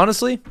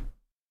 Honestly,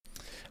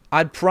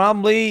 I'd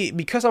probably,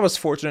 because I was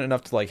fortunate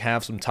enough to like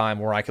have some time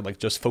where I could like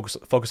just focus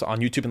on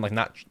YouTube and like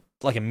not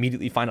like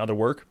immediately find other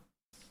work,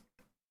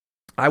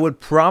 I would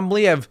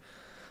probably have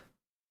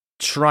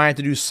tried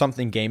to do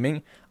something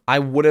gaming. I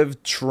would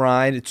have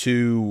tried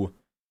to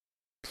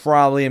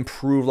probably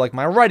improve like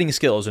my writing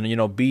skills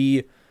and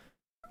be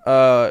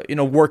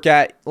work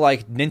at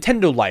like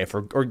Nintendo Life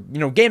or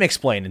Game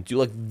Explain and do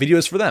like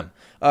videos for them.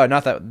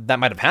 Not that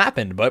might have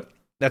happened, but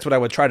that's what I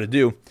would try to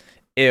do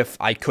if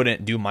I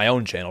couldn't do my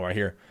own channel right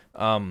here.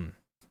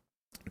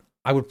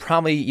 I would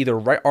probably either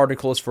write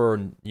articles for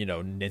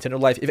Nintendo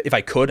Life if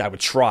I could. I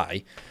would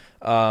try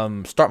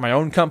start my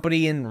own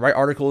company and write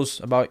articles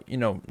about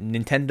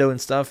Nintendo and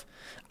stuff.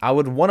 I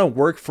would want to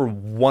work for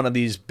one of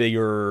these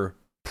bigger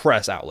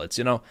press outlets.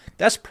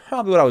 That's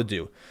probably what I would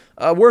do.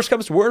 Worst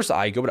comes to worst,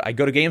 I go to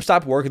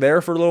GameStop, work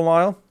there for a little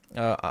while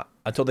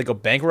until they go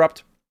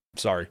bankrupt.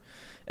 Sorry,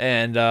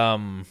 and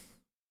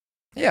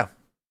yeah,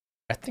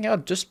 I think I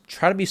would just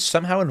try to be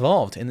somehow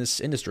involved in this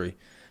industry.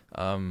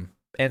 And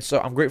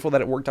so I'm grateful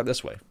that it worked out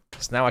this way,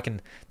 because now I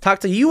can talk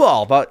to you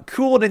all about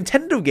cool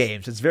Nintendo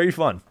games. It's very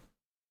fun.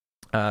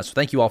 So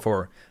thank you all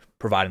for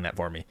providing that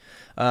for me.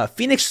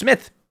 Phoenix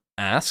Smith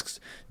asks,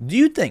 do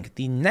you think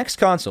the next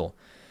console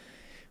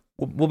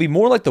will be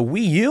more like the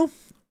Wii U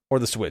or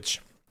the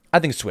Switch? I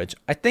think Switch.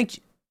 I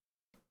think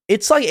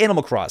it's like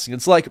Animal Crossing.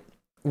 It's like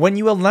when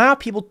you allow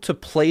people to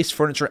place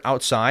furniture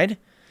outside,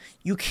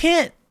 you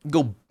can't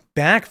go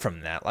back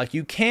from that. Like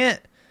you can't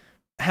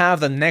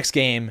have the next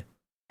game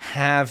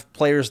have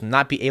players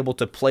not be able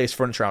to place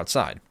furniture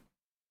outside.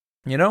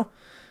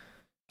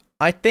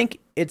 I think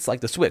it's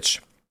like the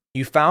Switch.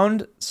 You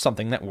found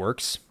something that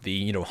works,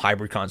 the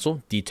hybrid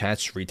console,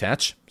 detach,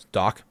 retach,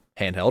 dock,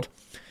 handheld.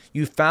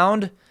 You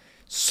found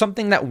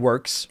something that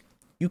works.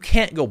 You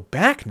can't go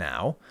back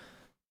now.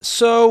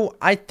 So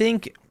I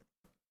think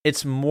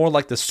it's more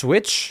like the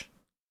Switch,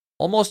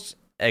 almost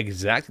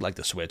exactly like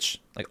the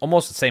Switch, like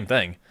almost the same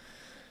thing.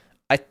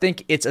 I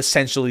think it's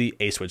essentially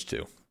a Switch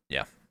 2.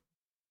 Yeah.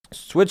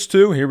 Switch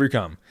 2, here we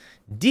come.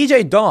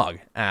 DJ Dog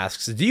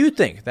asks, do you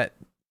think that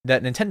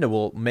Nintendo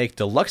will make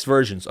deluxe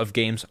versions of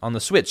games on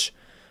the Switch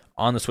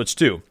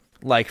 2,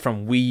 like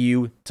from Wii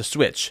U to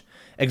Switch?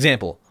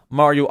 Example,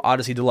 Mario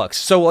Odyssey Deluxe.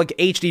 So like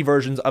HD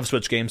versions of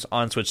Switch games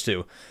on Switch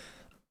 2.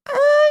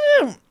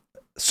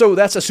 So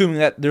that's assuming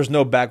that there's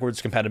no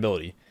backwards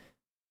compatibility.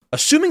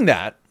 Assuming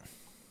that,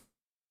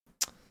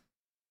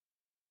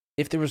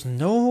 if there was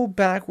no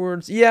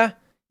backwards, yeah,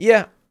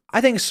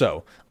 I think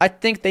so. I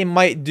think they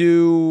might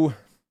do.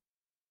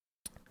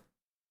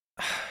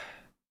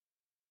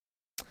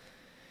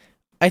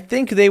 I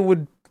think they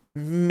would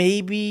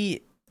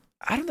maybe.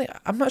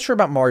 I'm not sure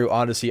about Mario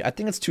Odyssey. I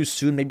think it's too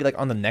soon. Maybe like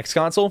on the next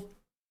console.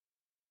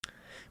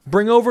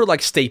 Bring over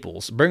like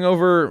staples. Bring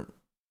over.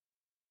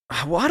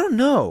 Well, I don't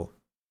know.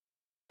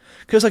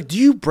 Because like, do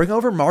you bring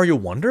over Mario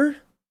Wonder?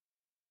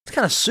 It's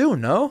kind of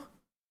soon, no?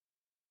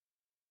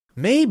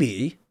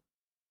 Maybe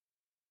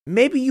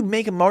you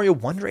make a Mario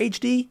Wonder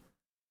HD?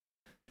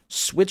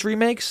 Switch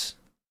remakes?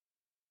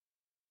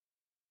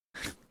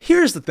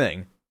 Here's the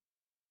thing.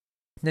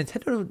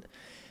 Nintendo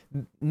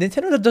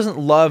doesn't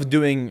love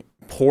doing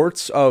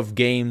ports of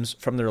games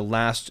from their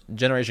last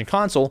generation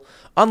console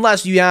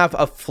unless you have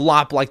a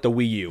flop like the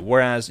Wii U.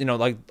 Whereas,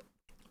 like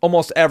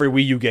almost every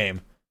Wii U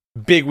game,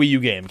 big Wii U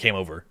game came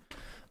over.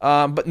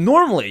 But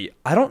normally,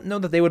 I don't know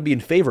that they would be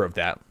in favor of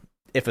that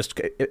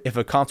if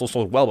a console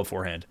sold well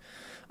beforehand.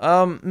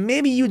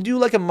 Maybe you do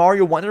like a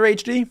Mario Wonder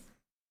HD.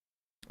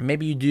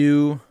 Maybe you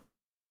do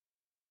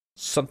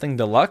something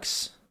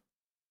deluxe.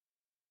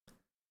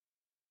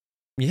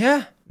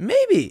 Yeah,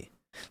 maybe.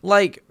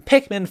 Like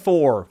Pikmin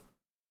 4.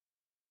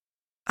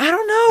 I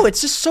don't know.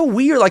 It's just so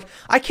weird. Like,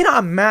 I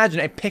cannot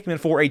imagine a Pikmin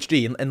 4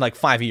 HD in like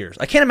 5 years.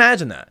 I can't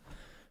imagine that.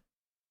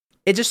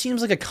 It just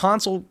seems like a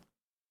console,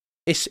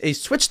 a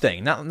Switch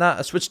thing, not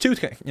a Switch 2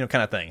 kind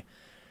of thing.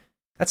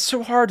 That's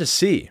so hard to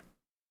see.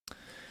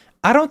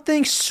 I don't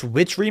think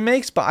Switch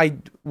remakes, but I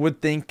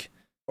would think,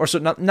 or so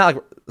not like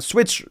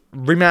Switch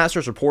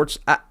remasters or ports.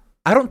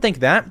 I don't think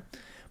that,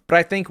 but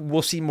I think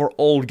we'll see more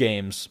old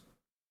games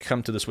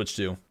come to the Switch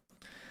 2.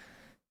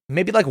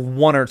 Maybe like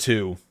 1 or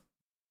 2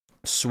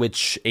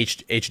 Switch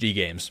HD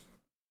games,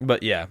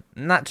 but yeah,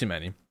 not too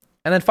many.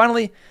 And then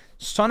finally,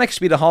 Sonic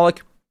Speedaholic.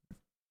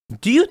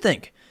 Do you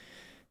think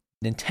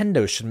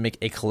Nintendo should make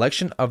a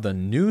collection of the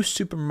new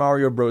Super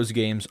Mario Bros.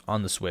 Games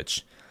on the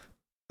Switch.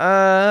 Now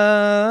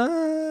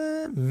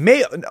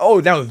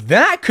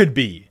that could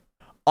be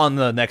on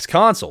the next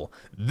console.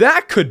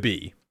 That could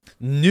be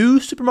new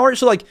Super Mario.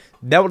 So like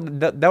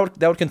that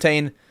would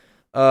contain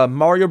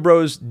Mario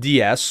Bros.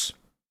 DS,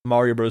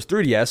 Mario Bros.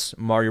 3DS,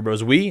 Mario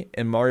Bros. Wii,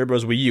 and Mario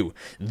Bros. Wii U.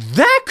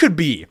 That could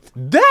be.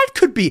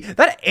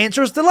 That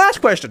answers the last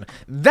question.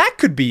 That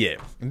could be it.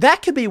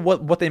 That could be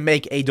what they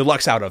make a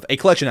deluxe out of, a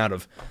collection out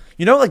of.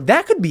 You know, like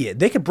that could be it.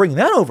 They could bring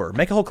that over,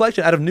 make a whole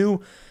collection out of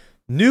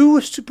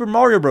new Super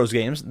Mario Bros.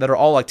 Games that are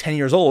all like 10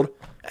 years old,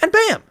 and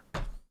bam.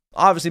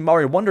 Obviously,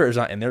 Mario Wonder is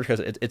not in there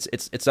because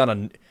it's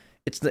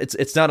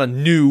not a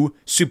new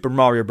Super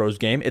Mario Bros.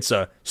 Game. It's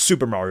a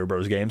Super Mario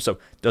Bros. Game, so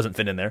it doesn't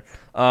fit in there.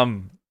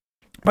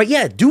 But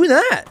yeah, do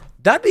that.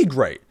 That'd be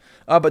great.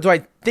 But do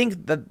I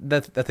think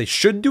that they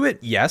should do it?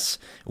 Yes.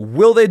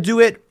 Will they do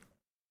it?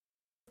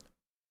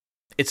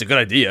 It's a good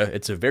idea.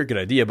 It's a very good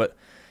idea, but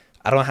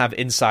I don't have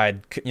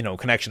inside,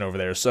 connection over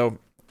there, so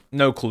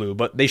no clue.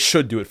 But they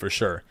should do it for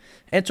sure.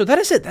 And so that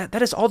is it.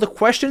 That is all the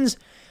questions.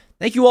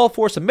 Thank you all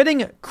for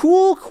submitting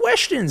cool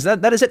questions.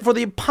 That is it for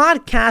the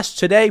podcast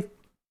today.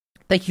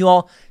 Thank you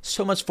all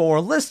so much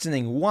for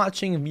listening,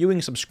 watching,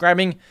 viewing,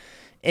 subscribing,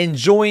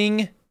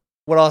 enjoying.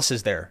 What else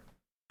is there?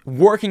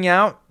 Working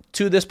out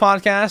to this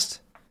podcast,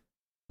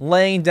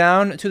 laying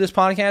down to this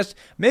podcast.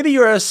 Maybe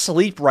you're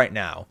asleep right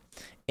now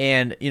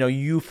and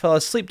you fell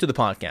asleep to the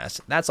podcast.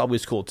 That's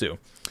always cool too.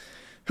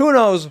 Who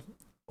knows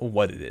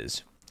what it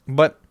is?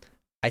 But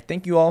I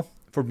thank you all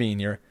for being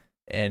here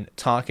and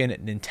talking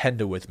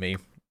Nintendo with me.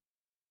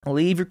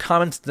 Leave your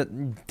comments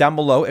down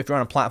below if you're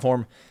on a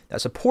platform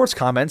that supports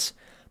comments.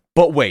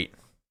 But wait,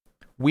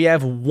 we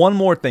have one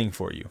more thing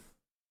for you.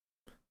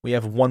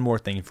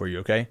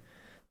 Okay?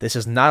 This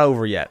is not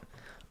over yet.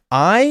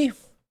 I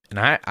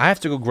have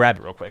to go grab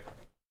it real quick.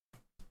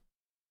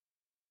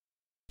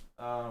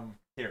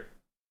 Here.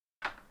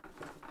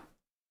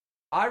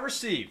 I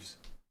received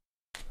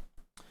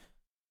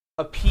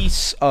a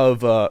piece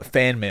of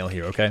fan mail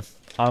here, okay?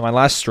 On my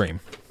last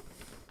stream.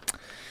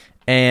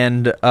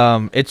 And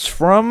it's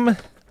from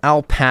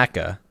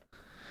Alpaca,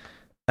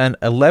 an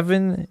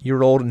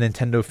 11-year-old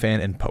Nintendo fan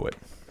and poet.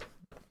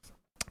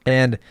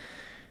 And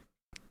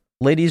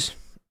ladies,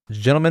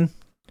 gentlemen,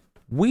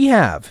 we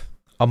have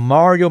a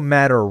Mario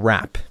Matter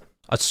rap,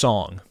 a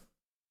song.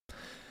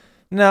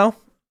 Now,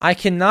 I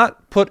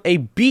cannot put a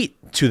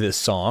beat to this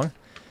song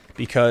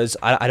because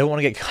I don't want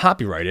to get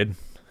copyrighted,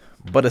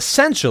 but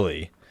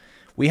essentially,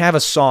 we have a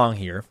song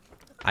here.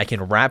 I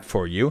can rap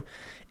for you.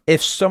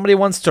 If somebody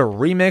wants to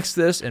remix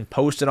this and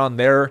post it on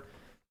their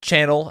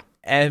channel,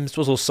 M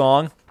Swizzle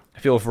Song,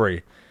 feel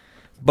free.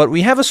 But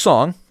we have a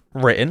song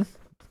written,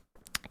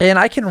 and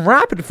I can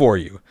rap it for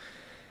you.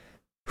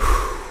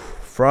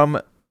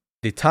 From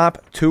the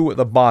top to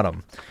the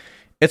bottom.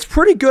 It's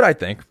pretty good, I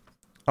think.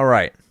 All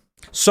right.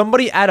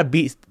 Somebody add a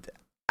beat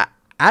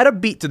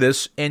to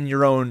this in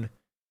your own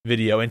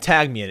video and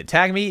tag me in it.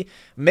 Tag me,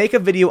 make a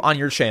video on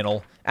your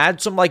channel, add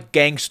some like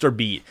gangster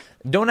beat.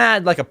 Don't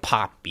add like a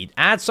pop beat.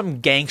 Add some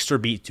gangster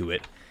beat to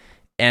it.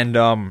 And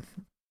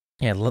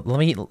let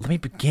me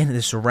begin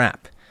this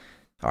rap.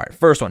 All right,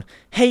 first one.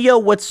 Hey, yo,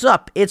 what's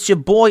up? It's your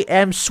boy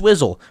M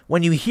Swizzle.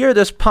 When you hear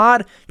this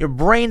pod, your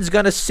brain's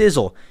gonna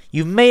sizzle.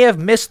 You may have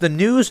missed the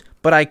news,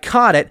 but I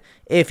caught it.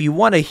 If you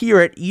want to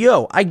hear it,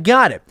 yo, I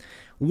got it.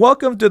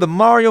 Welcome to the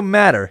Mario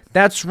Matter.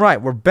 That's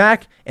right, we're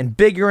back and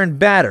bigger and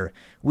badder.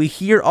 We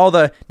hear all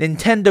the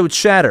Nintendo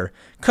chatter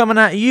coming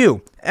at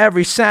you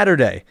every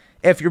Saturday.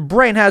 If your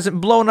brain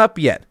hasn't blown up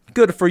yet,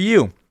 good for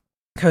you,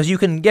 because you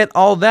can get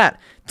all that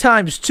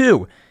times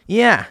 2.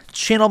 Yeah,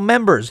 channel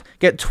members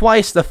get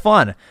twice the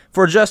fun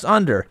for just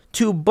under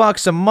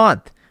 $2 a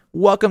month.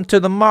 Welcome to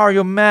the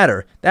Mario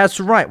Matter. That's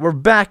right, we're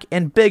back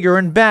and bigger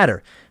and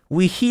badder.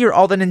 We hear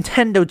all the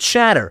Nintendo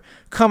chatter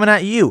coming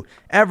at you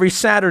every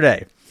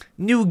Saturday.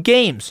 New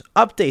games,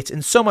 updates,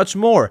 and so much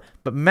more.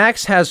 But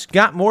Max has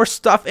got more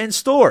stuff in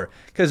store.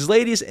 Because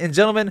ladies and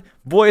gentlemen,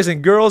 boys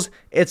and girls,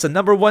 it's the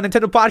 #1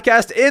 Nintendo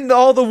podcast in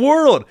all the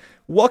world.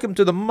 Welcome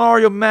to the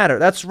Mario Matter.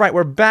 That's right,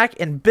 we're back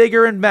and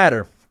bigger and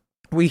badder.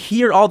 We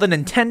hear all the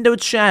Nintendo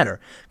chatter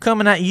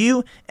coming at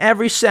you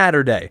every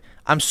Saturday.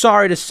 I'm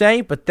sorry to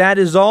say, but that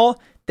is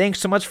all. Thanks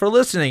so much for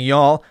listening,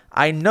 y'all.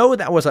 I know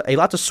that was a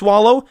lot to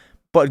swallow,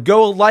 but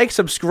go like,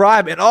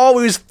 subscribe, and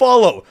always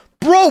follow.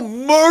 Bro,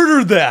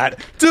 murdered that.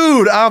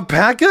 Dude,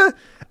 Alpaca?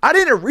 I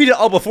didn't read it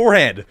all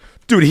beforehand.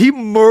 Dude, he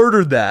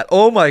murdered that.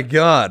 Oh my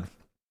god.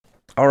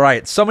 All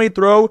right, somebody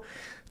throw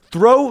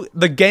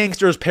the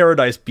Gangster's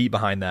Paradise beat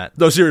behind that.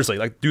 No, seriously,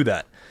 like do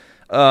that.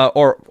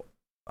 Or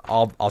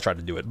I'll try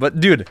to do it. But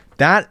dude,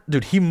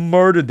 he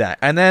murdered that.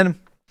 And then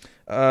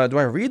do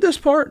I read this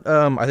part?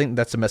 I think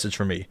that's a message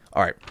for me.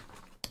 All right.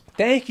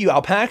 Thank you,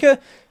 Alpaca.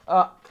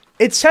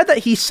 It said that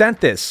he sent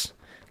this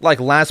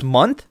like last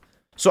month.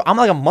 So I'm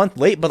like a month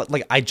late, but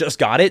like I just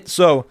got it.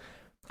 So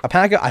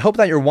Alpaca, I hope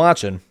that you're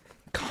watching.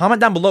 Comment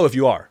down below if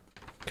you are,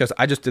 because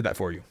I just did that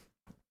for you.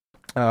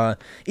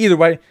 Either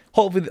way,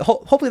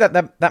 hopefully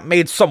that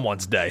made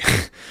someone's day.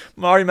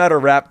 Mario Matter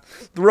rap.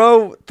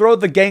 Throw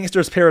the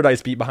Gangster's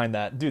Paradise beat behind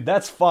that. Dude,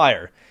 that's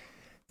fire.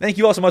 Thank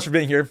you all so much for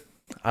being here.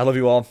 I love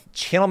you all.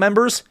 Channel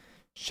members,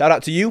 shout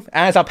out to you.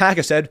 As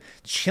Alpaca said,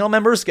 channel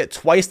members get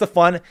twice the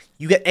fun.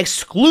 You get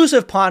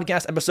exclusive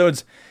podcast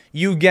episodes.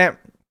 You get,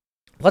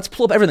 let's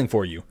pull up everything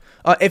for you.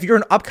 If you're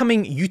an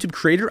upcoming YouTube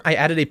creator, I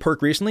added a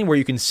perk recently where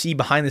you can see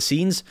behind the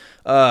scenes,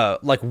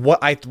 like what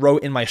I throw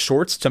in my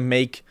shorts to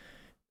make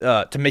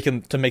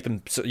them,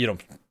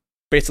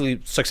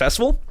 basically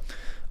successful.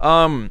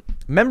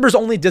 Members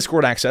only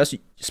Discord access,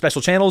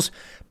 special channels,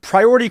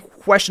 priority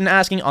question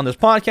asking on this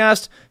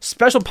podcast,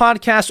 special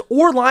podcasts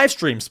or live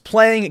streams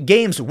playing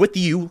games with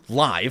you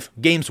live,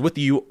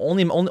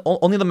 only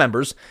the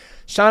members.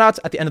 Shout outs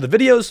at the end of the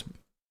videos,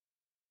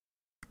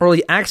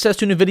 early access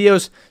to new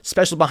videos,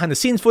 special behind the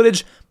scenes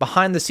footage,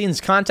 behind the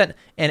scenes content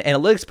and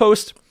analytics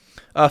posts.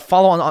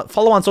 Follow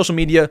on social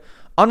media,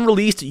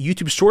 unreleased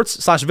YouTube shorts /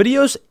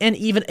 videos, and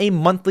even a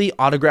monthly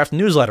autographed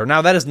newsletter.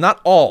 Now, that is not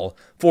all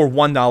for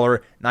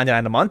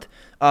 $1.99 a month.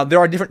 There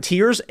are different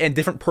tiers and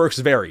different perks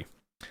vary.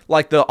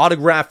 Like the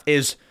autograph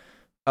is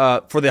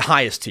for the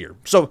highest tier.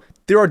 So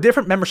there are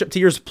different membership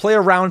tiers. Play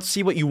around,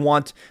 see what you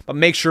want, but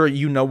make sure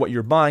you know what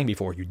you're buying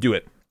before you do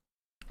it.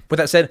 With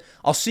that said,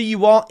 I'll see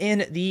you all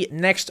in the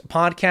next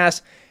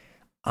podcast.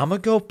 I'm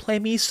going to go play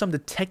me some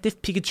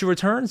Detective Pikachu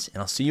Returns,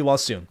 and I'll see you all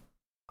soon.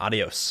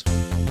 Adios.